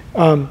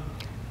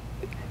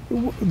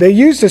 They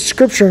used a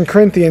scripture in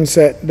Corinthians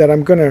that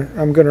I'm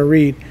gonna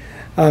read.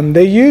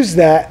 They use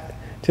that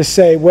to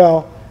say,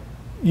 well,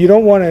 you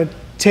don't want to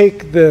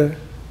take the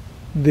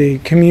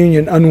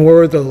communion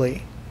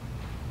unworthily.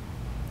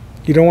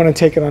 You don't want to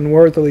take it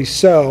unworthily.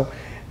 So,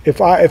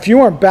 if you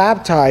weren't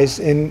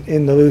baptized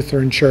in the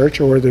Lutheran Church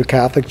or the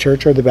Catholic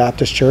Church or the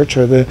Baptist Church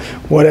or the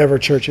whatever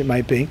church it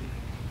might be,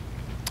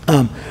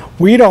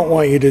 we don't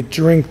want you to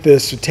drink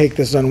this or take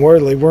this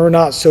unworthily. We're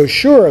not so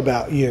sure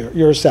about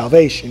your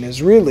salvation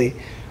is really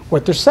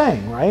what they're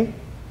saying, right?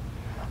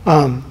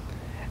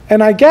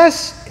 And I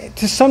guess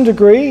to some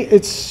degree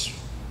it's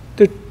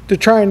they're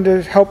trying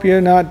to help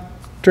you not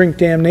drink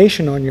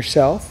damnation on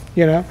yourself,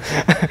 you know,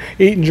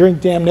 eat and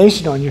drink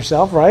damnation on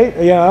yourself, right?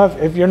 You know,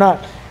 if you're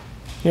not,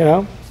 you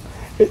know,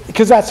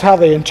 because that's how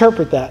they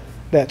interpret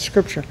that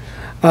scripture.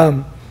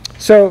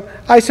 So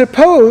I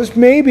suppose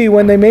maybe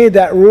when they made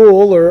that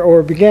rule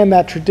or began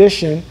that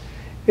tradition,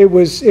 it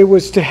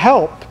was to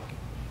help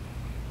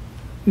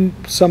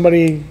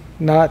somebody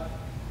not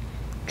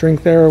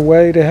drink their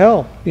way to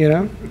hell, you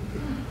know.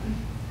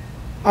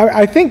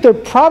 I think there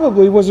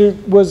probably was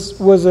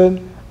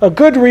a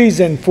good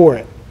reason for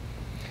it,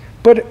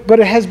 but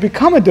it has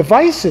become a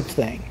divisive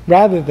thing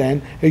rather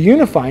than a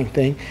unifying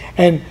thing.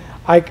 And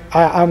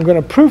I'm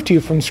going to prove to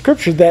you from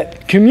Scripture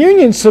that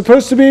communion is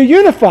supposed to be a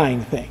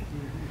unifying thing.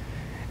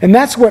 And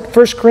that's what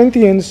 1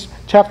 Corinthians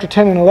chapter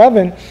 10 and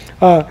 11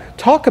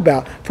 talk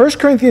about. 1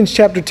 Corinthians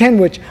chapter 10,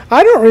 which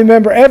I don't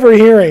remember ever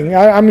hearing.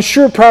 I'm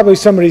sure probably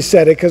somebody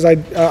said it because I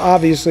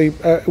obviously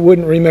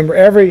wouldn't remember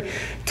every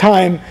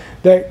time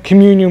that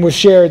communion was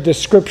shared,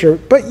 this scripture.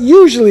 But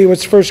usually it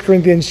was 1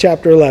 Corinthians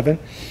chapter 11.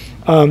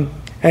 And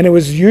it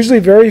was usually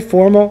very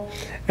formal.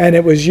 And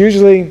it was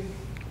usually,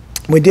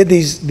 we did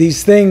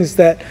these things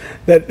that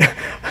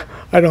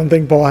I don't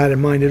think Paul had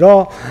in mind at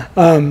all.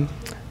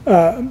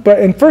 But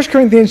in 1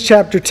 Corinthians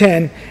chapter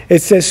 10,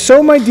 it says,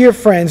 "So my dear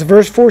friends,"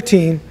 verse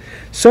 14,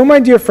 "So my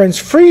dear friends,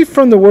 flee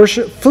from the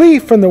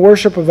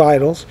worship of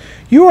idols.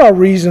 You are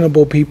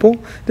reasonable people.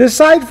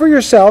 Decide for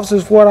yourselves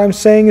if what I'm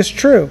saying is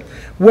true.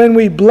 When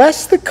we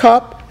bless the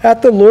cup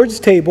at the Lord's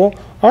table,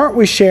 aren't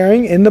we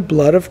sharing in the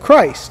blood of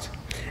Christ?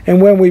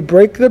 And when we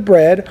break the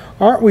bread,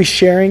 aren't we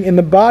sharing in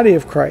the body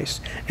of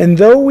Christ? And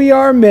though we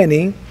are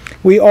many,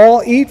 we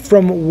all eat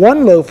from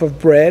one loaf of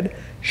bread,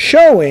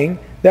 showing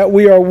that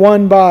we are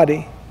one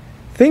body."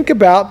 Think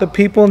about the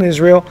people in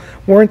Israel.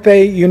 Weren't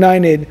they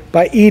united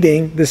by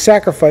eating the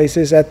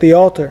sacrifices at the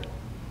altar?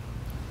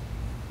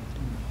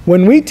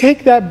 When we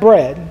take that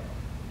bread,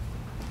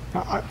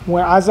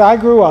 as I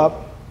grew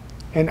up,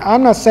 and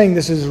I'm not saying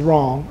this is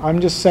wrong,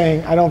 I'm just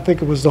saying I don't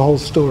think it was the whole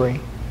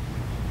story.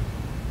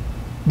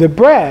 The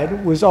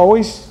bread was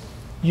always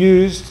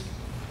used,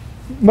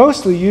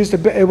 mostly used,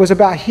 it was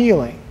about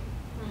healing.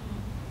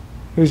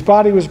 whose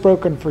body was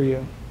broken for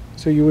you,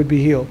 so you would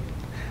be healed.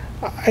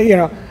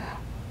 I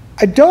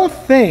don't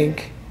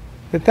think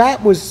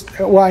that was,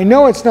 well, I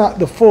know it's not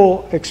the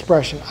full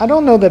expression. I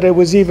don't know that it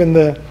was even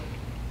the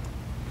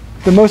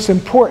most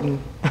important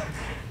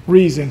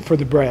reason for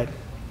the bread.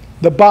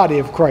 The body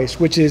of Christ,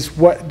 which is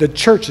what the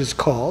church is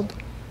called.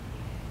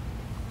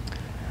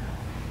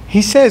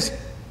 He says,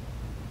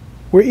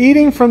 we're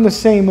eating from the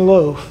same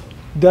loaf.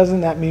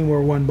 Doesn't that mean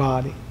we're one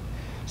body?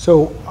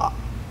 So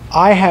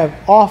I have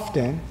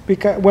often,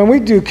 because when we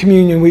do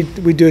communion, we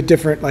do it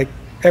different, like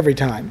every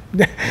time.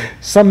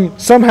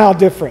 Somehow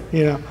different,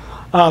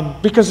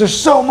 because there's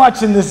so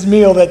much in this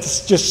meal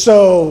that's just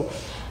so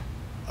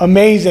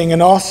amazing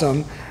and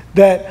awesome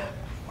that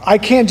I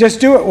can't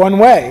just do it one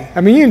way.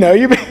 I mean,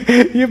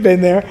 you've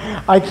been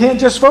there. I can't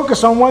just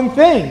focus on one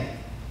thing.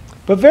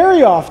 But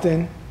very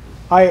often,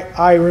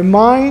 I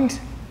remind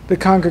the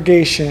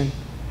congregation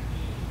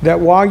that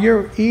while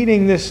you're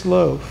eating this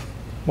loaf,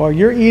 while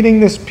you're eating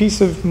this piece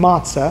of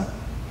matzah,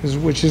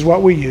 which is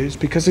what we use,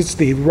 because it's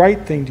the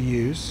right thing to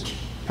use.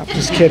 I'm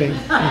just kidding.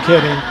 I'm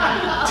kidding.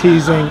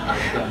 Teasing.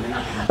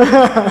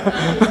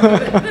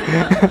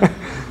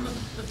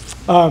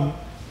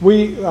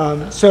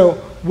 So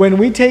when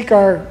we take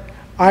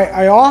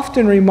I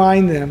often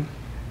remind them,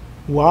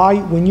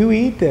 when you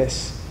eat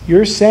this,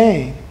 you're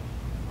saying,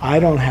 I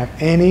don't have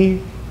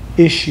any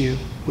issue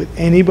with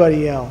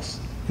anybody else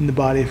in the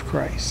body of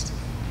Christ.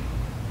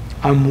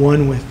 I'm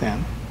one with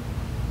them.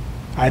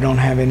 I don't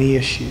have any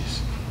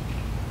issues.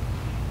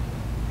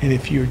 And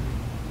if you're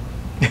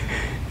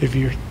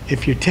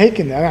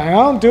taking that, I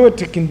don't do it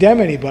to condemn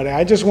anybody.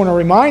 I just want to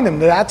remind them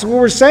that that's what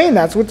we're saying.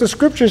 That's what the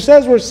scripture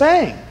says we're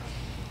saying.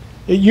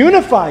 It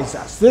unifies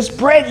us. This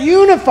bread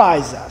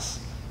unifies us.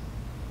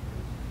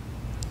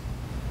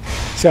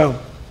 So,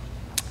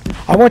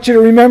 I want you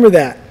to remember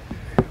that.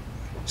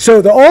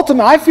 So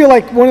I feel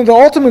like one of the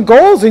ultimate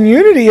goals in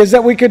unity is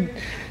that we could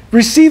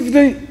receive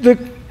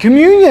the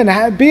communion,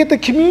 be at the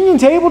communion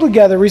table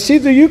together,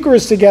 receive the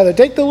Eucharist together,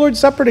 take the Lord's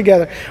Supper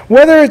together.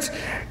 Whether it's,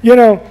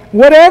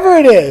 whatever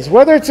it is,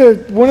 whether it's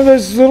one of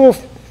those little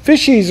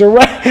fishies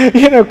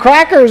or,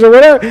 crackers or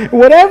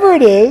whatever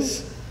it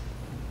is,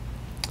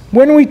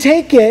 when we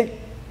take it,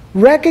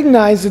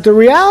 recognize that the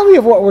reality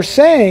of what we're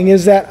saying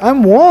is that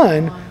I'm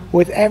one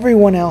with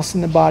everyone else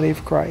in the body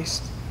of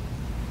Christ.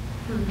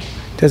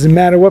 Doesn't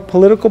matter what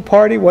political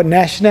party, what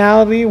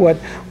nationality,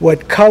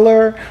 what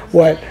color,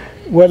 what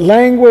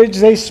language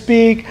they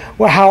speak,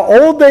 how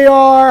old they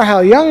are, how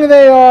young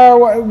they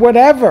are,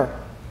 whatever.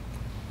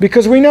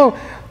 Because we know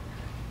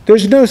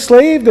there's no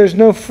slave, there's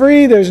no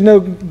free, there's no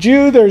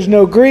Jew, there's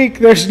no Greek,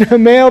 there's no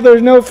male,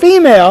 there's no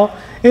female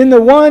in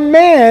the one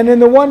man, in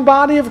the one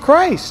body of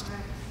Christ.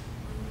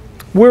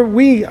 Where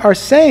we are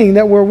saying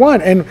that we're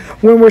one. And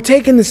when we're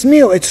taking this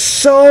meal, it's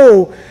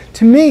so,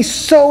 to me,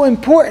 so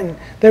important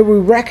that we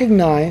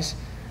recognize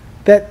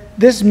that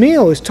this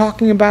meal is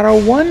talking about our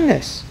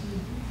oneness.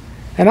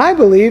 And I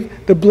believe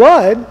the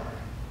blood,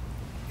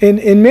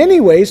 in many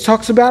ways,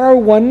 talks about our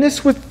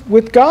oneness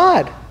with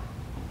God.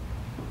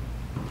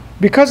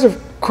 Because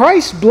of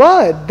Christ's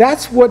blood,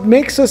 that's what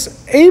makes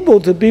us able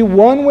to be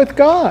one with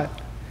God.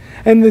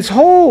 And this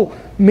whole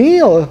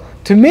meal,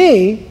 to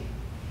me,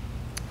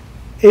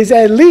 is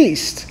at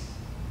least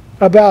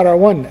about our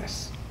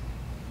oneness.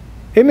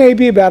 It may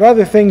be about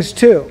other things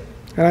too.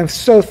 And I'm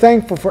so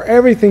thankful for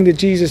everything that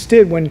Jesus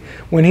did when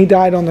he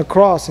died on the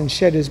cross and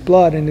shed his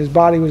blood and his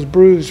body was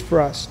bruised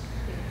for us.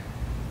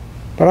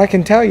 But I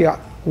can tell you,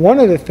 one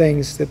of the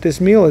things that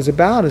this meal is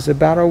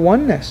about our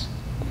oneness.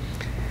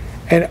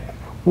 And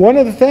one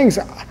of the things,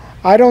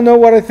 I don't know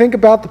what I think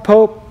about the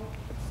Pope,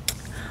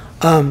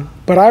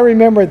 but I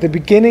remember at the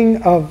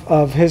beginning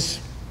of his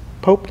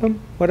popedom,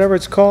 whatever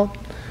it's called,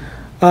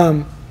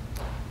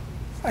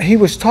 he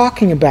was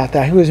talking about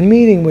that. He was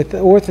meeting with the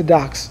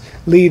Orthodox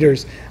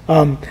leaders,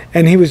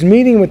 and he was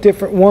meeting with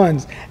different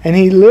ones. And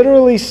he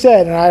literally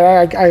said,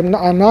 and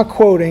I'm not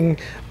quoting,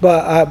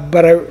 but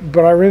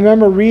I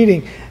remember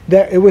reading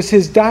that it was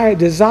his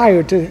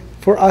desire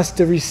for us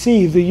to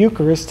receive the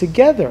Eucharist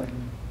together.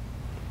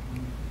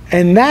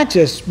 And that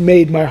just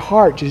made my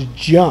heart just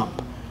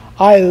jump.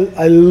 I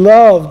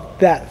loved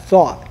that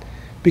thought,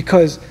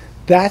 because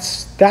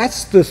that's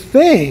the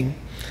thing.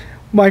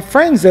 My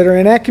friends that are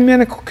in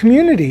ecumenical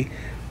community,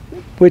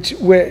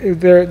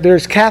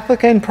 there's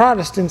Catholic and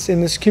Protestants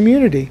in this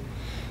community,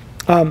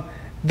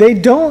 they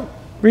don't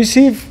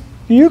receive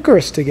the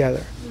Eucharist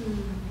together.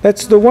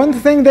 That's the one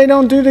thing they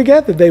don't do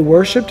together. They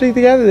worship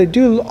together. They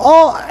do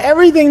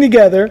everything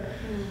together,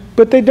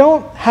 but they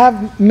don't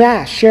have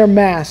Mass, share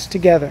Mass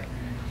together.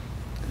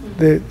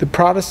 The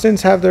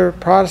Protestants have their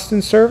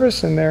Protestant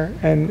service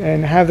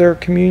and have their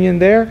communion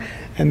there,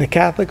 and the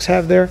Catholics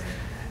have their.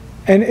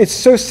 And it's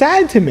so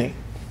sad to me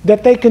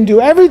that they can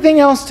do everything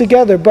else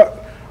together,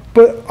 but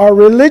our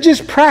religious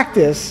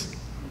practice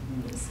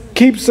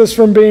keeps us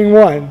from being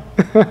one.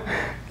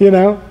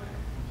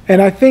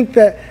 And I think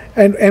that,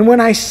 and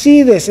when I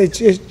see this,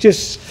 it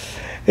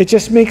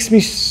just makes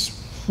me.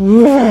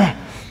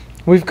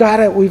 We've got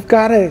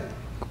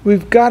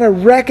to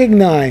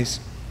recognize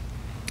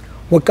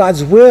what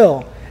God's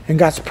will and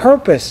God's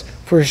purpose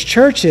for His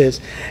church is.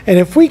 And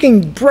if we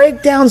can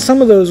break down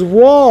some of those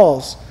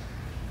walls,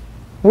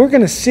 we're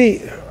going to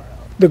see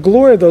the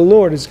glory of the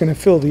Lord is going to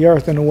fill the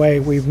earth in a way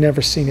we've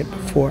never seen it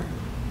before.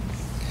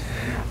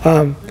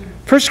 1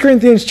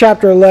 Corinthians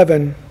chapter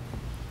 11,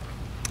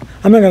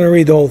 I'm not going to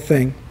read the whole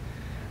thing.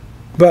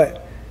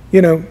 But,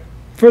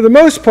 for the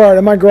most part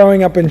of my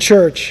growing up in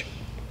church,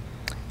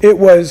 it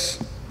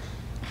was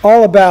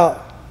all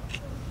about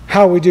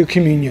how we do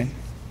communion.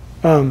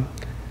 And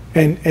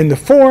the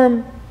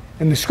form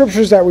and the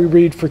scriptures that we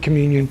read for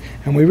communion.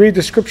 And we read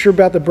the scripture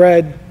about the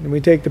bread, and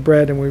we take the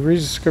bread, and we read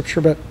the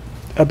scripture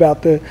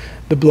about the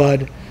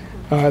blood,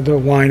 the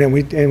wine, and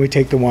we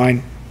take the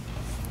wine.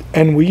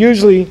 And we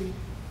usually,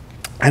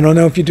 I don't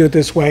know if you do it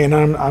this way, and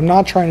I'm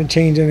not trying to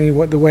change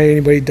the way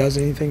anybody does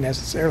anything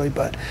necessarily,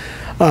 but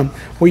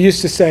we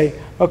used to say,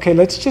 okay,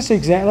 let's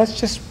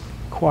just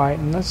quiet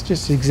and let's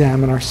just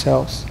examine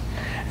ourselves.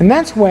 And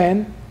that's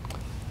when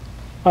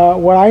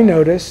what I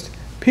noticed,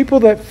 people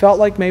that felt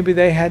like maybe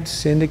they had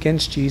sinned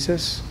against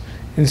Jesus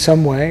in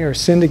some way, or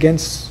sinned in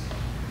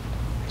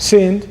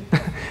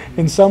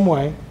some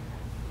way,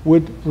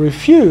 would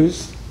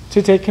refuse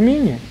to take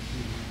communion.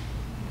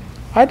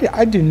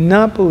 I do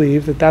not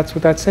believe that that's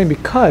what that's saying,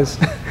 because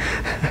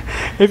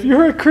if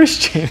you're a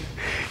Christian,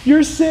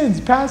 your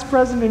sins, past,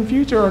 present, and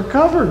future, are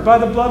covered by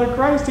the blood of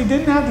Christ. He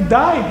didn't have to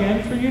die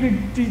again for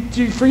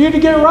you to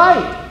get it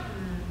right.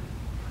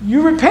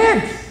 You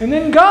repent and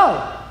then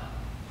go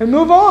and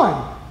move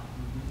on.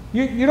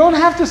 You don't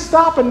have to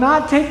stop and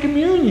not take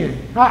communion.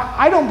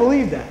 I don't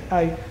believe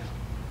that.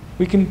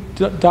 We can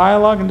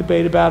dialogue and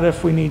debate about it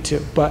if we need to,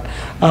 but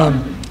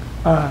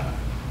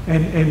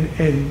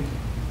and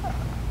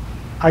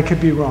I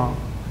could be wrong,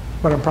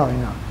 but I'm probably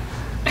not.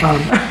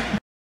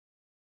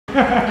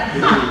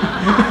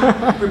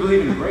 If we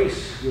believe in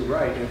grace, you're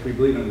right. If we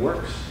believe in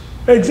works,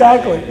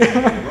 exactly.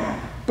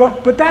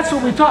 But that's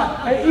what we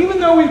taught. Even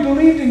though we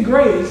believed in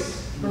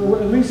grace, or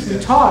at least we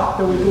taught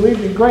that we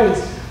believed in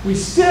grace, we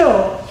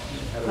still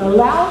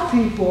allowed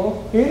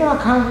people in our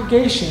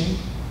congregation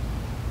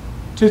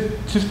to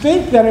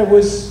think that it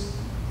was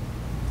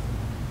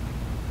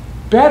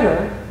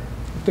better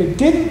if they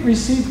didn't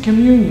receive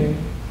communion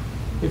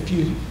if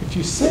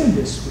you sinned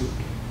this week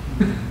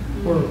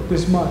or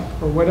this month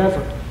or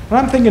whatever. And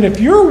I'm thinking, if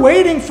you're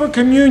waiting for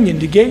communion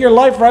to get your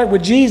life right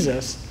with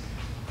Jesus,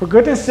 for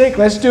goodness sake,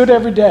 let's do it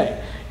every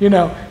day.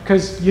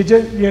 Because you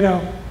just,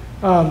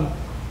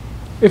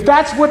 if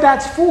that's what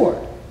that's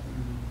for.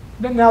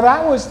 Now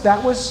that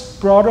was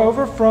brought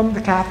over from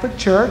the Catholic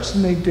Church,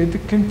 and they did the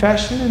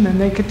confession, and then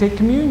they could take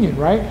communion,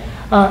 right?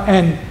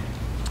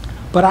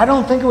 But I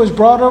don't think it was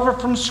brought over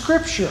from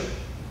Scripture.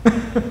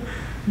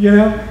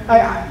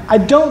 I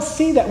don't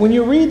see that. When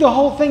you read the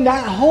whole thing,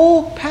 that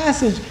whole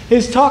passage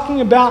is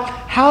talking about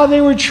how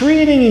they were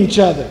treating each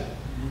other.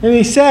 And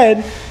he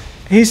said,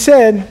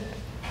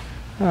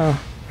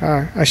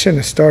 I shouldn't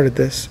have started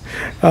this,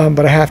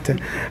 but I have to.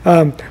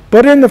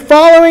 But in the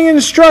following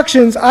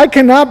instructions, I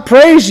cannot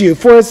praise you,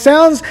 for it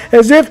sounds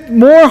as if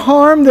more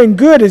harm than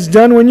good is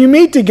done when you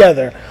meet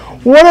together.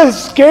 What a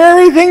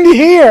scary thing to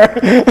hear.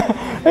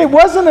 It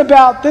wasn't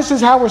about, this is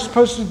how we're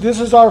supposed to,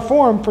 this is our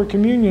form for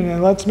communion,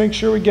 and let's make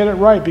sure we get it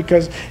right,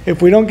 because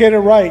if we don't get it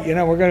right,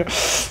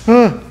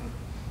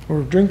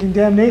 we're drinking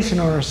damnation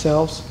on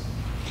ourselves.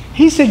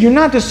 He said, you're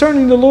not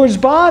discerning the Lord's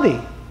body.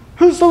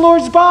 Who's the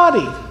Lord's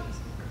body?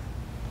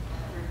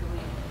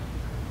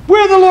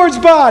 We're the Lord's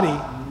body.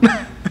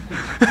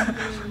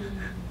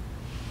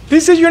 He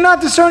said, you're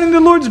not discerning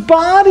the Lord's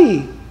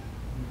body.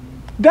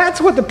 That's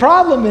what the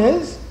problem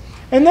is.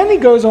 And then he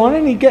goes on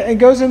and he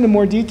goes into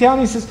more detail,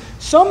 and he says,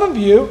 some of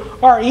you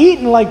are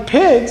eating like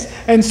pigs,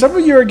 and some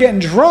of you are getting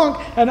drunk,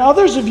 and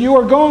others of you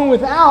are going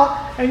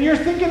without, and you're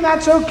thinking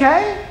that's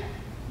okay?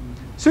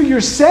 So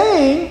you're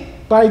saying,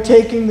 by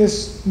taking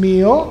this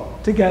meal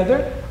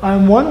together,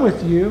 I'm one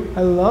with you,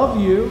 I love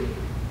you.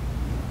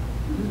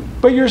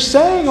 But you're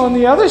saying on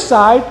the other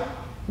side,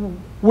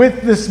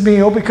 with this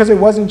meal, because it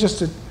wasn't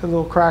just a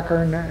little cracker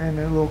and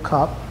a little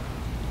cup,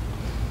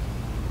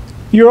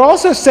 you're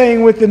also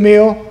saying with the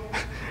meal,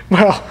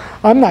 well,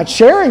 I'm not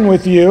sharing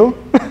with you.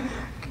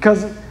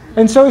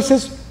 And so he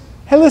says,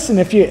 hey, listen,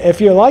 if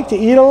you like to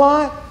eat a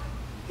lot,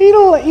 eat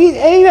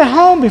at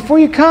home before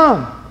you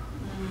come.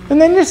 And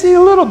then just eat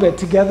a little bit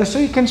together so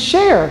you can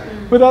share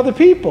with other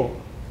people.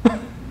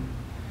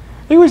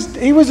 He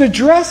was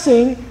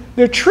addressing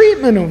their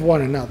treatment of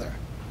one another.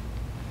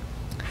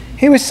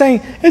 He was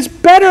saying, it's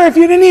better if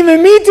you didn't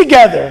even meet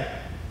together.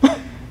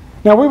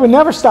 Now, we would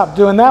never stop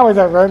doing that. We'd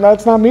like,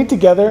 let's not meet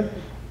together.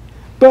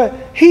 But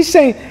he's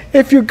saying,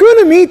 if you're going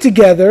to meet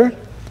together,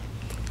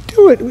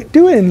 do it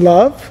in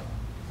love.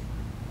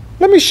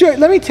 Let me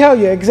tell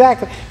you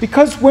exactly.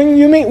 Because when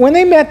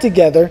they met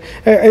together,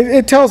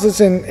 it tells us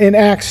in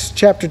Acts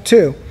chapter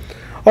 2,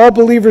 all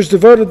believers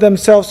devoted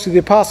themselves to the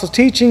apostles'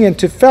 teaching and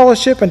to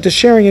fellowship and to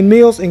sharing in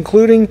meals,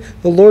 including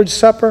the Lord's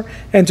Supper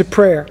and to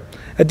prayer.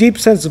 A deep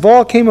sense of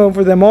awe came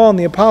over them all, and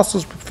the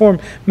apostles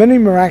performed many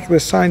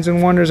miraculous signs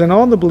and wonders, and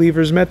all the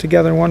believers met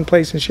together in one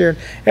place and shared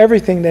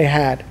everything they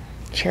had.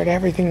 Shared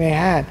everything they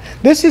had.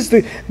 This is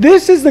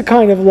the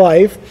kind of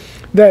life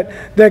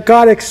that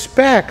God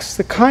expects,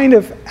 the kind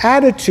of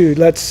attitude,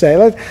 let's say.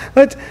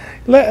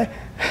 I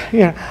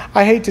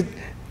hate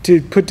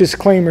to put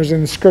disclaimers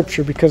in the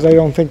scripture because I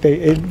don't think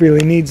it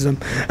really needs them.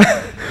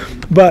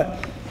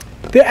 But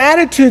the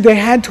attitude they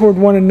had toward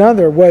one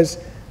another was,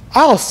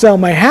 I'll sell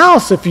my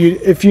house if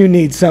you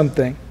need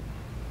something.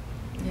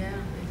 Yeah.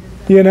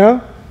 You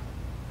know?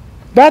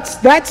 That's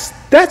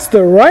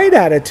the right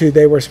attitude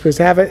they were supposed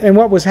to have. And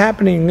what was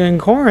happening in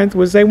Corinth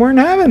was they weren't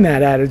having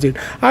that attitude.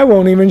 I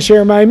won't even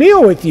share my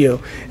meal with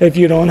you if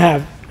you don't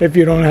have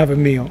a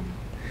meal.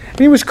 And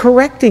he was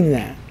correcting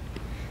that.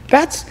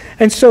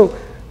 And so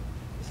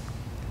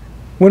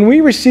when we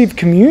receive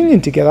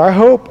communion together, I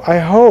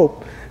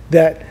hope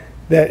that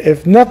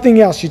if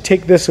nothing else, you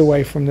take this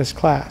away from this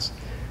class.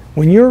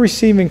 When you're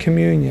receiving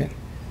communion,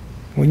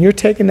 when you're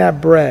taking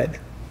that bread,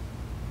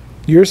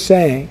 you're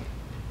saying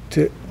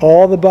to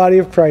all the body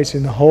of Christ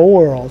in the whole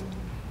world,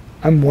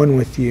 I'm one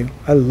with you.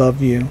 I love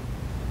you.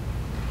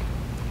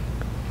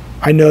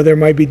 I know there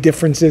might be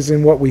differences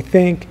in what we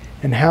think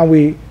and how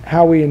we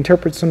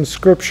interpret some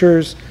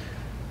scriptures,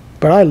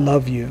 but I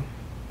love you.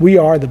 We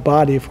are the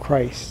body of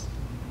Christ.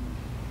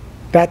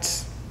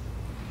 That's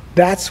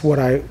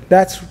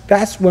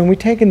when we're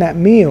taking that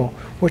meal,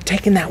 we're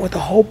taking that with the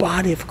whole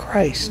body of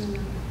Christ.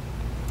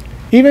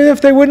 Even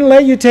if they wouldn't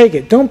let you take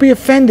it, don't be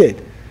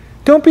offended.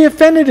 Don't be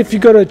offended if you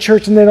go to a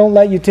church and they don't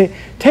let you take it.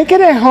 Take it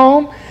at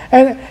home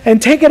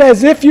and take it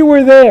as if you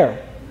were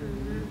there.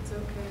 It's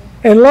okay.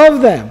 And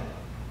love them.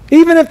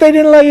 Even if they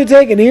didn't let you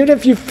take it, even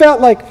if you felt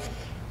like,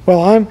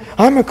 well,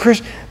 I'm a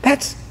Christian.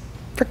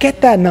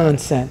 Forget that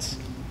nonsense.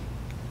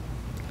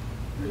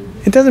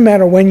 It doesn't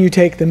matter when you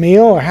take the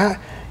meal or how,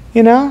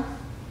 you know.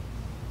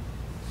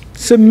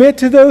 Submit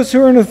to those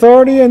who are in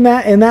authority in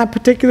that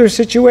particular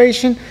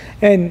situation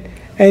and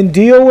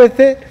deal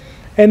with it.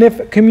 And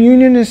if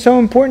communion is so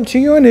important to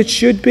you, and it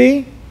should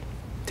be,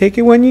 take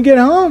it when you get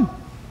home.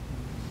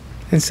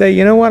 And say,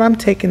 you know what, I'm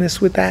taking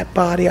this with that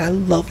body. I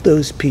love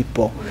those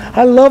people.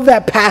 I love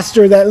that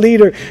pastor, that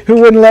leader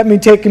who wouldn't let me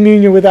take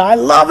communion with that. I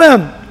love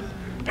him,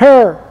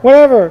 her,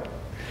 whatever.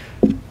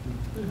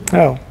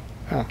 Oh.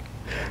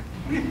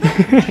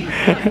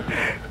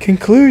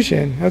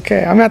 Conclusion.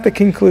 Okay, I'm at the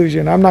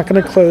conclusion. I'm not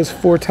going to close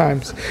 4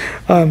 times.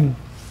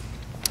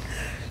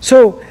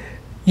 So,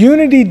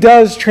 unity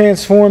does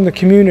transform the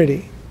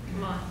community.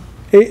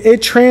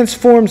 It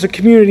transforms the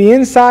community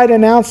inside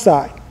and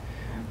outside.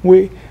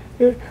 When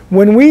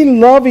we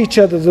love each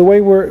other the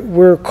way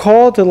we're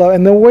called to love,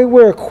 and the way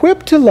we're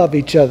equipped to love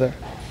each other,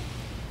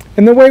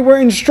 and the way we're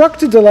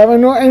instructed to love,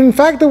 and in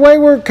fact the way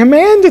we're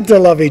commanded to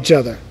love each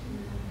other,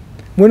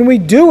 when we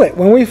do it,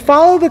 when we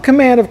follow the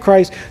command of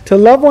Christ to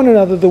love one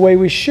another the way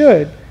we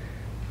should,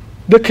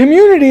 the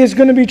community is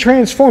going to be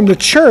transformed. The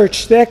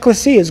church, the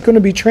ecclesia, is going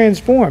to be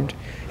transformed.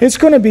 It's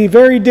going to be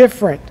very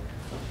different.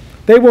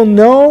 They will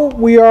know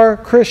we are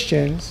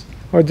Christians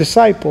or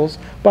disciples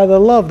by the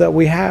love that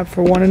we have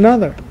for one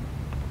another.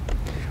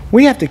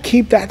 We have to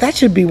keep that. That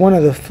should be one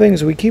of the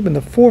things we keep in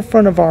the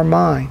forefront of our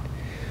mind,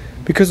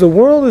 because the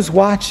world is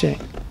watching.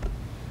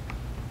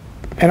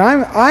 And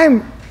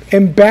I'm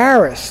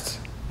embarrassed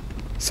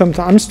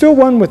sometimes. I'm still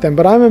one with them,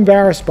 but I'm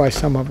embarrassed by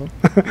some of them.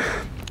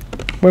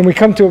 When we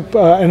come to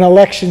an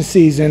election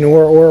season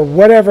or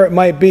whatever it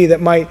might be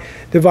that might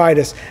divide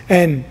us,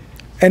 and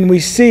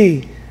we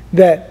see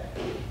that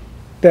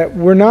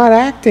we're not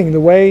acting the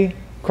way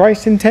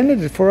Christ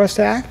intended it for us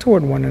to act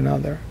toward one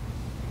another.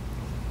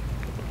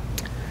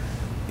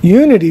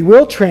 Unity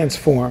will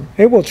transform.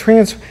 It will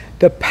transform.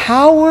 The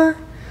power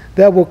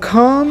that will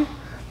come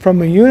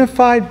from a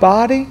unified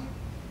body.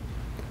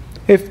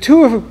 If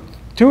two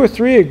or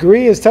three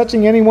agree as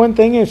touching any one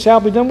thing, it shall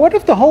be done. What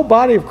if the whole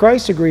body of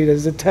Christ agreed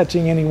as to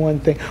touching any one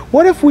thing?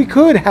 What if we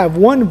could have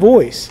one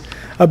voice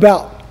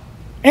about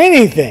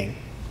anything?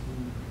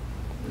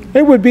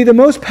 It would be the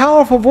most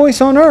powerful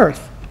voice on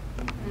earth.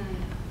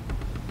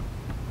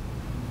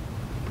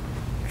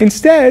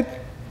 Instead,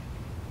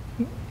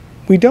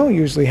 we don't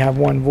usually have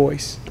one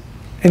voice.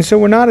 And so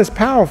we're not as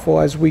powerful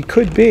as we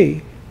could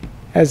be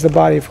as the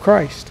body of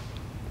Christ.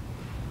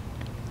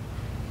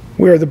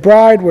 We're the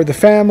bride, we're the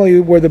family,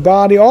 we're the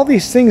body. All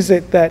these things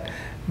that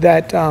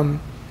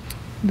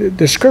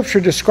the Scripture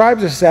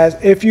describes us as,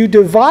 if you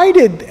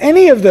divided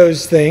any of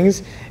those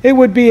things, it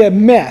would be a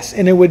mess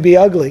and it would be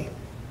ugly.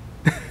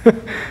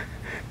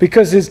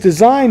 Because His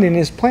design and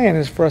His plan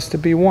is for us to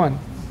be one.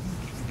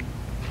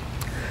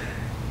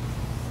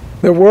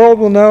 The world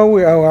will know,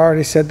 I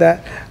already said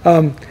that,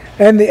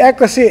 and the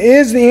ecclesia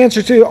is the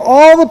answer to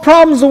all the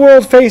problems the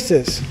world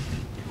faces.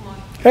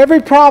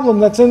 Every problem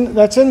that's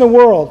in the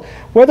world,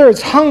 whether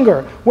it's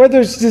hunger,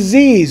 whether it's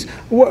disease,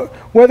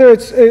 whether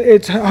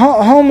it's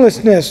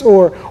homelessness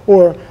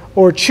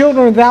or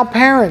children without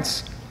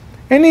parents,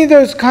 any of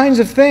those kinds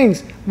of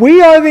things,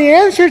 we are the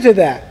answer to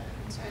that.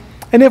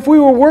 And if we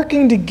were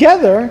working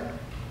together,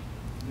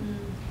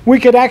 we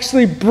could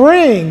actually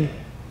bring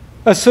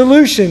a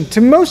solution to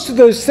most of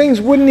those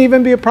things. Wouldn't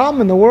even be a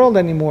problem in the world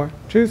anymore,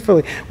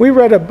 truthfully. I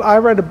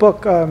read a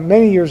book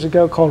many years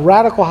ago called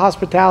Radical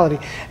Hospitality,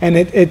 and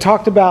it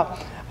talked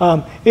about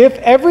if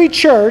every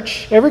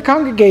church, every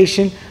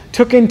congregation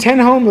took in 10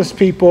 homeless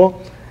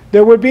people,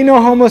 there would be no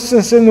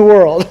homelessness in the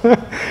world.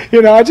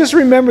 I just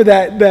remember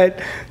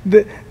that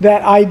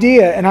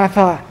idea, and I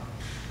thought,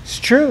 it's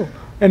true.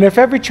 And if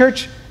every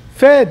church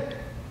fed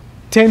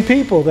 10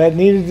 people that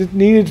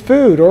needed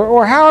food,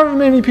 or however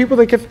many people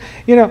they could,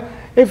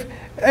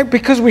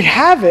 because we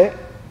have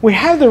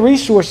the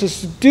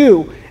resources to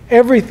do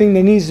everything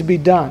that needs to be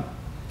done.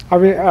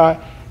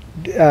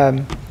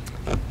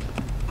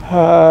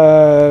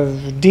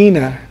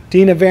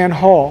 Dina Van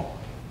Hall,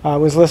 I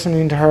was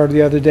listening to her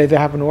the other day. They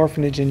have an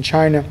orphanage in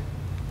China,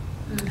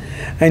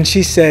 and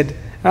she said,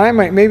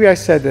 maybe I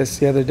said this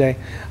the other day,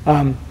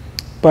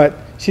 but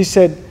she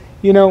said,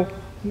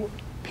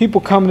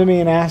 people come to me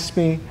and ask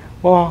me,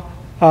 well,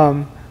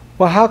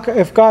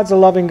 if God's a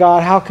loving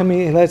God, how come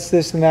He lets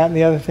this and that and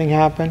the other thing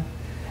happen?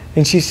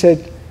 And she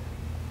said,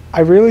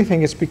 I really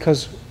think it's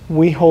because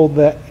we hold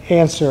the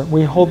answer,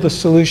 we hold the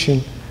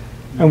solution,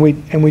 and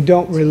we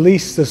don't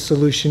release the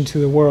solution to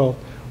the world.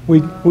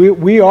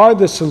 We are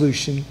the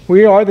solution.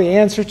 We are the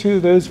answer to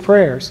those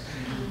prayers,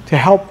 to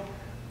help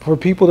for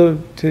people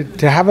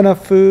to have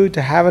enough food,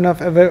 to have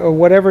enough of it, or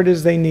whatever it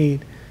is they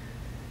need.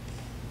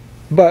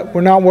 But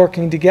we're not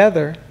working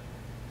together,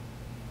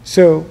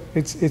 so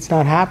it's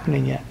not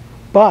happening yet.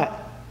 But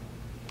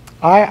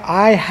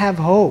I have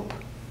hope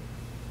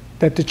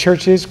that the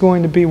church is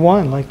going to be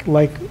one.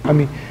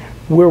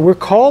 We're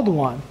called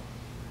one.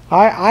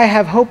 I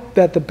have hope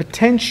that the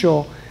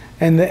potential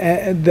and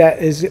that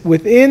is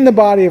within the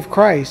body of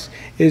Christ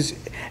is,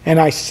 and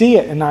I see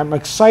it, and I'm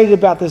excited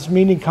about this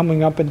meeting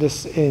coming up in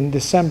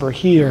December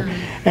here,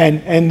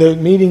 and the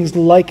meetings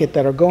like it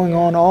that are going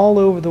on all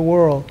over the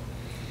world.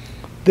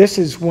 This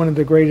is one of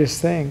the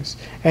greatest things.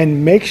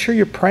 And make sure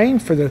you're praying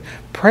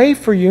pray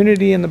for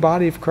unity in the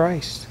body of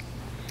Christ.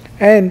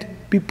 And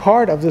be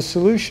part of the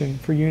solution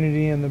for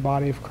unity in the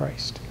body of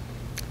Christ.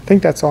 I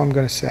think that's all I'm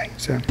going to say.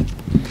 So,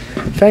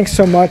 thanks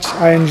so much.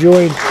 I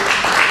enjoyed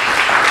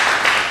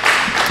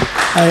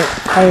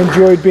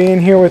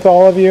being here with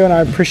all of you, and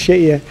I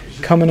appreciate you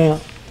coming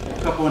out. A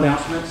couple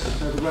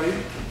announcements, everybody.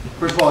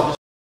 First of all,